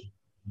commit.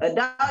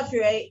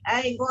 Adultery,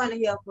 I ain't going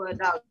to hell for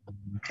adultery.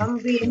 I'm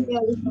gonna be in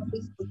hell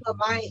because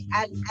I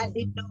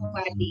didn't know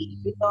what I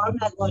did. So I'm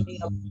not going to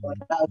hell for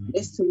adultery.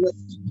 It's too much.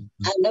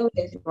 I know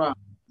that's wrong.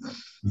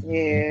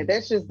 Yeah,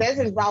 that's just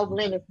off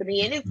limits to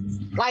me. And it's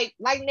like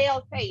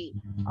Nell said.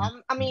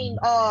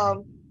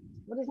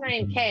 What his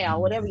name,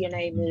 Cal, whatever your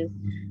name is.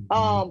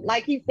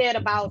 Like he said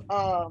about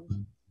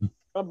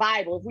the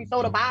Bible. If we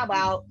throw the Bible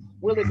out,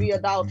 will it be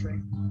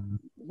adultery?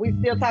 We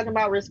still talking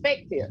about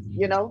respect here,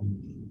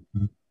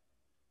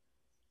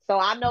 So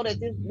I know that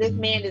this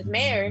man is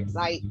married.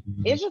 Like,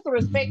 it's just a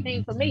respect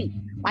thing for me.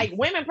 Like,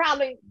 women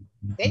probably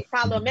They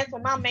probably mess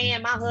with my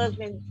man, my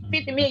husband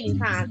 50 million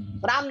times,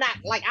 but I'm not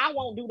like I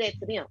won't do that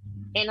to them.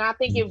 And I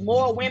think if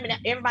more women,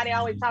 everybody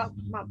always talks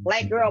about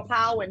black girl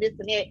power and this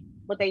and that,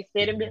 but they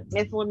said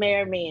messing with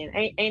married men.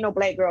 Ain't no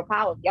black girl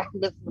power. Y'all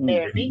listen with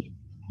married men.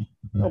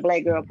 No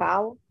black girl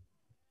power.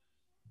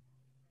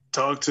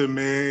 Talk to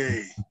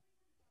me.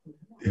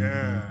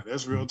 Yeah,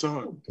 that's real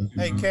talk.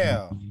 Hey,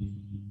 Cal.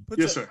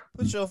 Yes, sir.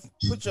 Put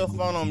your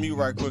phone on mute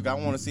right quick. I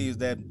want to see is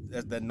that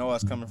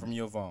noise coming from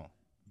your phone.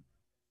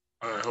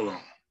 All right, hold on.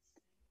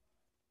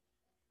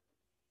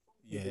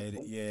 Yeah,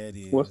 it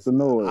is. What's the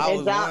noise?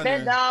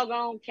 That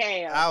doggone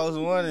Cal. I was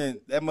wondering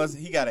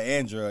he got an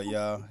Android,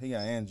 y'all. He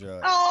got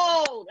Android.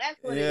 Oh, that's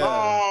what it is.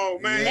 Oh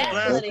man,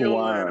 that's what it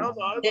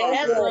is.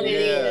 That's what it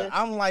is.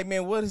 I'm like,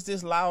 man, what is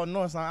this loud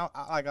noise? I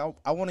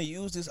want to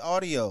use this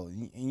audio,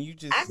 and you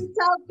just. I can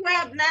talk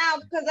crap now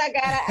because I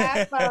got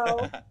an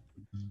iPhone.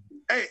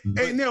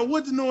 Hey, now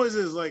what the noise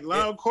is? Like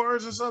loud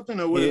cars or something?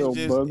 Or what? It's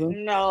just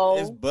buzzing? No,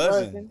 it's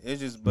buzzing.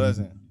 It's just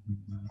buzzing.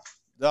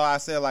 Though I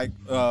said like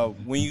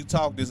when you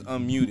talk, it's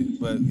unmuted,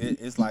 but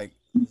it's like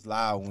it's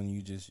loud when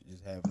you just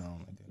have it on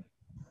like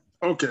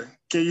that. Okay,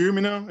 can you hear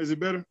me now? Is it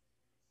better?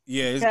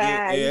 Yeah, it's good.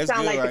 Yeah, it's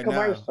good like right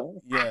now.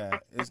 Yeah,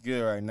 it's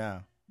good right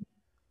now.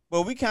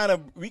 But we kind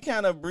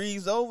of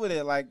breezed over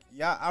that. Like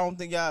y'all, I don't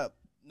think y'all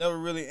never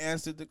really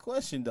answered the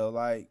question though.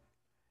 Like,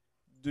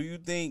 do you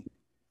think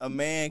a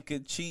man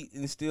could cheat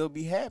and still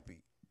be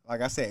happy?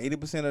 Like I said,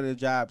 80% of the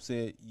job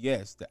said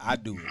yes, that I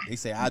do it. They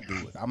say I do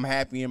it. I'm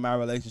happy in my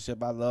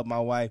relationship. I love my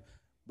wife,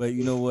 but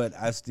you know what?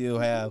 I still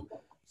have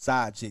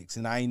side chicks,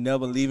 and I ain't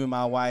never leaving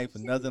my wife or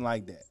nothing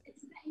like that.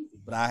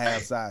 But I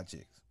have side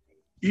chicks.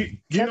 You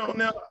know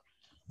now,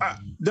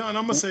 Don,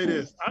 I'm gonna say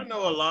this. I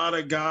know a lot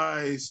of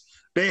guys.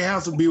 They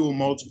have to be with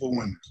multiple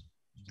women.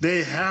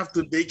 They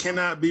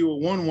cannot be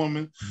with one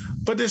woman,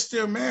 but they're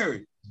still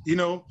married. You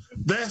know,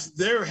 that's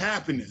their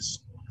happiness.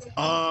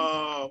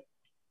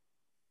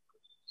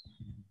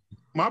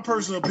 My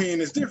personal opinion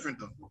is different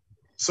though.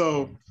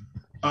 So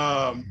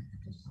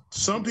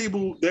some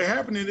people, their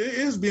happiness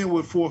is being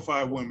with 4 or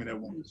 5 women at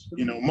once.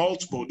 You know,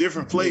 multiple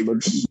different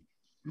flavors.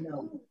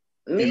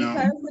 Me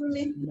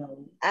personally,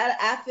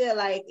 I feel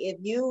like if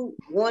you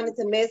wanted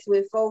to mess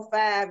with 4 or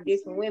 5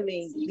 different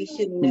women, you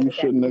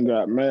shouldn't have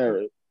got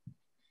married.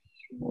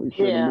 We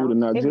shouldn't have moved to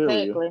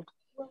Nigeria. Exactly.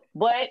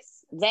 But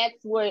that's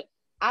what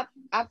I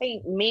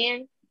think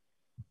men.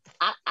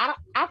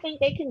 I think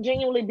they can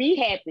genuinely be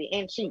happy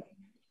and cheat.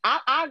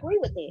 I agree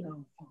with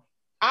that.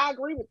 I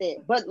agree with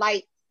that. But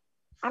like,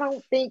 I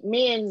don't think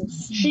men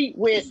cheat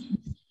with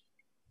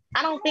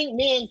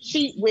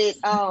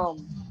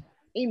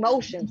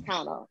emotions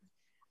kind of.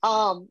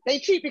 They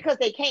cheat because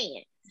they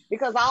can.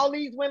 Because all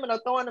these women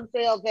are throwing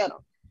themselves at them.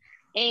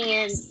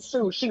 And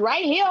so she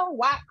right here,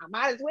 why I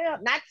might as well.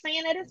 Not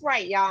saying that it's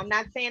right, y'all. I'm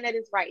not saying that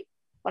it's right.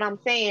 But I'm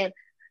saying,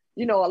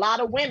 you know, a lot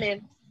of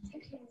women,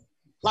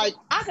 like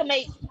I can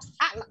make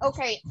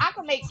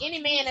any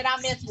man that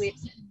I mess with,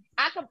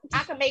 I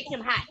can make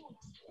him hot.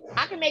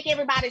 I can make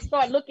everybody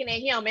start looking at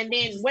him, and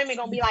then women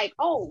gonna be like,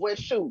 oh, well,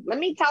 shoot, let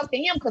me talk to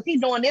him because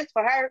he's doing this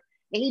for her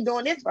and he's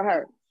doing this for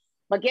her.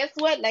 But guess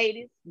what,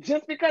 ladies?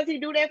 Just because he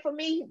do that for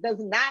me does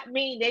not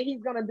mean that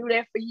he's gonna do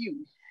that for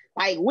you.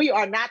 Like, we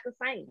are not the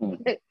same.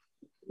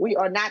 We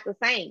are not the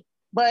same.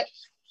 But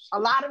a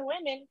lot of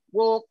women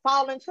will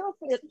fall into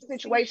a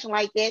situation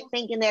like that,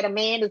 thinking that a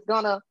man is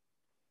gonna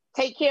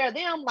take care of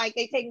them like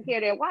they taking care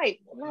of their wife.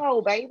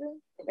 No, baby.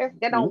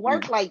 That don't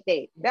work like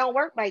that. That don't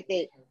work like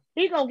that.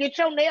 He gonna get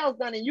your nails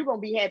done and you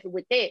gonna be happy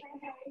with that.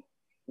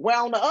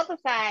 Well, on the other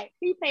side,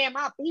 he paying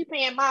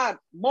my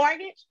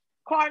mortgage,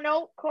 car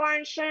note, car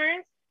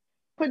insurance,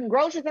 putting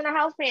groceries in the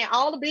house, paying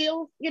all the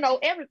bills, you know,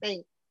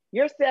 everything.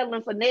 You're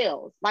settling for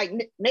nails, like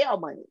nail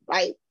money,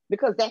 like,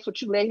 because that's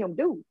what you let him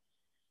do.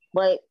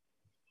 But,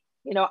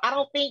 you know, I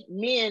don't think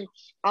men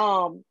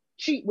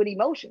cheat with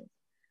emotions.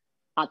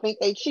 I think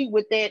they cheat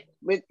with that,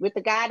 with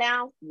the guy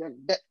down,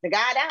 the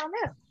guy down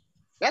there.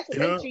 That's what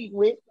they cheat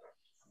with.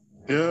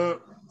 Yeah,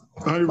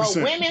 100%. But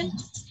women,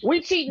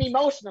 we cheating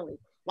emotionally.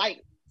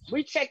 Like,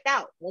 we checked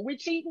out. When we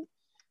cheating,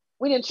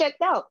 we didn't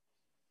checked out.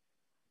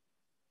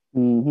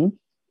 Mm-hmm.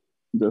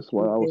 That's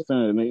why I was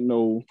saying ain't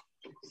no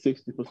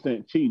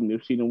 60% cheating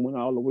if she done went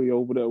all the way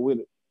over there with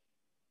it.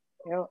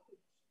 Yeah.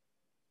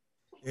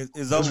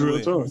 It's over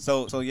with.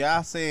 So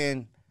y'all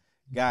saying,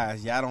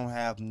 guys, y'all don't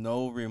have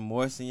no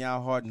remorse in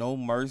y'all heart, no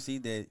mercy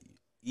that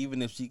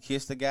even if she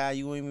kissed a guy,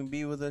 you won't even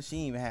be with her. She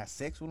ain't even have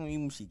sex with him.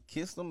 Even if she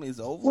kissed him, it's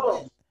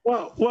over.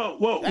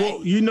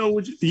 Well. You know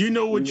what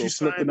you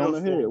signed on up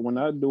the head. for. When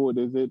I do it,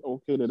 is it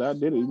okay that I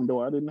did it, even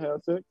though I didn't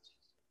have sex?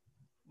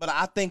 But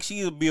I think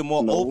she would be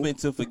more open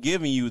to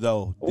forgiving you,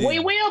 though. We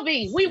will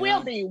be. We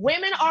will be.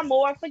 Women are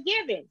more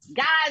forgiving.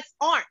 Guys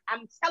aren't.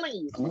 I'm telling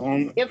you.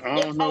 If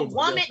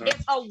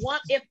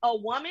a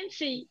woman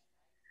cheats,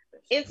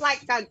 it's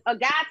like a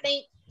guy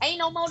think ain't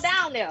no more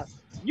down there.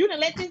 You done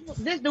let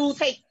this dude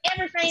take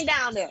everything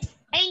down there.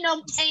 Ain't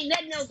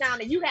nothing else down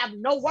there. You have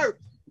no worth.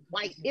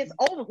 Like, it's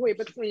over with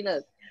between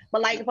us.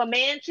 But like, if a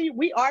man cheat,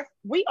 we are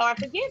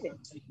forgiving.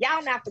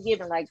 Y'all not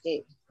forgiving like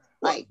that.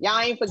 Like y'all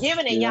ain't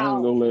forgiving it, Yeah,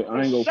 y'all. I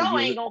ain't Ain't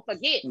gonna gonna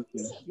forget.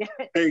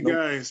 Hey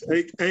guys, I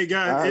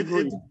it,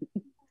 agree.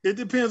 it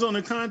depends on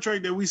the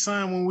contract that we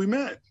signed when we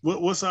met.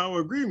 What's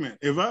our agreement?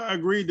 If I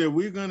agreed that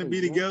we're going to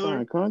be together,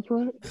 Sign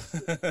contract.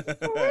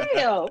 For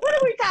real, what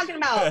are we talking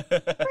about?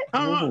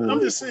 I'm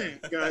just saying,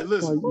 guys.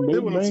 Listen, Like this is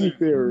Big what I'm Bang saying.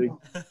 Theory.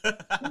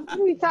 What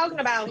are we talking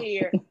about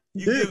here?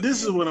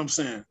 This is what I'm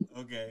saying.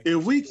 Okay.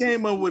 If we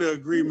came up with an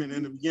agreement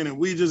in the beginning,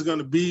 we just going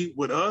to be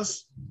with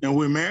us and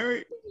we're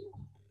married,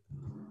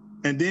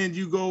 and then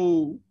you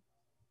go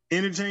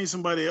entertain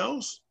somebody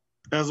else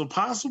as a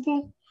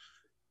possible,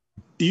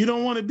 you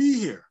don't want to be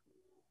here.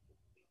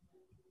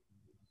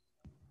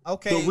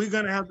 Okay. So we're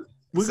gonna have to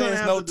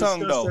no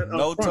tongue though. that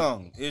No up front.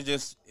 tongue. It's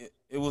just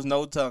it was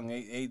no tongue.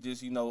 It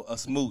just a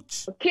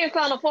smooch. Kiss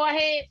on the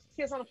forehead.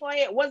 Kiss on the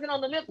forehead. Was it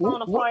on the lips or on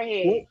the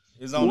forehead?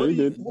 It's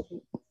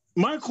on.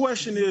 My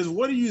question is,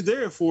 what are you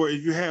there for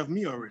if you have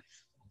me already?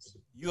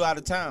 You out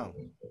of town.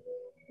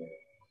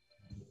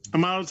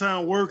 I'm out of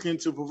town working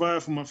to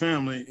provide for my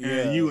family,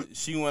 and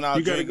she went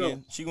out drinking.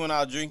 Go. She went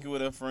out drinking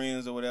with her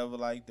friends or whatever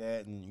like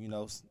that,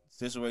 and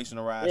situation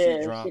arise. Yeah,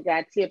 she drunk. She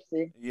got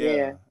tipsy.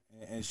 Yeah.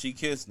 And she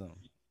kissed him.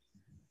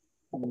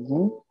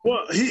 Mm-hmm.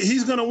 Well,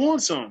 he's gonna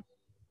want some.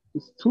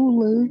 It's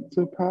too late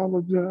to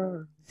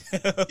apologize.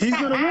 He's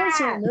gonna want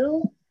some,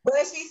 man. But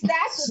she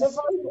stopped it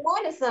before he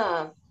wanted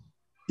some.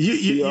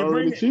 You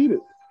already cheated.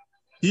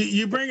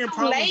 You bringing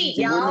problems. Late,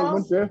 She wouldn't have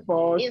went that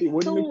far. It's She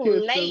wouldn't have too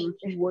kissed late. him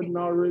if she wasn't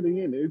already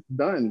in it. It's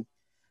done.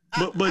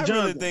 But John, I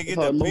really think it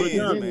But depends,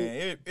 John-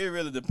 man. It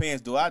really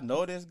depends. Do I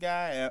know this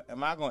guy?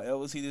 Am I gonna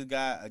ever see this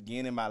guy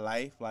again in my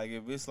life? Like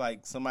if it's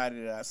like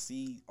somebody that I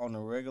see on the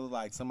regular,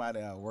 like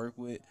somebody I work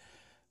with,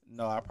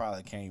 no, I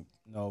probably can't.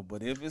 No,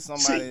 but if it's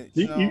somebody,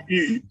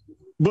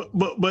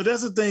 but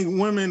that's the thing.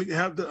 Women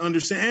have to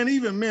understand, and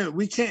even men,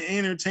 we can't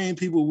entertain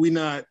people we're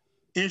not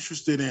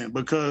interested in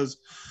because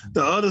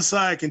the other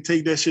side can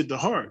take that shit to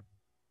heart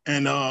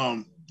and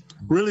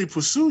really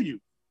pursue you.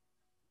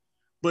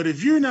 But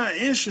if you're not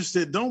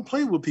interested, don't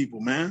play with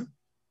people, man.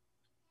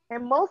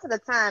 And most of the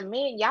time,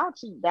 men, y'all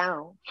cheat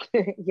down.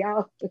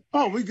 Y'all.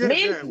 Oh, we good at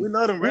that. We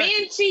love them. Men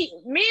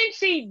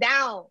cheat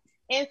down.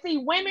 And see,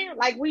 women,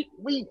 like we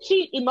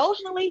cheat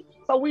emotionally,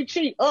 so we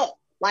cheat up.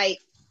 Like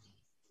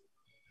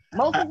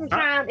most of the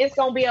time, it's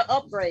gonna be an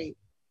upgrade.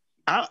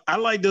 I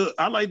like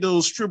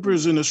those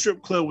strippers in the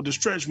strip club with the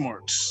stretch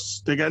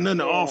marks. They got nothing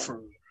to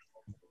offer.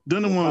 They're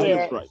the ones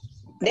that's right.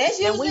 That's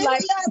usually who y'all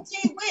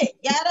cheat with.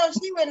 Y'all don't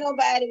cheat with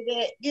nobody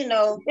that,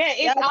 Yeah,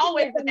 it's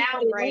always a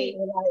downgrade.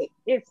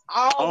 It's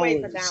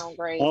always a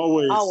downgrade.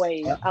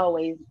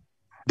 Always.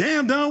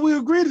 Damn, Don, we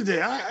agree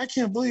today. I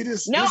can't believe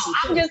this. No,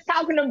 I'm just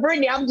talking to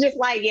Brittany. I'm just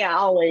like, yeah,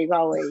 always. They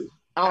do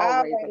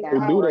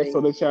that so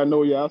that y'all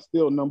know y'all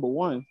still number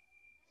one.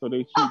 So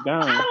they cheat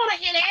down. I don't want to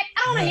hear that.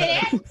 I'm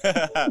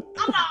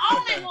the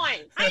only one.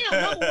 I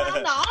am number one.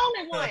 I'm the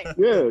only one.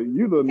 Yeah,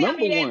 you the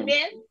number one.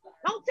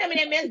 Don't tell me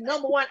that man's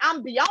number one.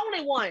 I'm the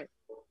only one.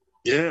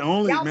 Yeah,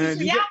 only y'all, man.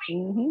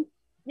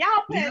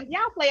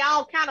 Y'all play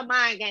all kind of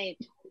mind games.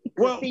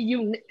 Well,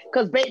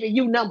 because baby,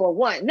 you number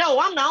one. No,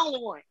 I'm the only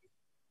one.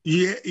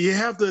 Yeah, you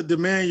have to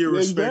demand your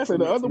respect. Exactly.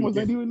 The other ones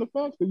ain't even a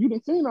factor. You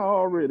done seen her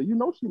already. You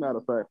know she not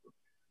a factor.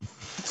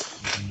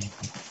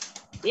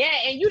 Yeah,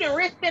 and you done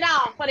risked it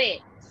all for that.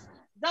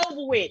 It's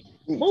over with.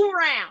 Move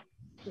around.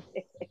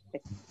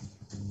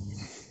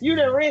 You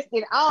done risked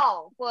it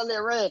all for a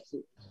little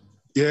ratchet.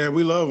 Yeah,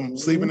 we love them.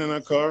 Sleeping in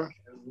our car.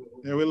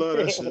 Yeah, we love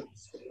that shit.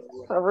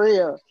 For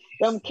real.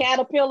 Them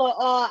caterpillar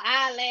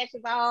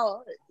eyelashes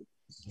all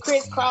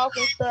crisscross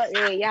and stuff.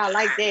 Yeah, y'all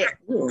like that.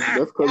 Yeah,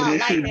 that's because when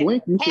she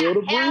blink, you feel the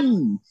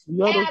breeze. You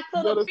gotta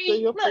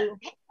stay up there.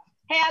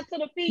 Hair to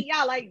the feet,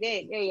 y'all like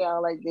that. Yeah,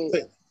 y'all like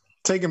that.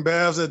 Taking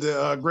baths at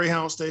the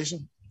Greyhound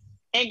station.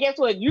 And guess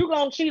what? You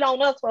gonna cheat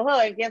on us for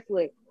her, and guess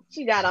what?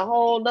 She got a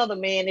whole nother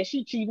man that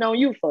she cheating on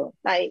you for.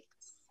 Like,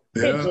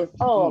 it's just,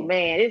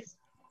 man,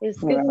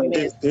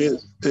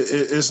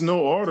 it's no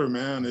order,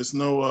 man. It's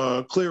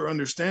no clear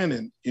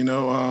understanding.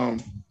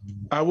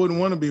 I wouldn't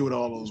want to be with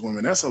all those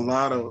women. That's a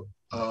lot of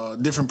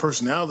different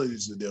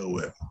personalities to deal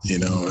with,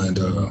 and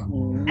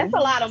that's a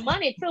lot of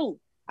money too.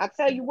 I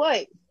tell you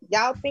what,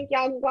 y'all think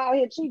y'all can go out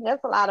here cheating?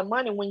 That's a lot of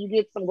money when you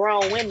get some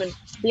grown women,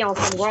 be on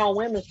some grown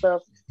women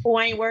stuff who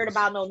ain't worried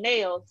about no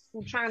nails,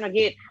 who trying to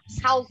get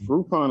house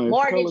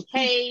mortgage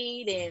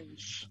paid and.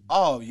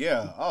 Oh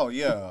yeah.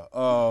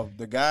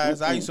 The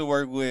guys I used to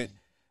work with,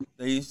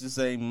 they used to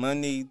say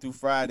Monday through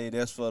Friday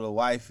that's for the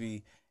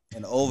wifey,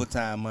 and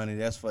overtime money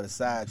that's for the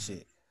side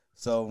chick.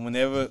 So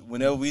whenever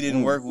we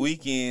didn't work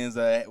weekends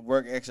or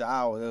work extra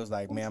hours, it was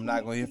like, man, I'm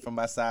not gonna hear from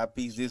my side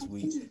piece this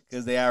week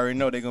because they already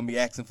know they're gonna be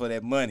asking for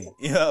that money.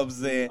 You know what I'm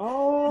saying?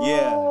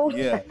 Oh.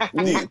 Yeah.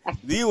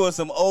 These were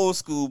some old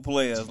school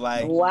players.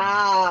 Like,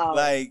 wow,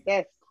 like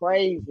that's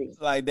crazy.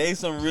 Like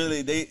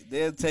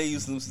they'll tell you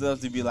some stuff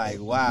to be like,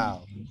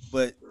 wow,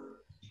 but.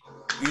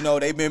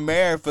 They've been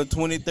married for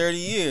 20, 30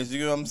 years.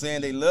 You know what I'm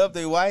saying? They love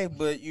their wife,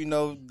 but they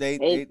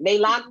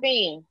locked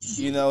in.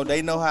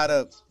 They know how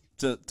to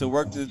to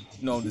work the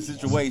the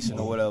situation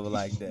or whatever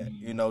like that.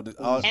 And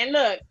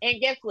look,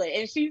 and guess what?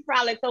 And she's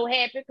probably so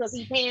happy because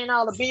he's paying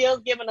all the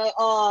bills, giving her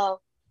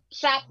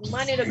shop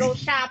money to go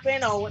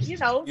shopping, or she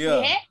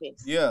happy.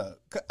 Yeah,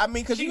 I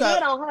mean, because she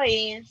good on her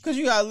end. Because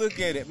you gotta look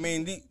at it. I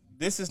mean,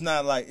 this is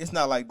not like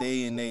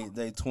they in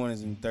their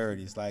 20s and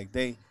 30s. Like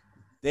they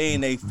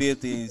in their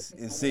 50s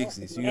and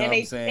 60s. You know what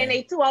I'm saying? And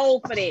they too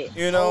old for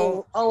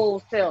that.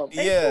 Old self.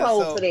 They too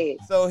old for that.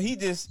 So he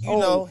just, he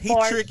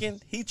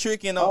tricking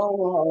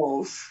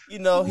on,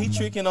 he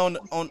tricking on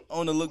the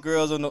little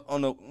girls on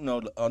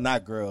the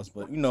not girls,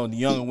 but the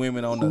younger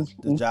women on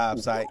the job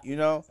site.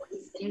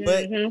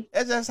 But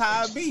that's just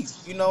how it be.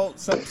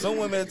 Some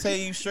women will tell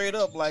you straight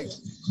up, like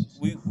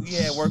we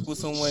had worked with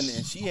someone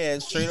and she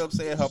had straight up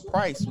said her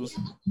price was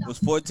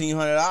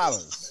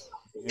 $1,400.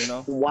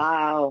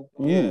 Wow.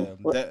 Yeah,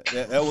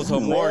 that was her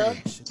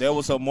mortgage. That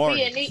was her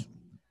mortgage.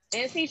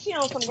 And see, she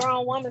on some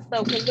grown woman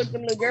stuff because look,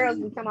 them little girls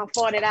be talking about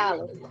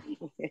 $40.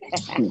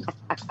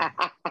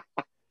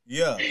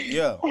 Yeah.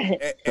 And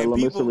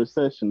it's a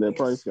recession. That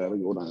price got to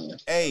go down.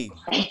 Hey,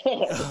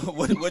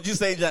 what'd you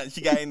say, John?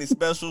 She got any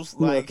specials?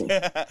 Like,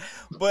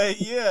 but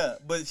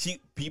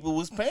people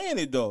was paying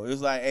it though. It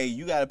was like, hey,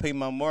 you got to pay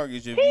my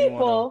mortgage if you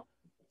want.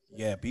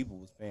 Yeah, people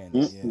was paying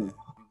it. Yeah.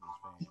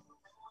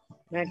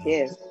 I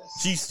guess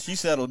she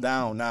settled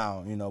down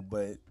now,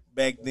 but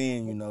back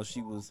then,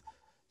 she was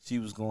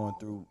going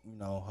through,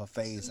 her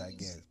phase, I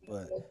guess.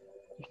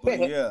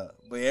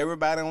 But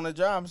everybody on the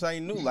job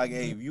site knew, like,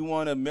 hey, if you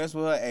want to mess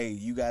with her, hey,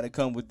 you got to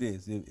come with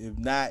this. If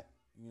not,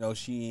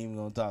 she ain't even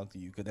gonna talk to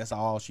you, because that's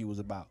all she was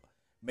about,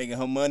 making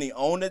her money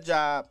on the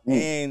job.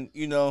 And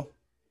I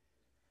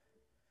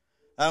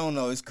don't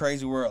know, it's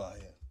crazy world out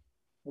here.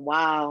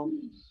 Wow.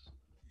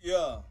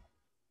 Yeah.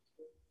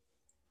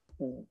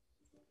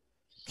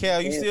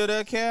 Cal, you still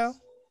there, Cal?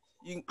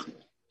 Yeah,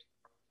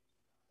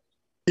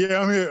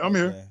 I'm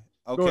here.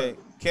 Okay,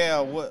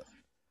 Cal,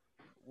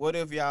 what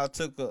if y'all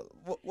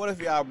what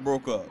if y'all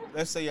broke up?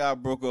 Let's say y'all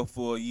broke up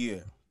for a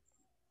year.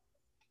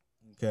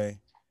 Okay.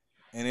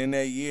 And in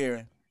that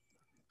year,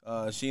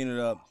 she ended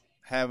up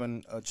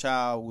having a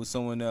child with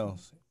someone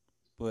else.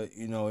 But,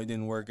 it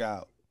didn't work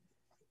out.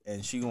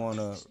 And she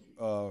wanna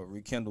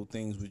rekindle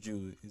things with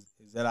you.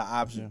 Is that an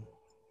option?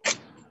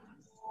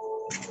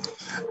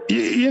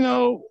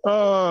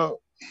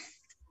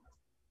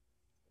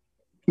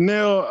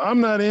 Neil, I'm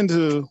not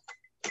into.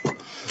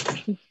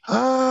 Go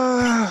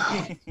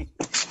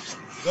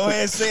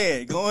ahead and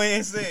say it.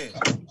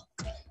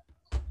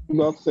 I'm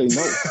about to say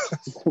no.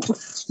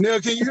 Neil,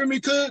 can you hear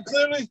me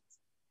clearly?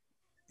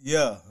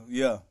 Yeah.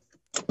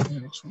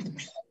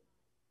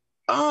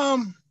 I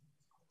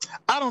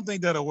don't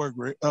think that'll work,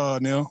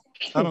 Neil.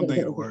 I don't think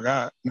it'll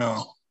work.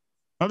 No.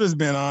 I'm just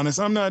being honest.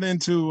 I'm not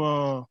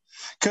into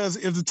because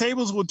if the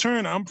tables would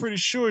turn, I'm pretty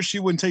sure she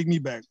wouldn't take me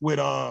back with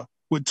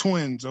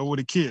twins or with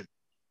a kid.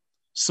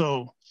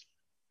 So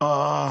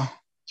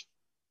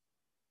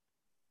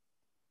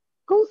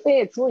who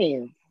said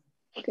twins?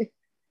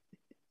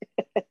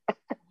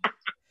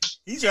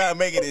 He's trying to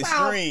make it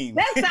extreme.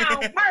 That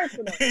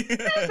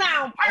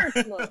sounds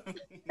personal.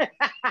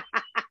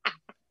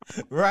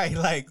 Right,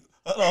 like,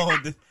 hold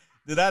on.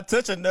 Did I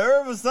touch a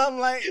nerve or something?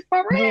 Like,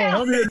 for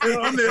real? No,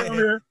 I'm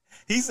here.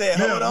 He said,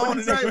 hold on.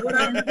 It's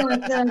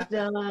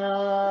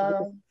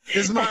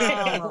my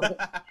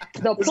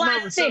the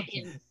plot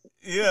thickens.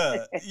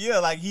 Yeah,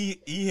 like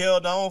he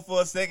held on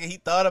for a second. He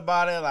thought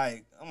about it.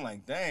 Like, I'm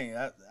like, dang,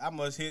 I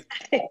must hit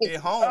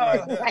home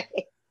like that. Right.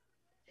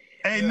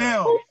 Hey,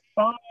 Neil,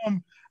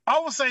 I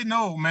would say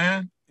no,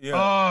 man.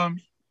 Yeah.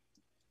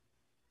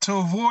 To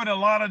avoid a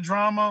lot of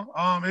drama.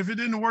 If it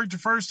didn't work the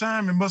first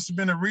time, it must have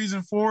been a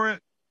reason for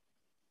it.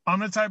 I'm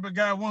the type of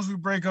guy, once we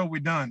break up, we're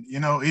done.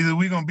 Either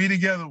we're going to be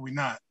together or we're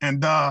not.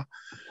 And I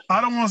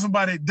don't want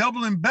somebody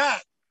doubling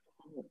back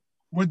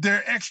with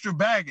their extra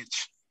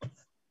baggage.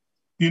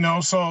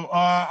 So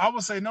I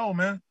would say no,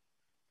 man.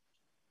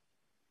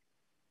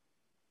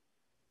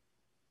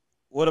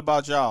 What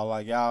about y'all?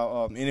 Like,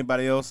 y'all,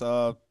 anybody else,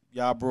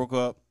 y'all broke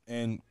up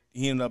and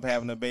he ended up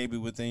having a baby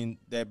within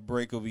that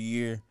break of a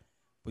year,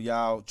 but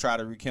y'all try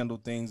to rekindle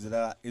things? Is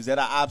that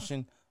an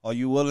option? Are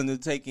you willing to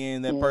take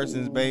in that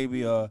person's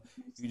baby, or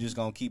you just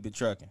gonna keep it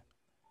trucking?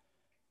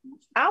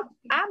 I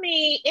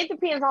mean, it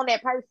depends on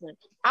that person.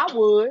 I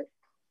would.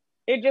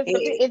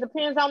 It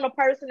depends on the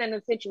person and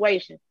the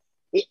situation.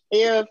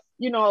 If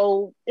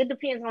it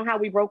depends on how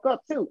we broke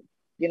up too.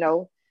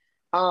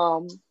 I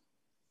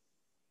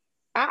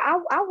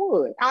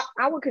would.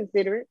 I would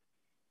consider it.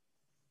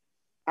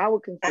 I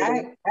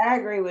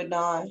agree with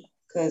Dawn,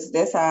 because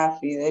that's how I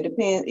feel. It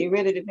depends. It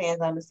really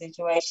depends on the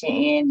situation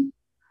and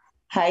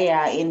how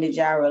y'all ended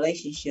your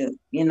relationship.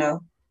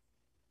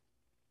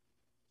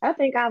 I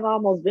think I've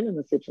almost been in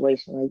a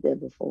situation like that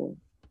before.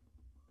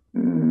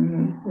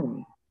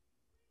 Mm-hmm.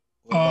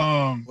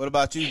 What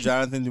about you,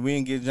 Jonathan? We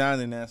didn't get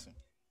Jonathan answer.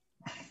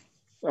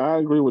 I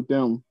agree with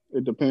them.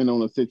 It depends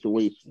on the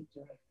situation.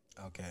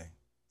 Okay.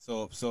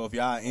 So if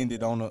y'all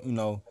ended on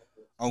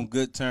on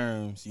good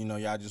terms,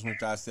 y'all just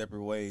went y'all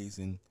separate ways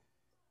and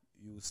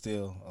you were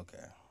still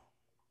okay.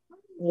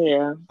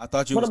 Yeah. I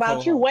thought you. What was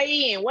about you?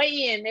 Weigh in,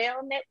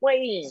 Nell.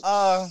 Weigh in.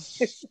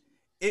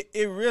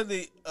 It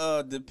really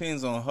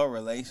depends on her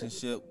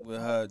relationship with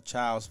her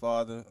child's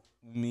father.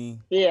 With me.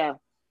 Yeah.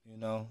 You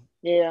know.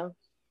 Yeah.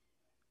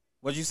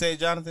 What'd you say,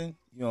 Jonathan?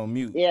 You on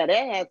mute? Yeah,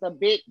 that has a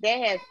big.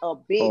 Oh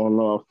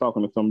no, I was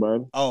talking to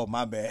somebody. Oh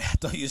my bad. I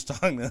thought you was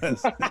talking to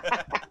us.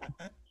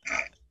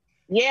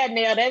 Yeah,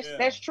 Nell,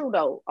 that's true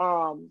though.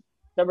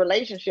 The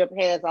relationship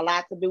has a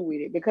lot to do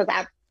with it because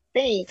I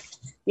think,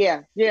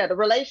 the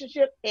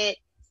relationship that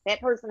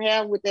person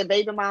has with their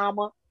baby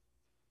mama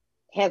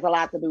has a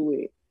lot to do with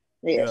it.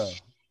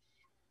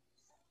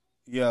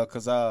 Yeah,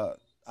 because I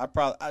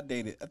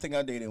think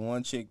I dated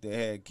one chick that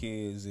had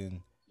kids,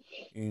 and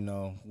you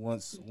know,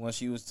 once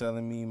she was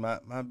telling me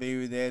my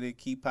baby daddy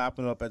keep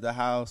popping up at the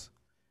house,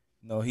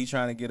 you know, he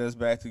trying to get us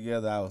back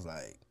together. I was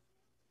like,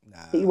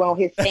 nah. He want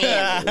his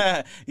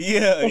family.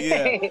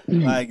 yeah.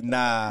 Like,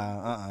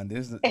 nah,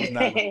 this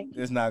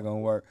not gonna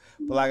work.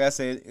 But like I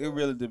said, it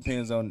really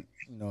depends on,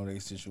 you know, their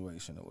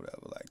situation or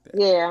whatever like that.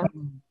 Yeah.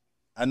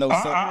 I know.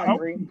 I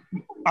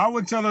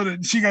would tell her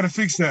that she got to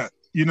fix that.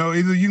 You know,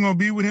 either you're gonna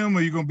be with him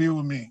or you're gonna be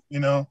with me. You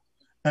know,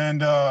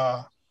 and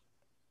I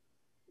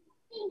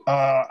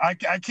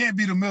can't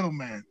be the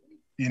middleman.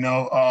 You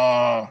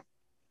know,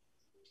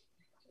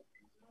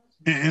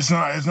 it's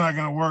not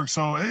gonna work.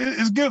 So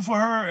it's good for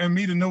her and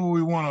me to know what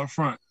we want up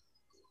front.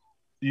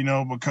 You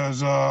know,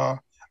 because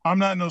I'm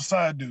not no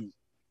side dude.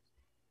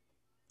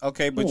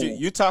 Okay, but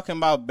you're talking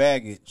about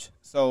baggage.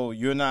 So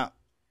you're not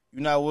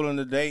willing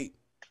to date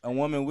a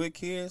woman with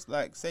kids?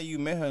 Like, say you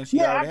met her and she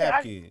already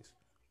have kids.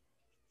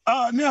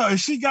 No,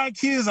 if she got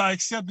kids, I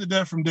accepted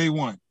that from day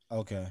one.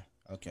 Okay.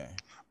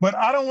 But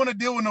I don't want to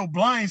deal with no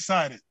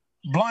blindsided.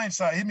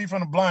 Blindside, hit me from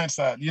the blind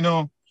side. You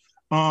know,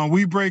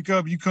 we break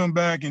up, you come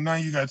back, and now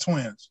you got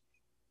twins.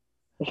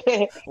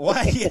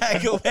 Why you gotta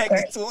go back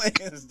to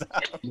twins?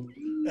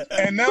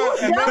 And now,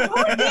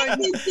 who did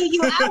this to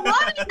you? I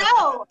want to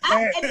know.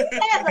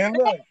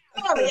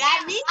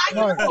 Why you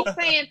keep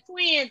saying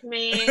twins,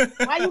 man?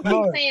 Why you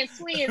keep saying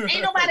twins?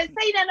 Ain't nobody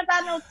say nothing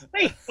about no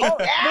twins. But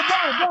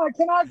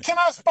can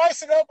I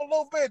spice it up a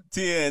little bit?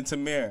 Tia and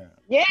Tamara.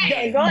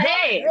 Yeah, go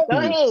ahead.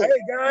 Hey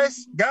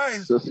guys,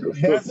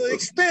 that's an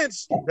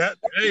expense.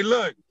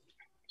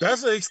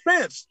 That's an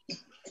expense.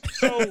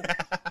 So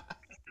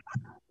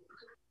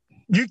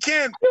you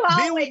can't.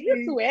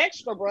 You're too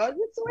extra, bro. You're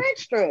too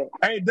extra.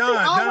 Hey,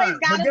 Don.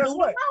 But guess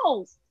what?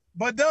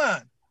 But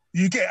Don,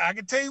 I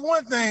can tell you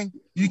one thing.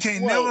 You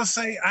can't never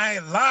say I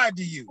ain't lied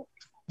to you.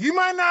 You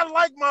might not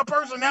like my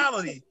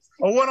personality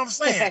or what I'm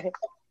saying,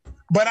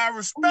 but I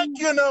respect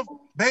you enough,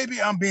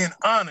 baby. I'm being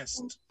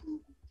honest.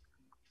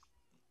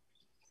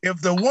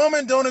 If the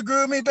woman don't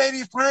agree with me,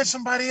 baby, find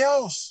somebody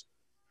else.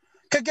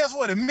 Cause guess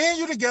what? If me and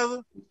you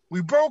together,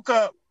 we broke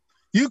up.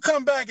 You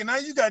come back and now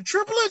you got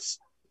triplets.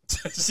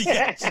 Where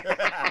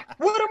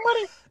the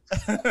money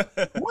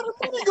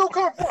gonna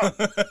come from?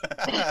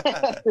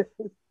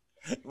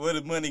 Where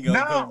the money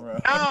gonna come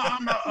from?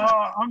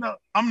 Now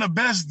I'm the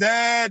best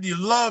dad. You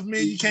love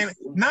me. You can't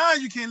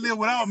live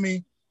without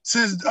me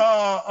since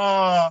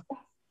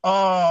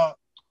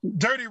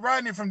Dirty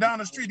Rodney from down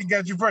the street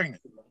got you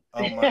pregnant.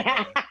 Oh my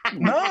God.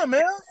 Nah,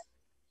 man.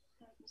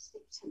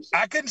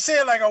 I couldn't say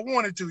it like I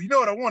wanted to. You know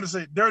what I want to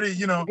say? Dirty,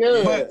 you know.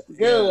 Good.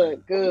 Yeah.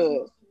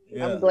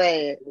 I'm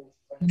glad.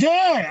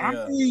 Yeah,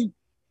 I mean,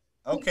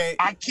 okay.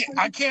 I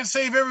can't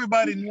save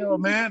everybody, Neil,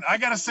 man. I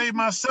gotta save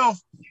myself.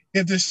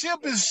 If the ship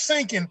is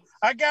sinking,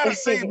 I gotta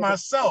save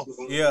myself.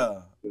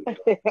 Yeah.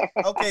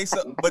 Okay,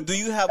 so but do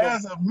you have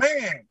as a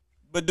man?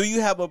 But do you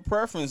have a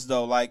preference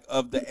though, like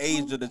of the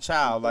age of the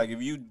child? Like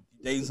if you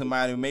dating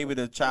somebody, maybe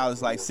the child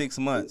is like 6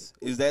 months.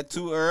 Is that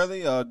too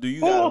early, or do you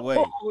gotta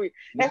wait?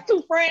 That's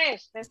too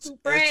fresh. That's too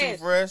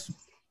fresh.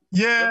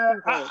 Yeah,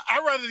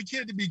 I'd rather the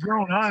kid to be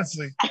grown.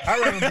 Honestly,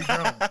 I'd rather be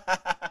grown.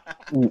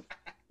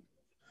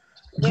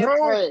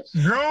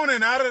 Grown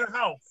and out of the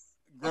house.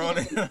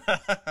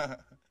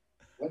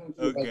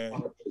 Okay.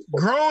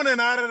 Grown and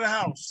out of the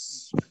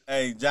house.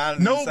 Hey,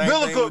 Jonathan. No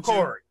umbilical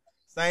cord.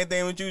 Same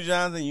thing with you,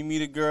 Jonathan. You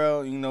meet a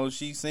girl, you know,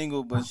 she's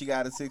single, but she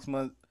got a 6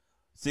 month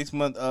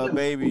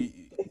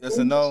baby. That's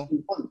a no.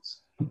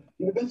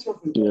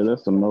 Yeah,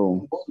 that's a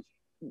no.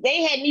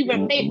 They hadn't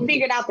even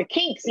figured out the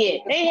kinks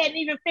yet. Like,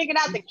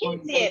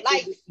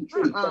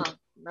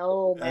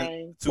 no,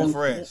 man. Too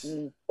fresh.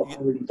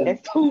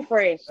 That's too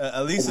fresh.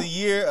 At least a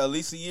year or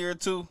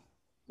two.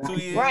 2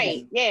 years.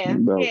 Right. Yeah.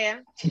 About Yeah.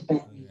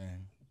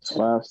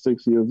 5,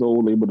 6 years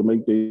old, able to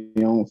make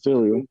their own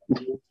cereal.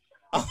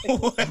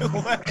 What?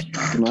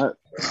 Not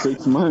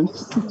 6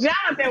 months.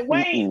 Jonathan,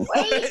 wait.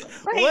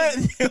 What?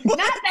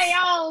 Not their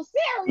own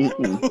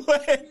cereal.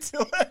 What?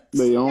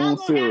 Their own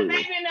cereal.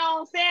 Baby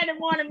on Saturday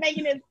morning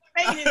making his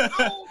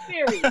own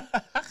cereal.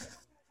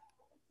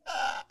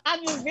 I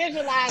just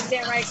visualized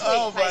that right quick.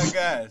 Oh my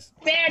gosh.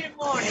 Saturday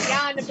morning,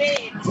 y'all in the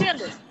bed,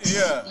 chilling.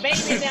 Yeah.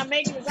 Baby there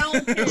making his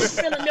own cereal,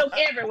 spilling milk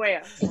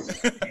everywhere.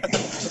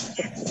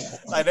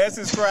 Like that's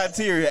his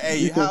criteria.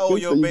 Hey, how old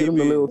your baby?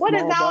 What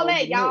is all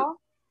that, y'all?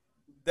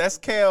 That's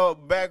Kale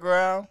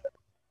background.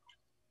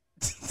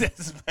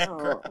 That's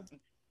background.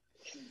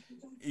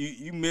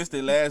 You missed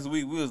it last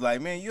week. We was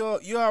like, man, you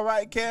all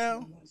right,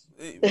 Cal?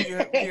 We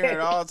heard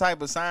all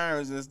type of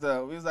sirens and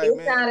stuff. We was like,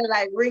 it sounded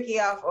like Ricky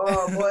off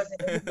Boys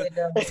in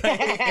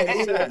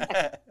the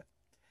Hood.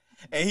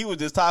 And he was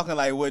just talking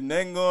like with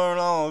nothing going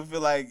on. I feel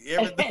like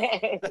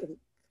everything.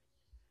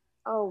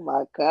 Oh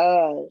my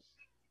gosh.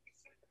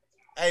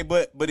 Hey,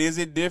 but is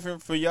it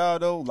different for y'all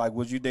though? Like,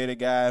 would you date a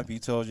guy if he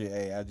told you,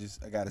 "Hey, I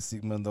got a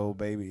 6-month-old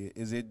baby"?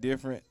 Is it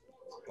different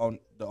on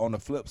the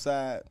flip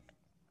side?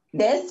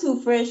 That's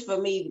too fresh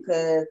for me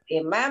because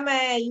in my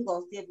mind, you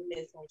gonna still be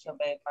messing with your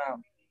baby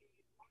mama.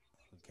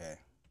 Okay.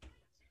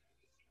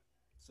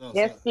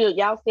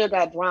 Y'all still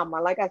got drama.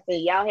 Like I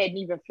said, y'all hadn't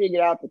even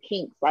figured out the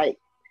kinks. Like,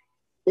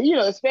 you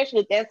know, especially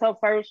if that's her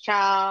first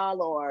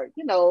child or,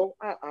 you know,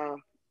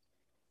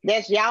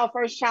 that's y'all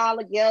first child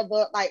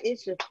together. Like,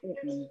 it's just,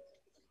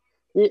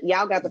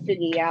 y'all got to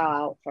figure y'all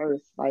out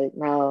first. Like,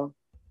 no.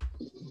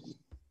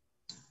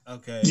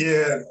 Okay.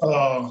 Yeah,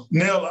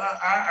 Nell,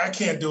 I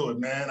can't do it,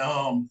 man.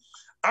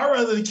 I'd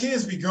rather the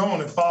kids be grown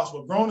if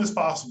possible. Grown as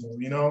possible,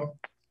 you know?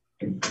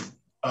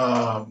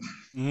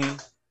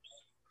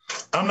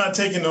 I'm not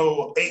taking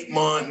no 8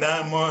 months,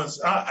 9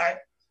 months. I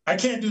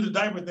can't do the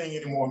diaper thing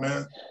anymore,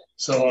 man.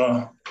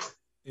 So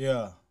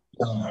yeah.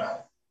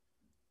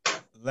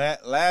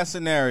 Last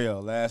scenario.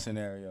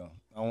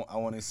 I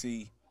want to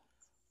see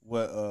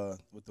what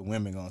the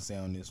women gonna say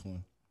on this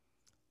one.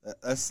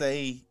 Let's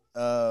say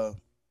your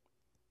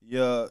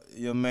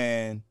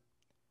man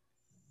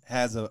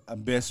has a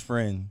best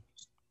friend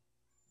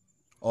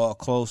or a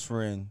close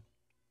friend.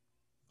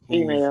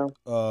 Female.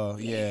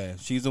 Yeah,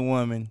 she's a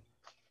woman.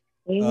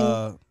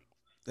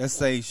 Let's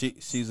say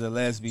she's a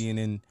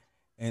lesbian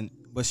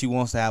but she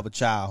wants to have a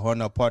child. Her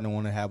and her partner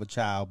want to have a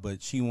child,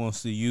 but she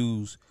wants to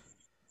use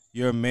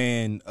your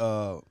man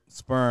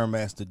sperm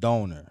as the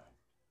donor.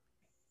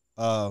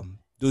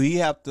 Do he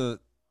have to?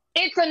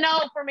 It's a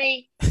no for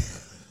me.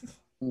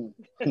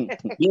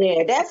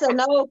 Yeah, that's a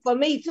no for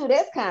me too.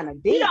 That's kind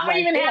of deep. You don't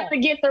even have to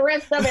get the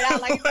rest of it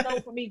out. Like, it's a no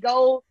for me.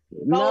 Go to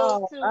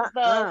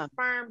the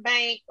sperm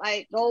bank.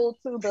 Like, go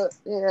to the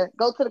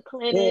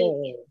clinic.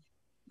 Yeah.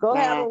 Go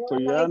have a so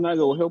y'all not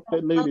gonna help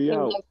that lady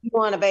out. You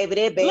want a baby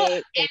that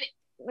bad?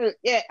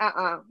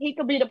 He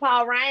could be the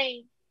Paul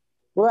Rain.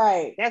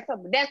 Right. That's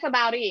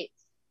about it.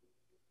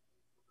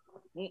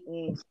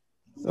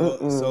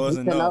 So it's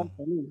a no.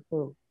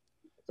 So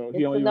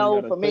he only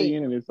got to say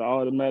in and it's an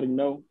automatic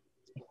no.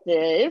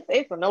 Yeah,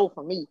 it's a no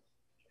for me.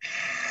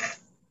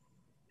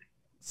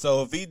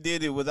 So if he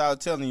did it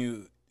without telling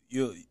you,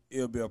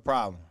 it'll be a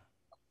problem.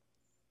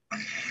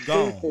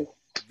 Gone.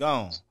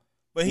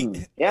 But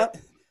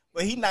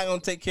but he not gonna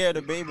take care of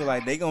the baby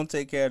like they gonna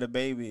take care of the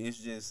baby. It's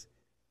just,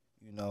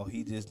 you know,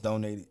 he just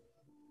donated.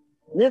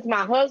 This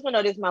my husband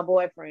or this my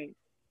boyfriend?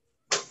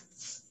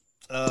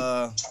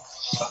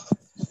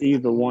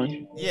 Either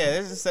one.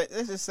 Yeah, let's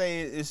just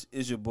say it's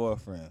your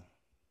boyfriend.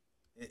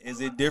 Is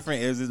it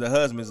different? Is it the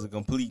husband? It's a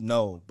complete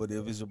no. But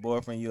if it's your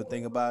boyfriend, you'll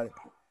think about it.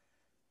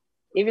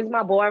 If it's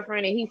my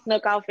boyfriend and he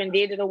snuck off and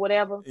did it or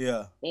whatever,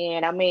 yeah.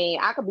 And I mean,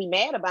 I could be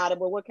mad about it,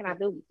 but what can I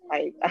do?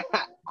 Like,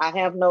 I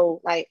have no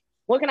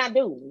what can I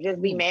do?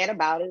 Just be mad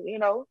about it, you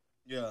know?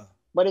 Yeah.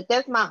 But if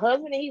that's my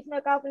husband and he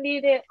snuck off and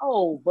did that,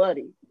 oh,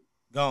 buddy,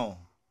 gone.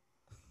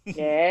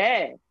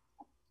 Yeah.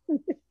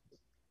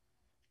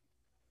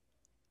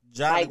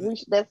 Jonathan. Like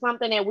that's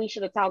something that we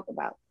should have talked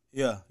about.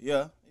 Yeah.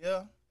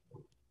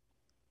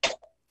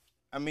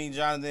 I mean,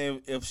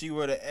 Jonathan, if she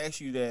were to ask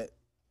you that,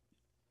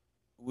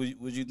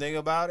 would you think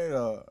about it,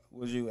 or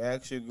would you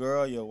ask your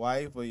girl, your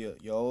wife, or your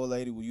old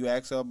lady? Would you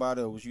ask her about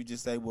it, or would you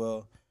just say,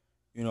 well,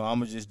 you know, I'm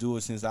gonna just do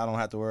it since I don't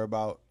have to worry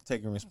about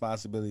taking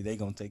responsibility. They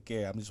gonna take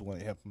care. I just want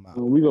to help them out.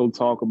 We gonna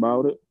talk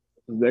about it.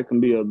 That can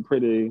be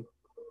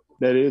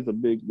that is a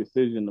big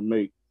decision to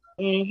make.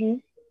 Mm-hmm.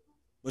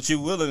 But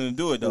you're willing to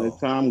do it though. When the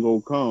time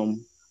gonna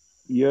come,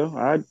 yeah,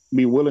 I'd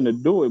be willing to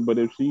do it. But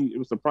if it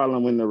was a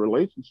problem in the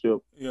relationship,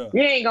 you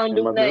ain't gonna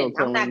do nothing.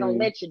 I'm not gonna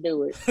let you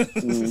do it.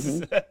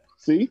 Mm-hmm.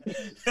 See?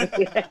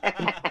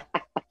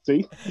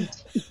 See?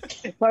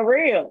 For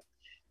real.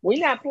 We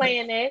not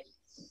playing that.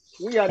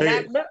 We are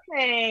not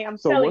playing. I'm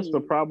telling you. So what's the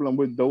problem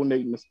with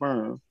donating the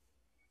sperm?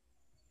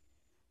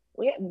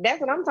 That's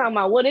what I'm talking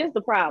about. What is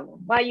the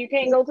problem? Why you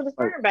can't go to the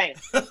sperm bank?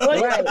 What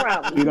is the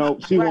problem? You know,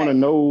 she want to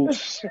know.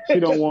 She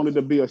don't want it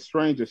to be a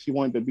stranger. She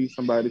wanted to be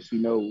somebody she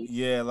knows.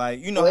 Yeah, like,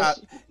 you know how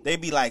they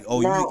be like,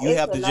 oh, you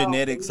have the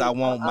genetics I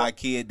want my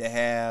kid to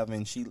have,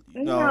 and she.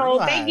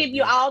 No, they give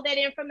you all that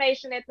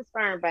information at the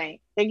sperm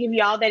bank. They give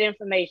you all that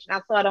information.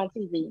 I saw it on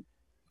TV.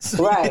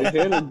 Right. They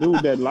had a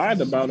dude that lied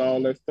about all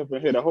that stuff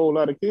and had a whole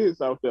lot of kids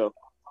out there.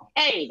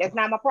 Hey, that's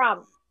not my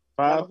problem.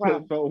 5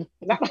 foot four.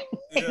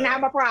 It's not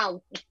my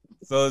problem.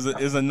 So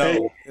it's a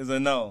no. It's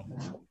a no.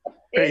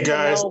 Hey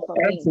guys,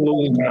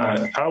 absolutely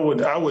not. I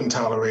wouldn't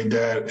tolerate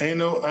that. I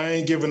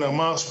ain't giving up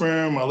my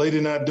sperm. My lady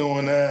not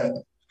doing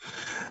that.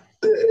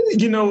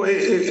 You know,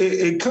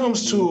 it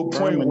comes to a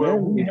point where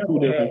we have to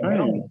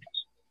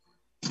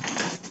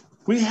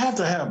we have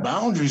to have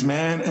boundaries,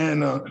 man.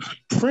 And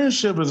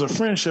friendship is a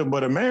friendship,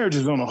 but a marriage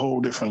is on a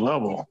whole different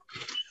level.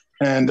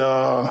 And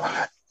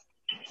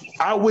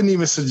I wouldn't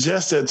even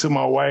suggest that to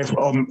my wife,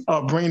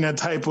 bring that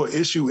type of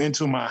issue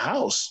into my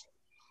house.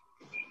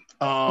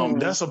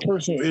 That's a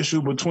personal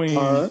issue between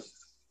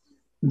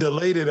the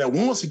lady that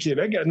wants a kid.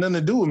 That got nothing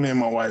to do with me and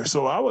my wife.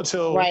 So I would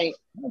tell my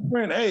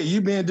friend, hey,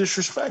 you being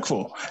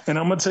disrespectful. And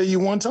I'm going to tell you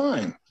one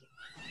time.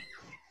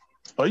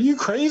 Are you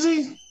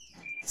crazy?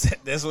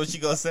 That's what you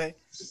going to say?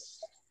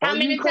 How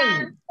many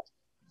times?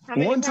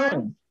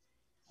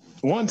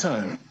 One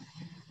time.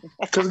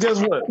 Because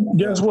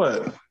guess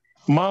what?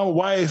 My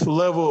wife's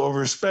level of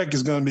respect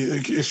is going to be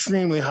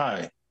extremely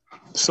high.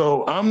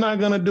 So I'm not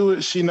going to do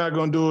it. She's not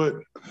going to do it.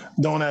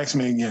 Don't ask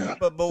me again.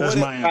 But that's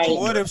my answer.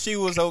 What if she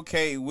was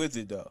okay with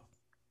it, though?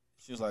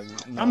 She was like,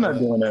 no, I'm not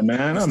doing that,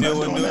 man. I'm not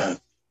doing that.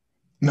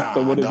 Nah.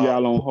 So what if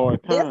y'all on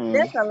hard times?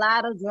 That's a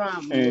lot of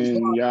drama.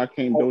 And y'all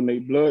can't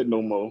donate blood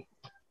no more.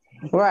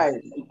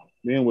 Right.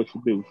 Then what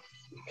you do?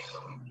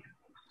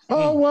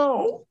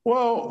 Oh,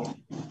 well.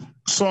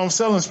 So I'm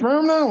selling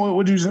sperm now?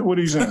 What are you saying? I'm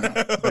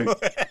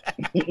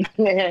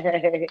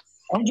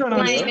trying to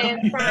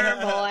understand. Sperm,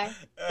 boy.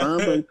 Sperm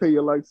they pay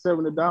you like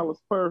 $70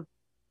 per.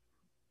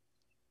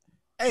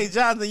 Hey,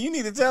 Jonathan, you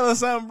need to tell us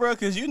something, bro,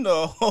 because you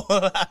know a whole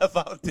lot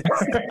about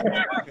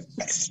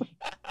this.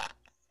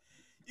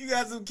 You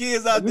got some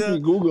kids out there.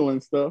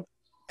 Googling stuff.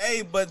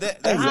 Hey, but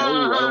that's I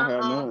don't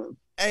have none.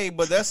 Hey,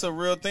 but that's a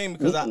real thing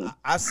because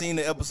I seen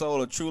the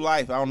episode of True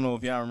Life. I don't know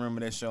if y'all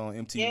remember that show on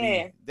MTV.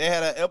 Yeah. They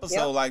had an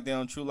episode like that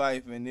on True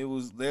Life, and it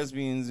was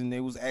lesbians, and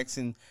they was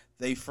asking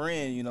their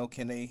friend,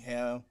 can they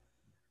have,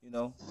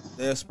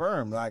 their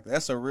sperm? Like,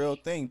 that's a real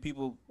thing.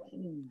 People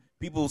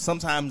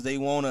sometimes they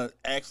want to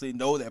actually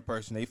know that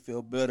person. They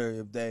feel better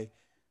if they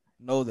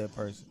know that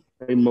person.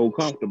 They more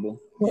comfortable.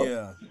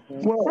 Yeah.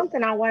 Well,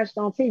 something I watched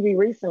on TV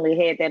recently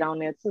had that on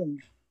there too.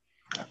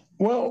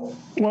 Well,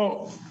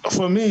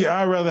 for me,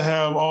 I'd rather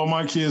have all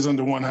my kids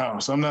under one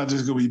house. I'm not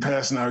just gonna be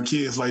passing out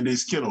kids like they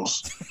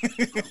Skittles.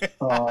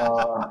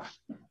 Because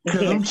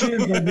them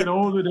kids gonna get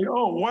older.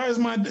 Why is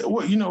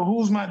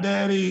who's my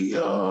daddy?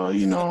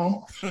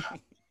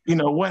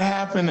 What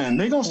happened? And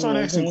they gonna start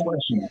asking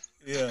questions.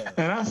 Yeah.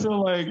 And I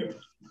feel like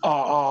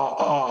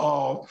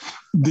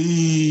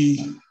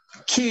the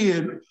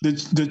kid,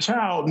 the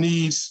child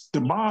needs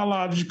the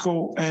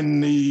biological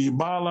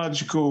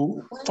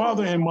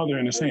father and mother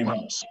in the same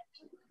house.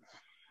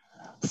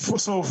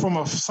 So from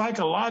a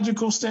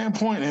psychological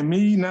standpoint, and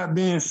me not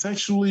being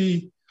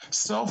sexually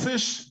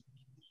selfish,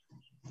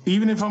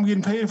 even if I'm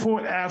getting paid for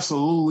it,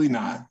 absolutely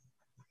not.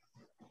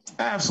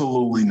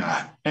 Absolutely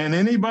not. And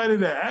anybody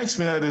that asks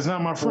me that is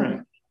not my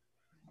friend.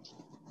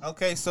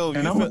 Okay, so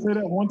I'm gonna say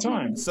that one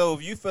time. So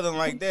if you feeling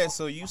like that,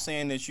 so you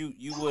saying that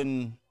you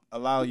wouldn't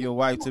allow your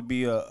wife to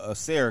be a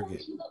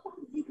surrogate?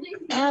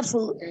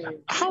 Absolutely.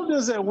 How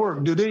does that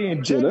work? Do they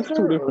inject? That's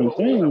two different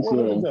things.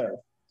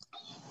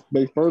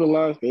 They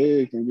fertilize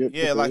the eggs and get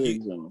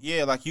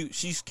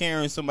she's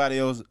carrying somebody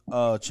else's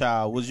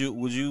child. Would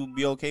you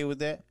be okay with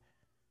that?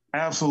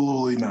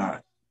 Absolutely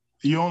not.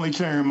 You only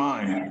carry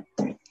mine.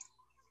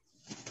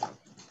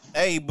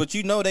 Hey, but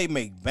they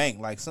make bank.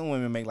 Like some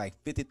women make like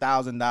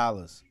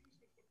 $50,000,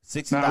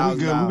 $60,000. Nah, we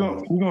good.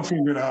 We're gonna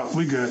figure it out.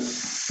 We good.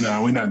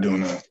 Nah, we're not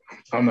doing that.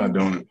 I'm not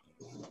doing it.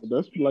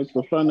 That's like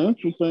the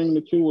financial thing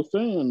that you were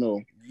saying,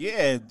 though.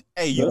 Yeah.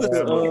 Hey, you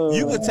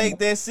could take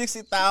that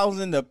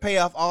 $60,000 to pay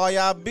off all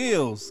y'all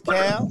bills,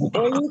 Cal.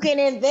 Or you can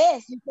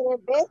invest. You can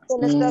invest in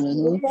the stuff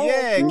you can.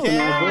 Yeah,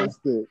 Cal. Invest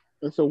it.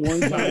 It's a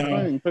one-time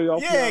thing. Pay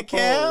off. Yeah,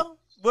 Cal.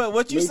 But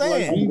what you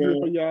saying? Like easier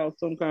for y'all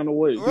some kind of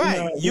way.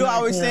 Right. You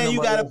always saying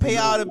you got to pay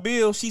all the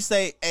bills. She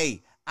say,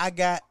 "Hey, I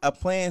got a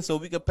plan so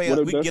we can pay.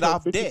 We can get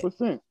off 50%?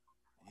 Debt."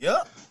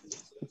 Yep.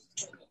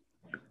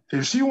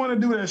 If she want to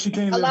do that, she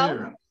can't live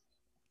here.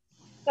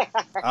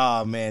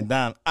 Oh man,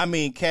 Don. I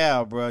mean,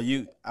 Cal, bro.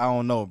 I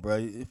don't know,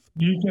 bro.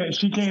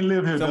 She can't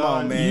live here. Come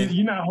on, man.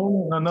 You're not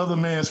holding another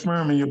man's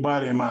sperm in your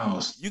body in my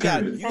house. You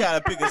got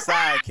to pick a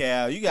side,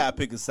 Cal. You got to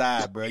pick a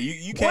side, bro.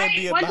 You can't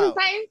be about. What you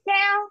saying,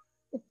 Cal?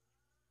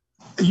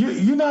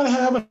 You're not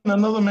having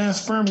another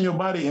man's sperm in your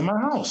body in my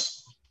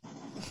house.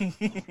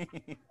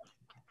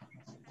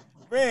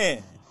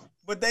 Man,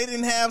 but they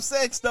didn't have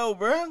sex though,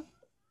 bro.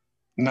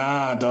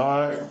 Nah,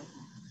 dog.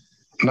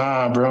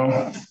 Nah,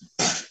 bro.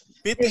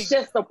 It's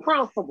just the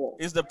principle.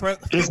 It's the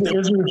principle. It's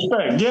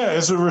respect. Yeah,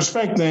 it's a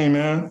respect thing,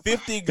 man.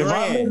 50 grand. If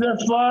I let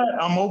that fly,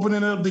 I'm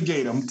opening up the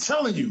gate. I'm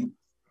telling you.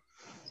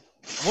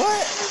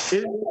 What?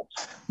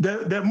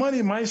 That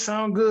money might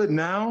sound good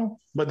now,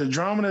 but the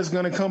drama that's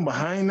gonna come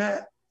behind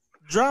that.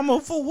 Drama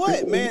for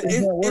what, man?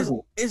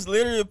 It's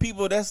literally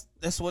people. That's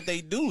what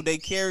they do. They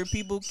carry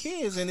people's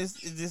kids, and it's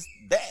just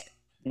that.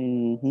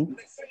 Mm-hmm.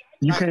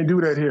 You can't do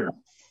that here.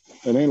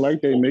 It ain't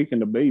like they making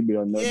the baby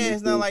or nothing. Yeah,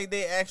 it's not like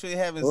they actually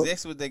having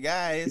sex with the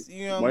guys.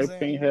 You know what I'm saying?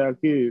 Wife can't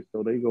have kids,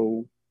 so they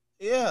go.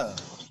 Yeah.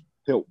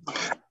 Help.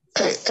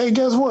 Hey,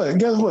 guess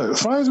what?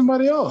 Find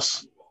somebody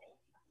else.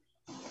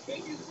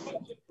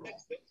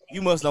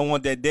 You must don't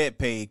want that debt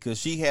paid because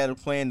she had a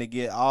plan to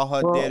get all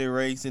her debt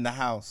erased in the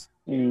house.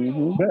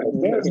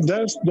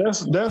 That's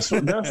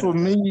what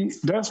me.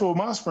 That's where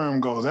my sperm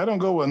goes. I don't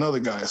go where another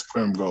guy's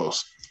sperm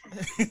goes.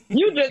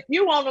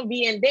 You want to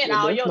be in debt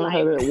all your life.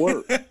 How that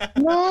work?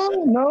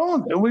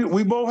 No.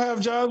 We both have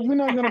jobs. We're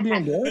not gonna be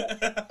in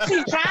debt.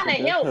 She's trying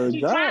to help.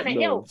 She's trying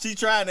to help. She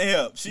trying to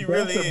help. She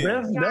really is.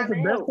 That's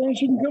the best thing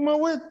she can come up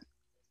with.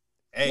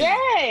 Hey.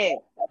 Yeah.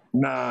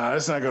 Nah,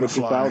 it's not gonna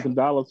fly.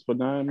 $1,000 for 9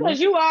 months. Because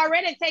you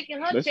already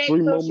taking her That's check.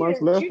 3 more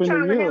months left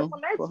in the year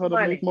for for her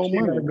to make more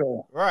money.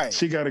 Go. Right.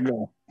 She gotta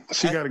go.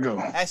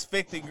 That's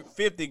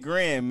 50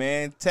 grand,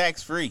 man,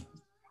 tax free.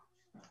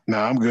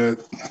 Nah, I'm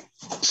good.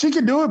 She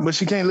can do it, but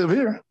she can't live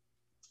here.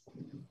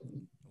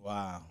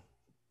 Wow.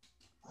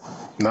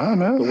 Nah,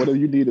 man. So what if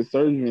you did a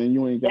surgery and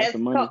you ain't got the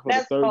money for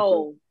the surgery?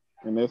 Cold.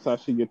 And that's how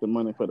she get the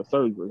money for the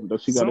surgery.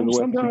 Does she got to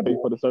go after she pay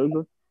for the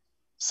surgery?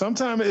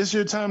 Sometimes it's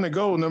your time to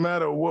go, no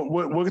matter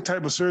what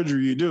type of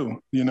surgery you do.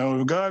 You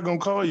know, if God gonna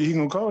call you, he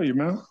gonna call you,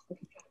 man.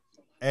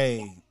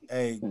 Hey,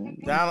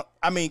 Donald,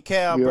 I mean,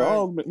 Cal,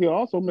 bro. He'll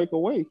also make a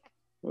way.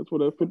 That's where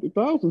that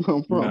 50,000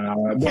 come from.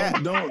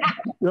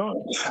 Nah,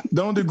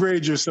 don't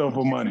degrade yourself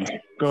for money.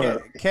 Go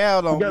ahead.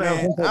 Cal don't.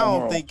 Man, I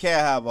don't think Cal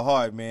have a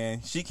heart,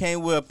 man. She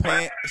can't wear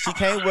pants. She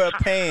can't wear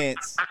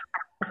pants.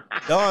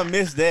 Don't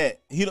miss that.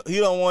 He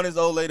don't want his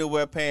old lady to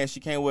wear pants. She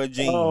can't wear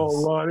jeans. Oh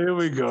Lord, here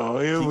we go.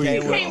 She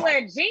can't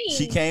wear jeans.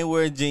 She can't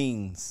wear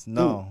jeans.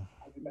 No.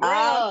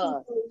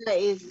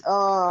 Is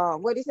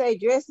what do you say?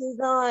 Dresses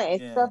on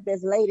and stuff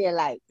that's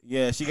ladylike.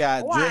 Yeah, she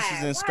got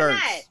dresses and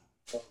skirts.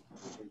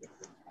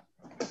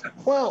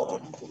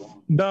 Well,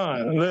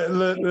 Don,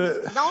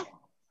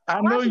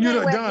 I know you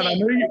don't. Don, I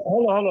know you.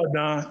 Hold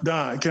on,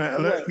 Don. Can I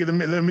let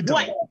me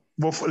talk?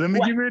 Let me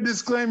give you a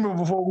disclaimer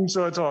before we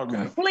start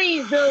talking.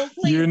 Please do.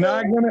 You're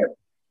not gonna.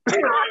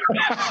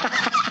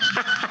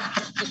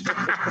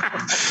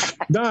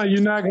 Don,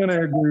 you're not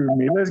gonna agree with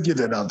me. Let's get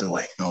that out the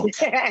way.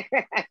 Okay.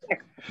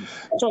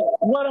 So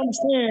what I'm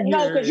saying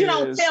here because you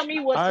don't tell me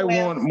what I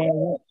want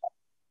my.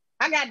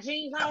 I got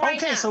jeans on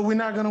right now. Okay, so we're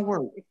not gonna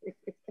work.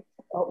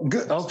 Oh,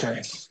 good.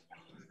 Okay.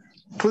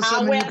 Put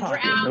something in your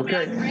pocket. I'll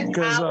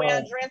wear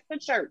a dress for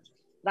church.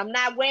 I'm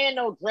not wearing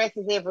no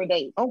dresses every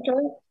day.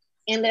 Okay.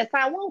 Unless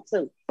I want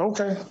to.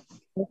 Okay.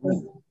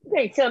 You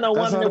can't tell no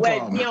woman to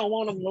wear. You don't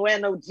want them to wear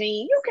no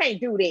jeans. You can't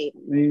do that.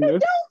 You do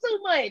too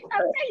much.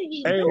 I'm telling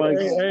you.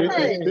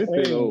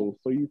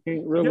 So you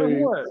can't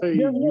really say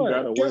you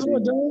gotta wear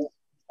these.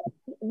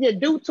 You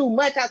do too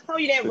much. I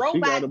told you that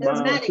robot does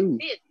not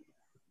exist.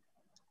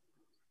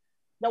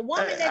 The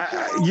woman that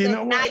you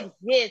want does not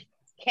exist,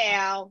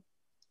 Cal.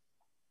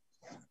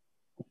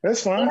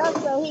 That's fine.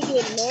 Also, he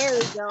get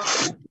married, John.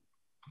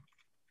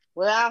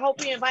 Well, I hope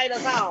he invite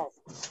us all.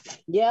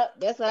 Yep,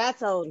 that's what I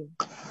told him.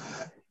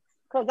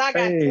 Because I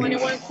got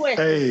 21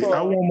 questions. Hey,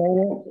 I want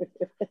more.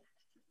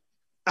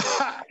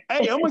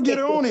 Hey, I'm going to get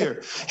her on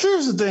here.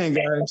 Here's the thing,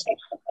 guys.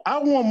 I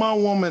want my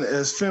woman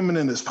as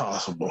feminine as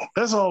possible.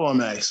 That's all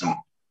I'm asking.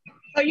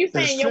 So you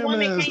saying your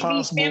woman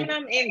can't be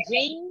feminine in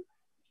jeans?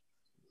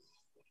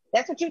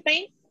 That's what you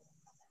think?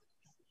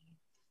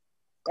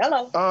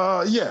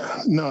 Hello?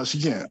 Yeah. No,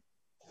 she can't.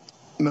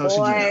 No, she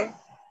can't.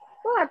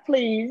 Boy,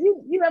 please.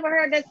 You ever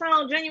heard that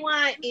song,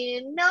 Genuine,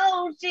 in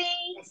no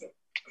jeans?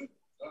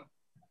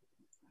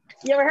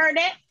 You ever heard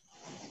that?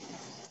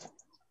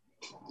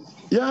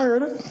 Yeah, I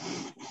heard it.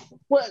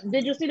 What,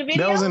 did you see the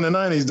video? That was in the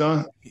 90s,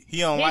 Don. He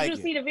don't like it. Did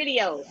you see the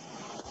video?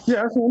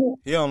 Yeah, I seen it.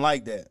 He don't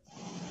like that.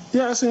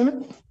 Yeah, I seen it.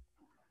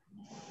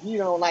 You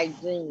don't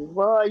like jeans.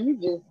 Boy, you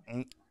just...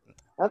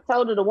 I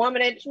told her the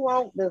woman that you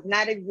want does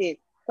not exist.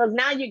 Because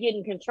now you're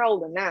getting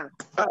controlling now.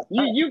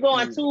 You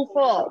going too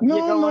far. You're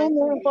going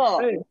too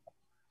far.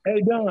 Hey,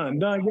 Don,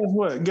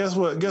 guess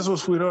what,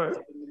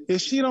 sweetheart?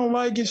 If she don't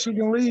like it, she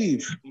can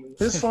leave.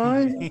 It's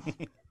fine.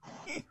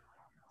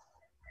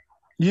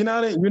 You're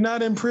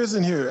not in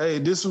prison here. Hey,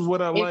 this is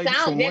what I like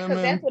from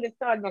women. That's what it's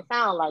starting to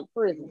sound like,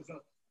 prison.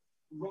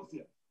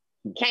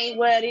 Can't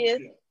wear this.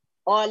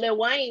 Or Lil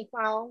Wayne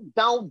song,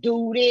 don't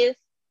do this,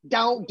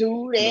 don't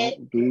do that.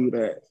 Don't do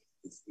that.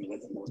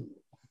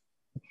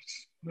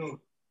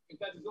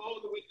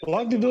 I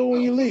like to do it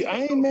when you leave.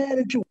 I ain't mad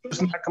at you.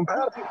 It's not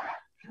compatible.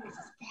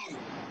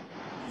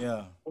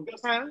 Yeah.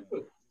 It's fine.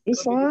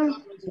 It's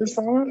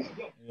fine.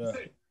 Yeah.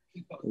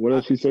 What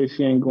if she say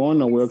she ain't going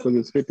nowhere because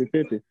it's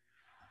 50-50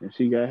 and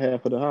she got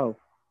half of the house?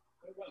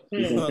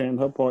 She can pay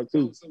her part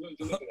too.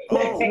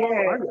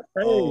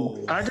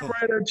 I can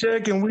write a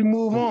check and we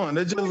move on.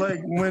 It's just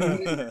like when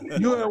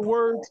you're at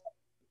work,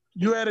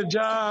 you at a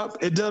job,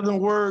 it doesn't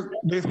work,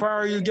 they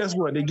fire you, guess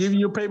what? They give you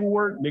your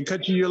paperwork, they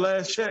cut you your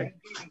last check.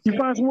 You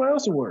find somewhere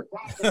else to work.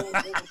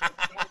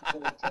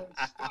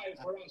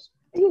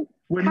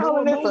 With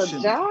no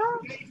emotion.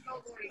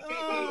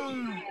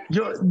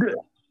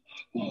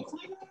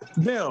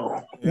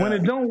 Bill, when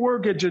it don't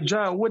work at your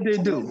job, what they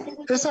do?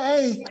 They say,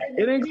 hey,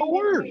 it ain't gonna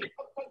work.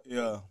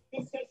 Yeah.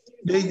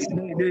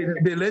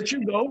 They let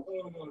you go.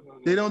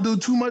 They don't do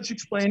too much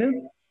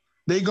explaining.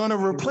 They're gonna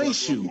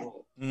replace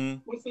you.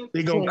 Mm-hmm.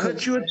 They're gonna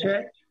cut you a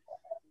check.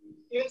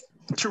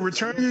 to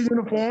return your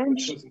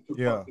uniforms.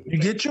 Yeah. You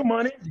get your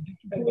money, you get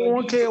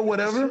your 401k or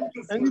whatever,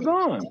 and you're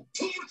gone.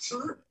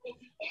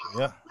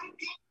 Yeah.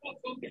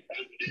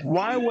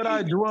 Why would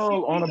I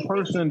dwell on a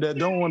person that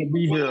don't want to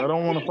be here or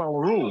don't want to follow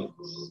rules?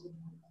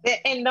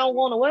 And don't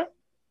want to what?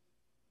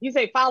 You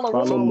say follow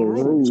the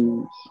rules?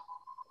 rules.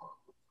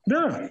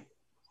 Yeah.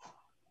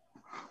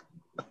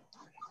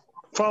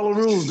 Follow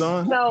rules,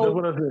 Don. That's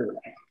what I said.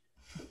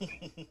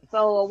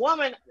 So a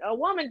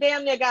woman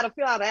damn near got to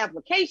fill out an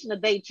application to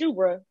date you,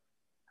 bro.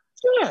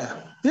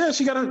 Yeah,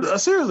 she got to,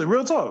 seriously,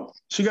 real talk.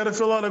 She got to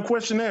fill out a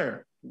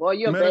questionnaire. Boy,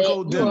 you're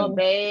a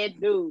bad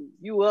dude.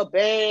 You a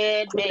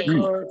bad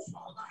man.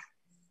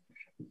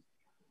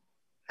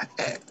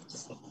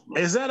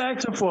 Is that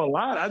asking for a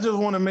lot? I just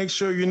want to make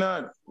sure you're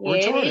not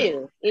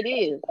retarded. It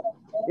is.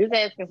 It's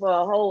asking for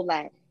a whole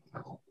lot.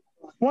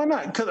 Why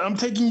not? Because I'm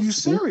taking you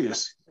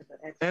serious.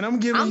 And I'm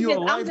giving you a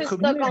life commitment. I'm just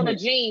stuck on the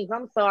genes.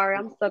 I'm sorry.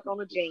 I'm stuck on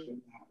the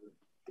genes.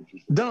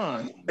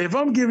 Don, if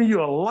I'm giving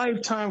you a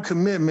lifetime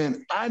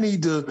commitment, I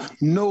need to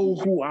know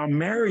who I'm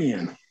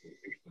marrying.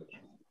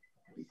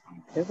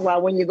 That's why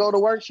when you go to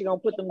work, she's going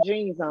to put them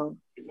jeans on.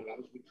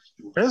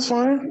 That's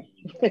fine.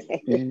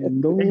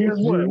 And guess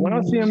what? When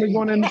I see them, they're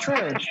going in the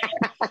trash.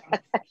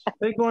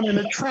 They're going in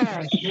the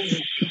trash.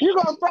 You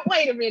gonna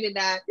wait a minute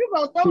now. You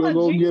gonna throw her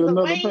jeans get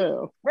another away?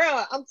 pair.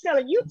 Bro, I'm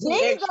telling you,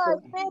 Jeans are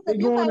expensive. They're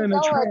going in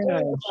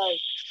the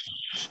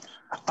trash.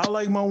 I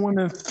like my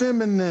women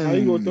feminine. How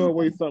you gonna throw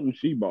away something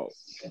she bought?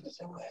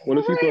 What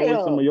if she throw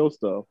away some of your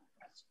stuff?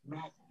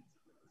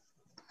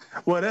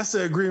 Well, that's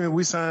the agreement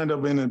we signed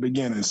up in the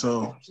beginning.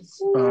 So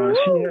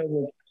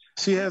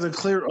she has a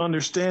clear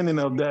understanding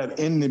of that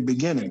in the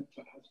beginning.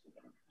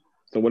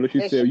 So what if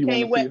she said you want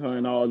to see her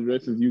in all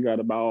dresses? You got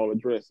to buy all the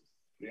dresses.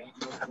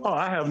 Oh,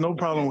 I have no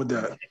problem with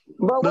that.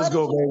 But Let's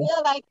go, baby.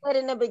 Feel like that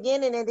in the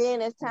beginning, and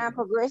then as time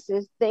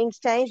progresses, things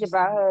change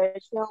about her.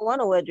 She don't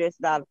want to wear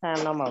dresses all the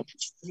time no more.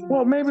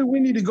 Well, maybe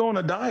we need to go on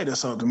a diet or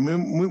something.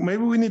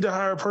 Maybe we need to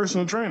hire a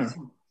personal trainer.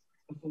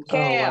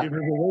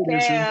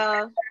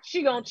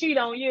 She gonna cheat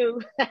on you.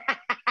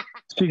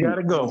 She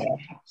gotta go.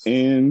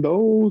 And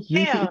those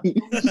she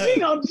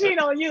gonna cheat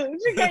on you.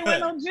 She can't wear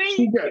no jeans.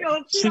 She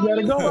gonna cheat on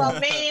you for a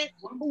man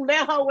who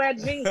let her wear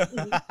jeans.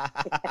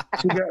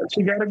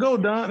 she gotta go,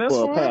 Don. That's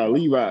for a pair of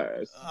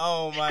Levi's.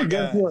 Oh my God.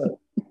 Guess what?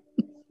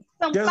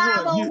 Some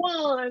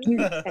 501.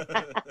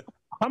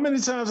 How many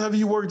times have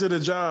you worked at a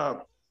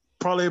job?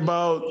 Probably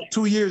about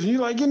 2 years, and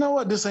you're like, you know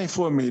what? This ain't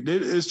for me.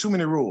 There's too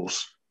many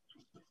rules.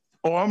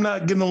 Or I'm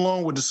not getting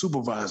along with the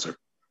supervisor.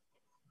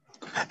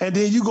 And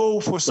then you go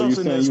for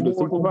something that's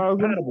more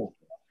compatible.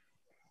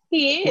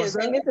 He is,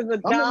 and this is a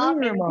job,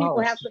 and people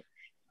have to.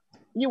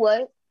 You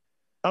what?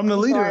 I'm the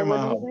leader in my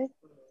house.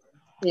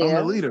 Yeah. I'm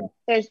the leader.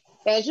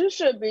 As you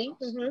should be.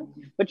 Mm-hmm.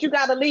 But you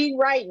got to lead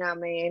right now,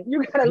 man.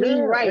 You got to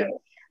lead right.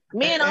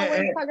 Men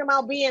always talking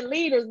about being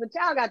leaders, but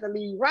y'all got to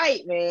lead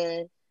right,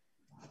 man.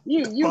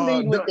 You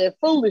lead with that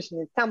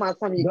foolishness, talking about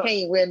something you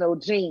can't wear no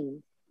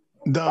jeans.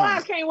 Oh,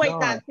 I can't wait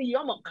to see you.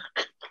 I'm gonna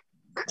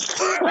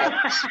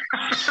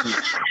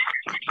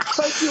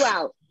choke you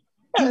out.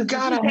 You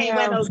gotta you can't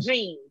wear no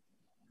jeans.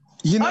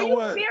 You know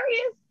what? Are you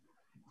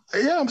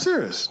serious? Yeah, I'm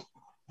serious.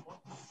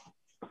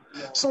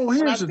 So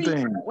here's the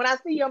thing. When I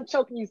see you, I'm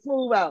choking you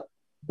smooth out.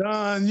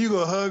 Don, you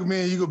gonna hug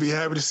me and you gonna be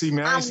happy to see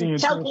me. I ain't seen you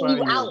in 25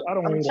 years.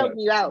 I'm choking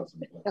you out.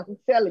 I'm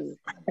telling you.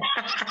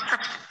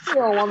 You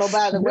don't want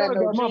nobody to wear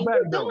no jeans.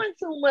 You're doing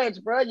too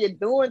much, bro. You're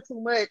doing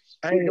too much.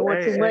 You're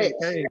doing too much.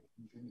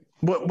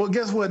 But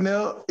guess what,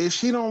 Nell? If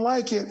she don't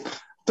like it,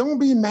 don't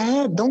be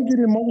mad. Don't get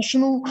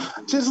emotional.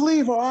 Just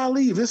leave or I'll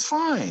leave. It's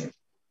fine.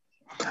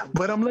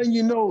 But I'm letting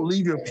you know,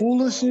 leave your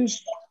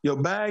foolishness, your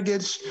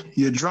baggage,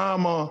 your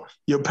drama,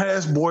 your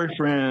past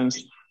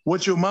boyfriends,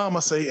 what your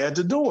mama say at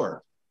the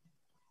door.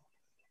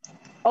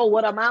 Oh,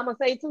 what a mama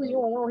say too? You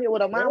don't want to hear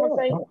what a mama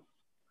say?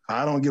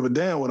 I don't give a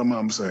damn what a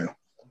mama say.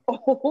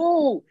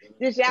 Oh,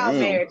 this y'all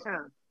married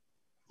time.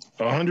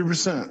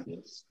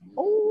 100%.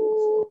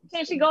 Oh,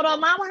 can she go to a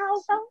mama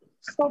house though?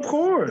 Of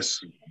course.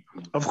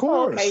 Of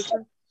course. Okay,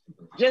 so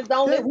just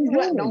don't listen to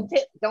what,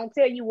 don't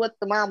tell you what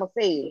the mama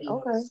said.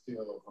 Okay.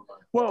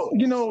 Well,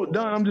 you know,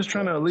 Don, I'm just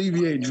trying to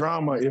alleviate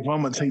drama if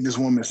I'm going to take this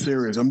woman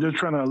serious. I'm just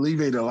trying to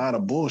alleviate a lot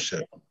of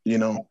bullshit, you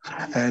know?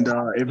 And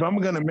if I'm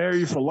going to marry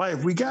you for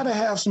life, we got to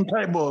have some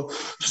type of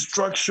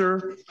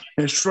structure,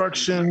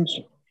 instructions,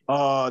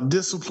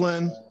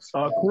 discipline,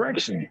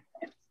 correction.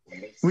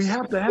 We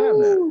have to have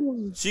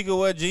that. She could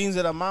wear jeans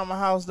at a mama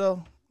house,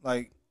 though?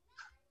 Like,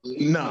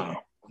 no.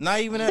 Not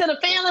even to the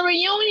family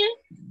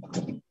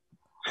reunion?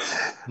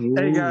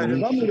 Hey, guys,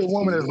 if I meet a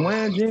woman that's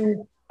wearing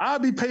jeans, I'll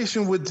be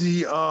patient with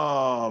the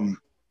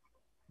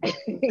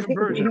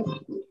conversion.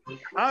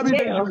 I'll be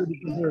patient with the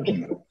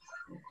conversion.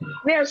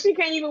 Now, she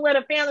can't even wear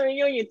the family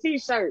reunion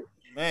t-shirt.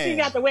 Man. She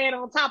got to wear it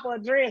on top of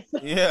a dress.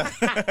 Yeah.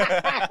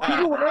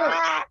 You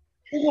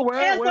can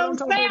wear it on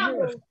top of a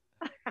dress.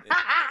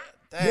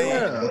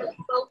 Yeah.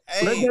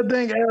 Hey. Let that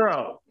thing air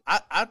out.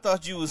 I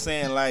thought you were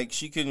saying like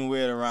she couldn't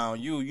wear it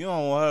around you. You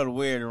don't want her to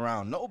wear it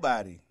around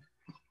nobody.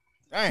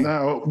 Dang.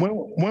 Now,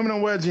 women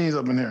don't wear jeans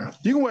up in here.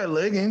 You can wear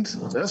leggings.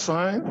 That's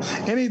fine.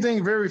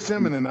 Anything very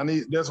feminine.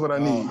 That's what I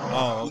need.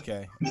 Oh,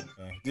 okay.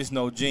 Just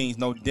no jeans,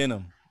 no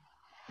denim.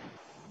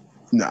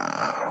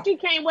 Nah. She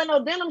can't wear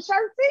no denim shirts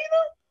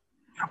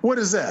either. What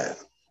is that?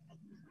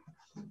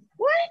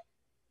 What?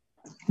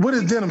 What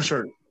is denim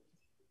shirt?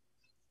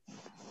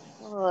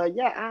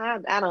 Yeah,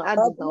 I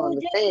just don't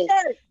understand.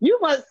 You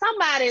must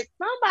somebody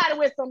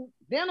with some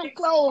denim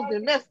clothes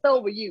and messed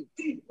over you.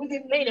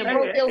 They done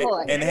broke your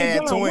heart. And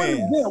had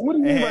twins. What do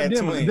you mean by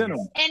denim?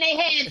 And they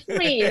had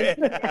twins.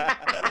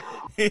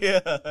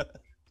 Yeah.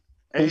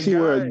 And she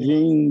wear a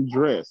jean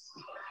dress.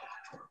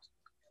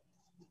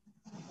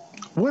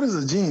 What is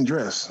a jean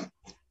dress?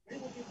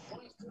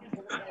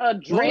 A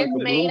dress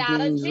made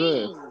out of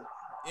jeans.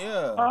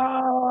 Yeah.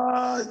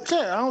 I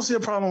don't see a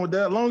problem with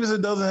that. As long as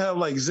it doesn't have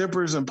like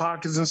zippers and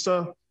pockets and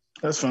stuff,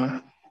 that's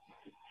fine.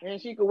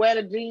 And she could wear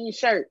the jean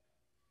shirt.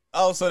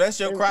 Oh, so that's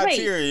your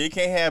criteria. You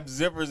can't have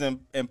zippers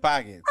and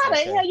pockets. How the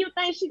hell you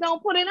think she gonna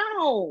put it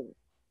on?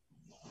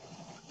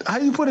 How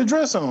do you put a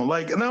dress on?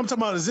 Like, now I'm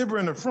talking about a zipper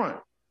in the front.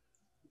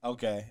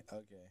 Okay.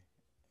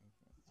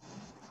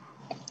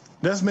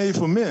 That's made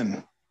for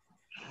men.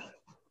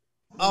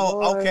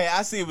 Oh, okay.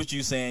 I see what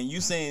you're saying. You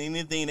saying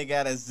anything that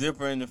got a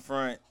zipper in the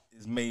front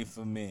is made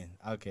for men.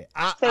 Okay.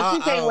 So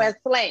she can't wear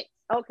slacks.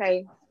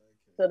 Okay.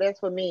 So that's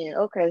for men.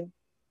 Okay.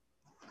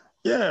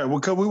 Yeah,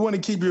 because we want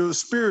to keep your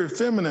spirit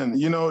feminine.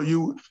 You know,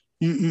 you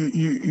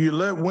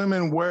let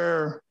women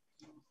wear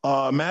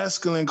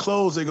masculine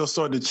clothes, they're gonna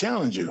start to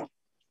challenge you.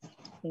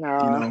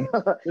 No,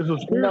 it's a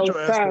spiritual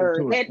sir.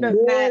 aspect That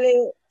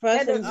to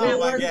it. does not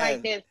work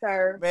like that,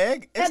 sir.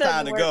 Man, it's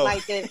time to go.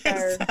 Like that,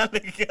 sir. It's time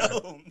to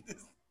go.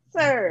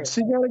 Sir,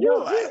 she gotta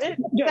go.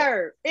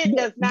 Sir, it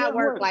does not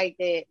work like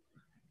that.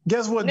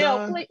 Guess what,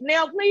 Don?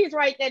 Nell, please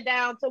write that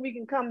down so we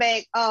can come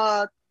back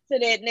to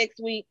that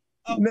next week.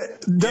 Don,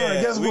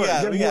 guess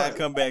what? We gotta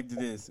come back to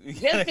this.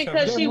 Just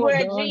because she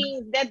wears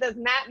jeans, that does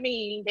not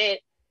mean that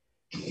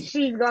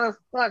she's gonna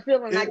start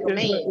feeling like a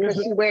man because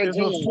she wears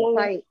jeans.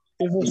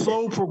 It's a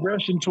slow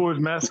progression towards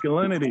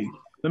masculinity.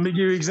 Let me give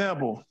you an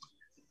example.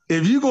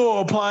 If you go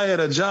apply at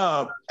a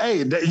job,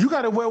 you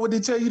got to wear what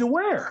they tell you to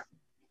wear.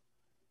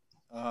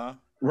 Right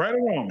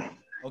or wrong.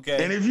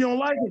 Okay. And if you don't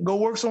like it, go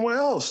work somewhere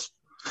else.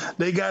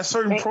 They got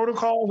certain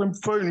protocols and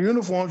certain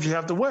uniforms you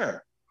have to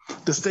wear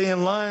to stay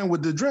in line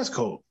with the dress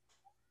code.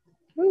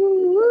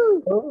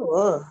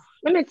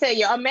 Let me tell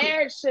you, a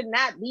marriage should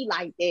not be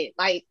like that.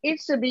 Like, it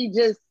should be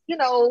just,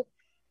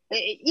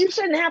 you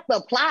shouldn't have to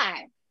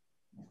apply.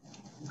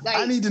 Like,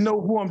 I need to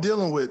know who I'm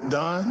dealing with,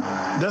 Don.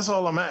 That's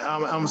all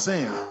I'm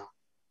saying.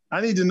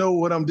 I need to know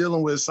what I'm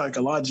dealing with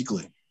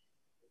psychologically.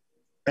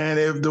 And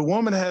if the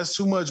woman has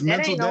too much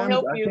mental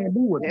damage, I can't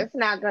do with it.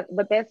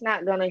 That's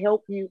not gonna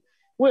help you.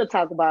 We'll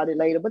talk about it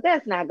later, but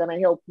that's not gonna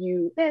help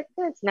you.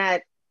 That's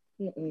not.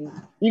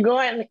 You're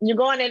going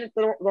in it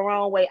the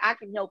wrong way. I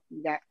can help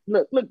you.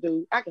 Look,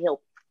 dude, I can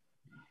help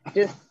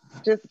you.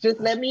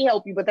 Just let me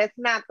help you. But that's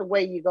not the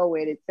way you go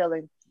at it.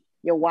 Telling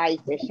your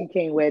wife that she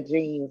can't wear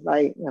jeans,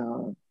 like,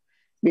 no,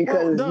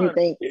 because you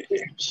think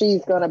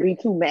she's gonna be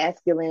too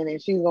masculine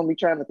and she's gonna be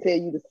trying to tell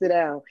you to sit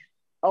down.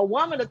 A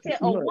woman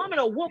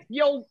will whoop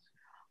your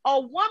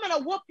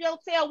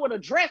tail with a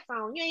dress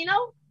on. You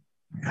know?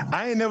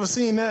 I ain't never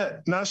seen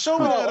that. Now show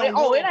me that.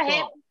 It'll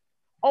happen.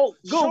 Oh,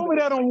 show me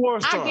that on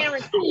Warstar. I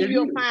guarantee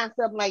you'll find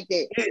something like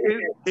that.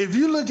 If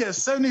you look at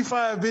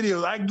 75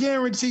 videos, I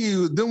guarantee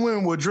you them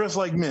women will dress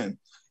like men.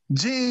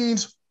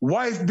 Jeans,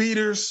 wife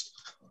beaters,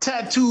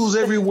 tattoos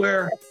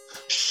everywhere.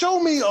 Show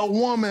me a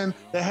woman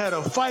that had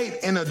a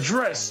fight in a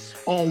dress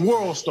on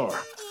WorldStar.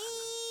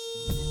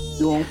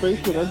 You on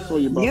Facebook? I saw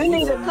you. You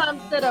need to come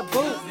to the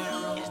booth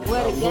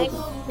where the game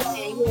and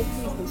you'll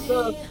see some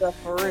thug stuff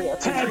for real.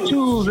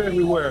 Tattoos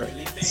everywhere.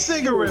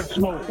 Cigarette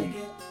smoking.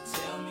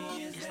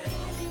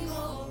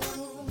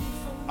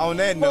 On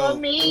that note,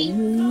 we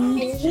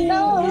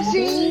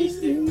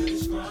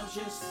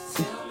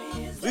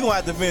gonna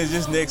have to finish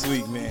this next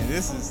week, man. We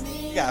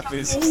gotta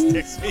finish this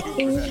next week.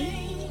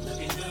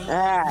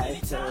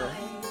 Alright, sir.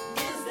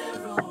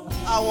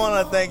 I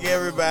want to thank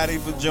everybody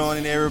for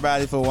joining,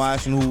 everybody for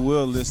watching, who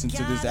will listen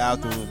to this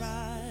afterwards.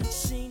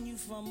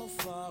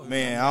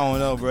 Man, I don't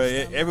know, bro.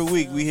 Every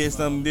week we hear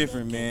something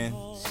different, man.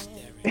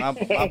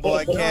 My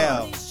boy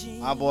Cal.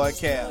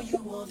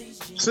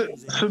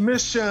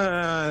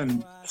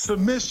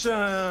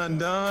 Submission,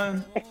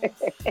 Don.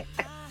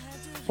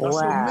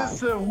 Wow.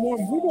 Submissive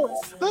woman.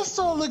 Let's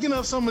start looking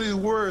up some of these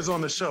words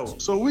on the show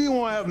so we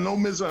won't have no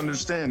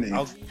misunderstanding.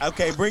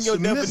 Okay, bring your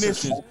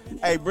definitions.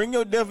 Hey, bring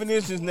your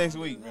definitions next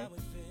week, man.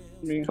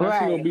 I mean, how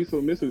she gonna be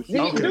submissive?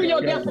 Do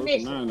your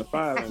definition. 9 to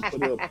 5 and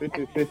put up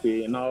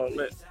 50-50 and all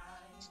that.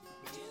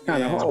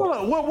 Kind of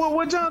hard.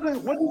 What,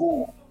 Jonathan? What you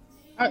doing?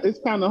 It's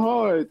kind of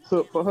hard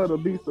for her to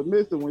be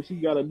submissive when she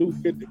got to do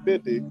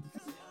 50-50.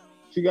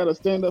 She got to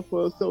stand up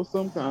for herself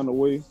some kind of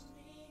way.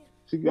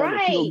 She got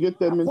to get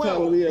that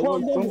mentality at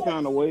work some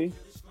kind of way.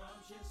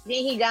 Then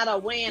he got her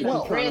wearing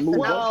Well, a dress move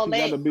and up, all she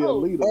that. gotta be a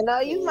leader. And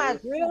are you my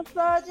drill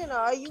sergeant or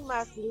are you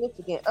my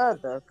significant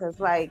other? Because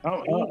like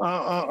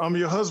I'm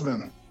your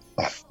husband.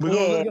 We're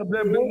gonna Yeah. look up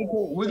that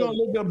biblical. We're gonna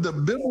look up the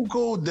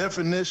biblical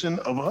definition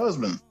of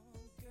husband.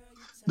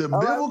 The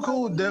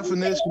biblical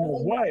definition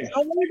of wife.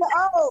 I need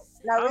the old.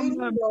 Now I'm read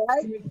not it,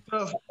 right? making this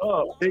stuff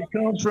up. It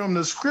comes from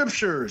the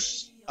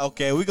scriptures.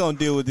 Okay, we're gonna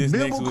deal with this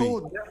next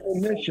Biblical week.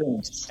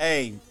 definitions.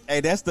 Hey,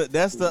 that's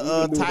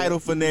the title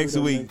for next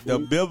week. The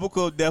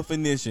biblical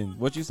definition.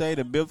 What you say?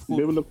 The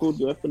biblical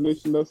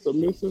definition of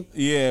submissive.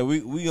 Yeah, we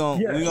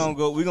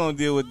gonna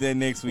deal with that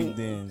next week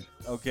then.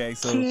 Okay,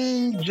 so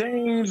King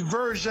James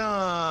Version.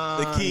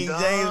 The King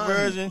James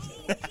Version.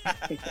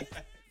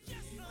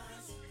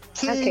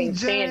 King can't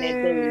stand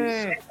that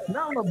James.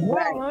 Not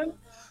LeBron.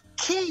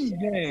 King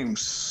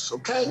James.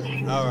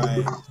 Okay.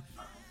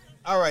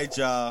 All right,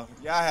 y'all.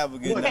 Y'all have a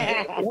good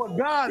night. What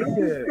God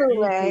said.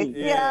 Man.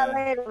 See y'all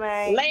later,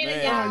 man.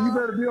 Later, y'all. You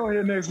better be on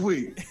here next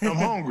week. I'm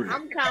hungry.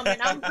 I'm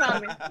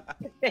coming.